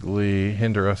basically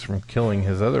hinder us from killing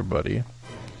his other buddy.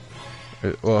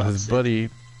 Well, his buddy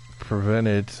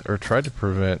prevented, or tried to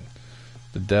prevent,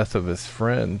 the death of his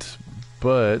friend,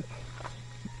 but...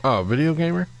 Oh, video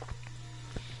gamer?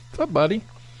 What's up, buddy?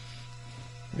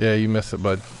 Yeah, you missed it,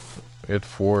 bud. We had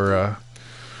four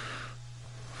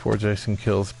Jason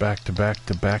kills back to back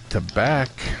to back to back.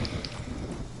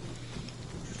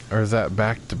 Or is that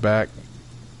back to back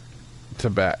to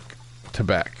back to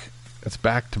back? It's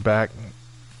back to back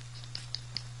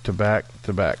to back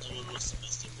to back.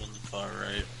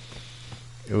 Right.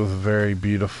 It was a very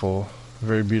beautiful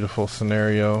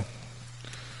scenario.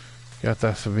 Got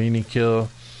that Savini kill.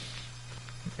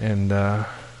 And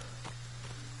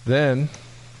then,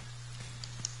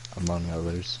 among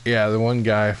others. Yeah, the one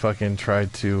guy fucking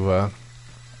tried to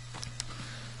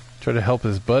help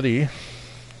his buddy.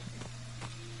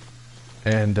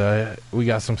 And we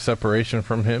got some separation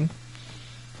from him.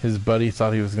 His buddy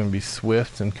thought he was going to be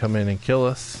swift and come in and kill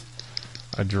us.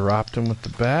 I dropped him with the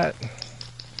bat.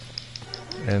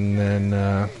 And then,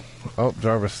 oh,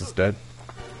 Jarvis is dead.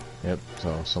 Yep,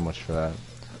 so much for that.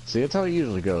 See, that's how it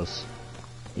usually goes.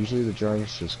 Usually the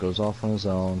Jarvis just goes off on his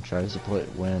own, tries to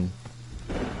win.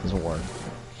 Doesn't work.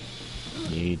 You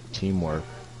need teamwork.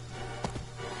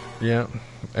 Yeah,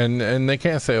 and they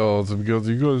can't say, oh, it's because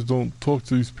you guys don't talk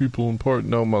to these people in party.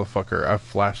 No, motherfucker, I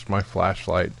flashed my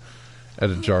flashlight at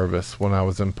a Jarvis when I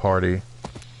was in party.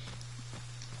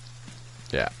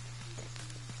 Yeah.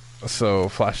 So,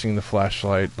 flashing the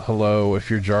flashlight. Hello, if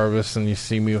you're Jarvis and you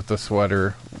see me with the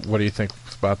sweater, what do you think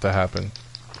is about to happen?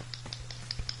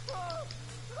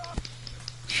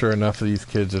 Sure enough, these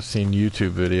kids have seen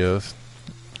YouTube videos.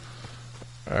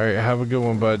 Alright, have a good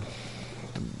one, bud.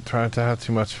 Try not to have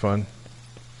too much fun.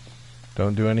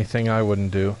 Don't do anything I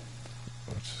wouldn't do.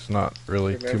 Which is not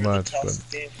really too much, but...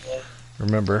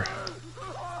 Remember,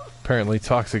 apparently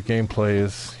toxic gameplay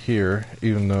is here,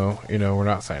 even though, you know, we're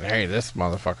not saying, hey, this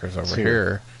motherfucker's over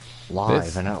here.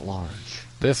 Live and at large.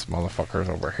 This motherfucker's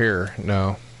over here.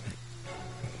 No.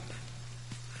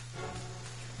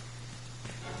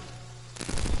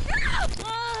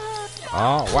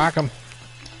 Oh, whack him.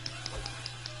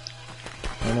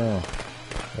 I know.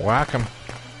 Whack him.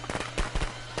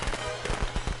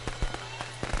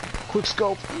 Quick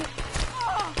scope.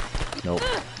 Nope.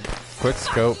 Quick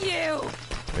scope. You.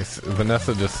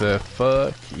 Vanessa just said,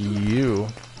 fuck you.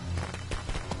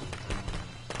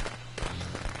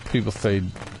 People say,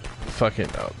 fucking,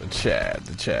 oh, the Chad.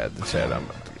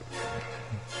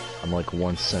 I'm like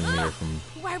 1 centimeter from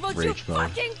Why won't rage you mode.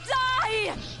 fucking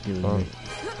die? Oh,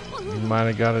 you might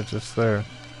have got it just there.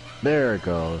 There it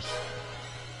goes.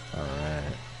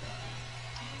 Alright.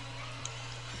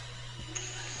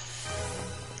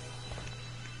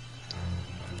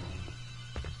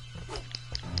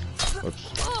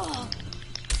 Whoops.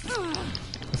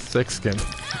 Thick skin.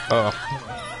 Oh.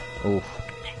 Oof.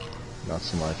 Not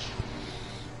so much.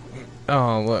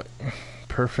 Oh, look.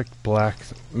 Perfect Black...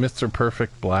 Mr.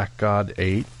 Perfect Black God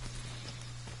 8.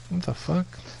 What the fuck?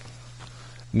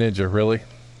 Ninja, really?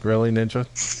 Really, Ninja?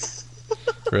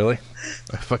 Really?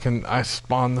 I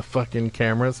spawned the fucking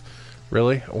cameras?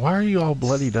 Really? Why are you all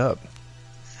bloodied up?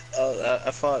 Oh,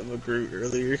 I fought Magroot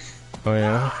earlier. Oh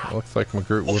yeah? Looks like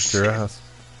Magroot whooped your ass.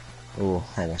 Oh,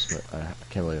 almost. I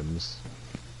can't believe I missed.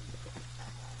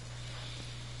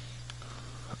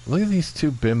 Look at these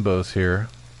two bimbos here.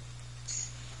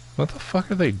 What the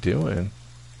fuck are they doing?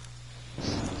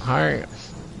 Alright.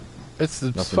 It's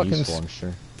the Nothing fucking useful, I'm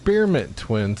sure. Spearmint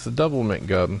twins, the double mint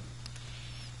gun.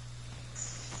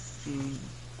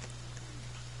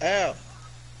 Ow.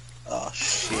 Oh,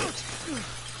 shit.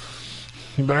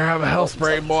 You better have a health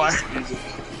spray, boy.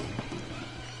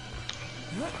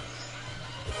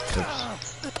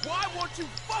 Why won't you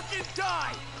fucking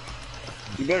die?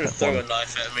 You better throw a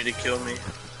knife at me to kill me.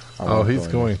 Oh, he's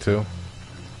going to.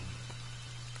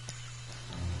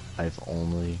 I've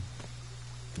only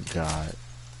got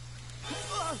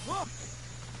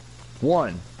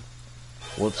 1.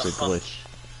 Whoops, it glitched.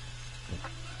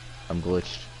 I'm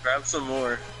glitched. Grab some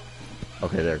more.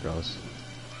 Okay, there it goes.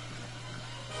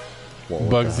 Whoa, what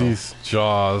the Bugsy's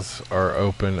jaws are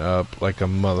open up like a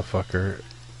motherfucker.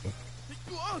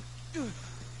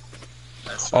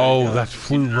 swear to Oh, God, that if you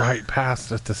flew die- right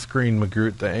past at the screen,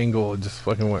 Magoo, the angle. It just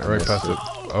fucking went right past it.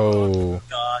 Oh,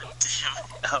 God damn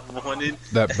it. I wanted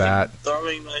that bat.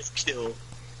 throwing knife kill.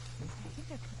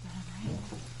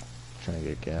 Trying to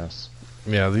get gas.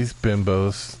 Yeah, these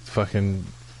bimbos fucking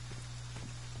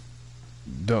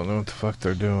don't know what the fuck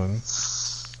they're doing.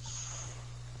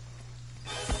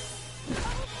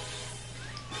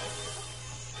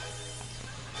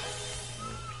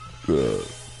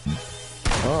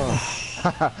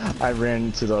 Oh, I ran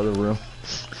into the other room.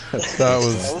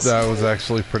 That was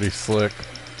actually pretty slick.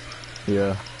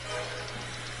 Yeah.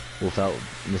 Without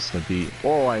missing a beat.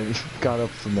 Oh, I got up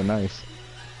from the knife.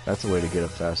 That's a way to get up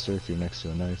faster if you're next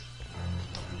to a knife.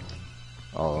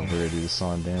 Oh, we're gonna do the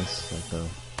song dance. Like the...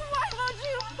 Why don't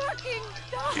you fucking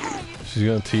die? She's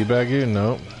gonna teabag you?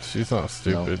 Nope, she's not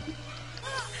stupid. No.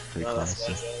 Pretty No, that's my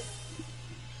classy.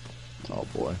 job. Oh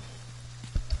boy.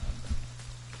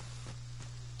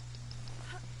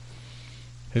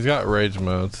 He's got rage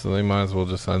mode, so they might as well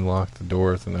just unlock the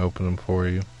doors and open them for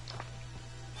you.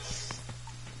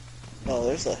 Oh,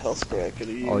 there's a health spray I could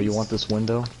have used. Oh, you want this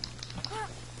window?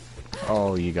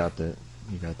 Oh, you got the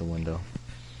window.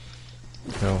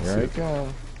 No, Here I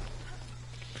come.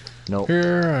 Nope.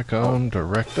 Here I come,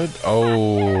 directed.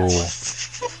 Oh,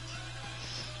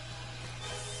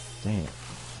 Dang it.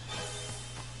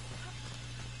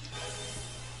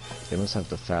 They must have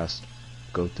the fast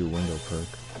go through window perk.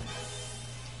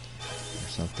 Or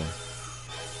something.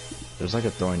 There's like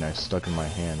a throwing knife stuck in my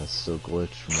hand that's still glitched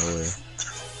from earlier.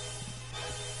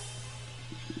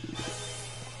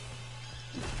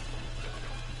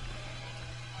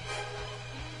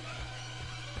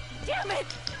 Damn it!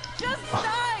 Just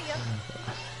die!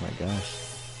 My gosh.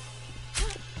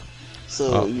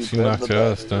 So oh, you she grabbed knocked the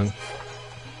us batteries. done.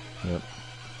 Yep.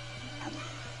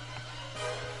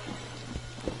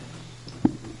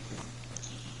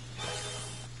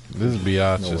 This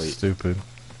biatch No, is wait. stupid.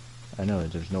 I know,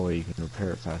 there's no way you can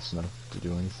repair it fast enough to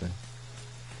do anything.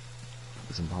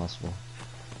 It's impossible.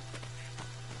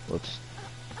 Whoops.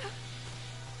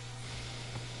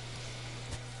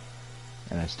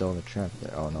 And I still have a trap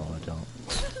there. Oh no, I don't.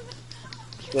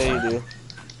 Yeah, you do.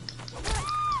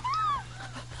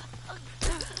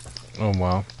 Oh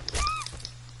wow.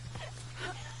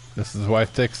 This is why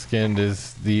thick skinned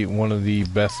is one of the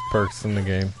best perks in the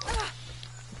game.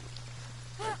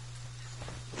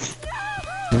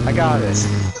 I got it!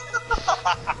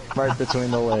 Right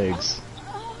between the legs.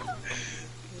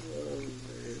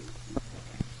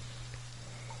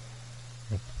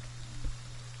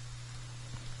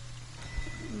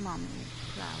 Mommy is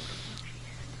proud of you,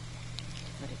 Jason.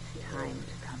 But it's time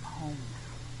to come home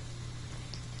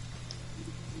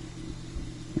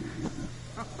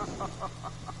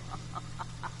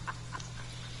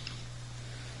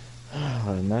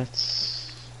And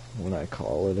that's when I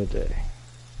call it a day.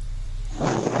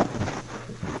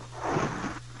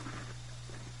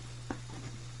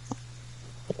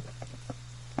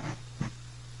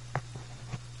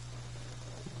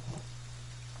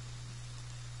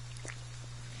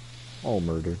 All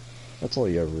murder. That's all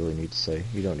you ever really need to say.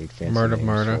 You don't need fancy Murder, names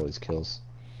murder. for all these kills.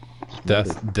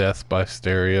 Just murder. Death by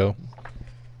stereo.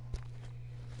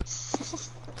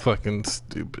 Fucking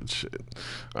stupid shit.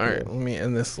 Alright, let me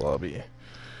end this lobby.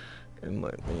 And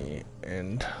let me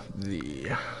end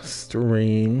the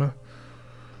stream.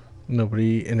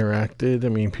 Nobody interacted. I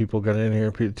mean, people got in here.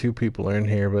 Two people are in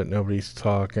here, but nobody's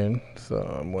talking. So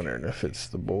I'm wondering if it's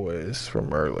the boys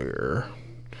from earlier.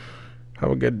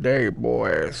 Have a good day,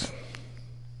 boys.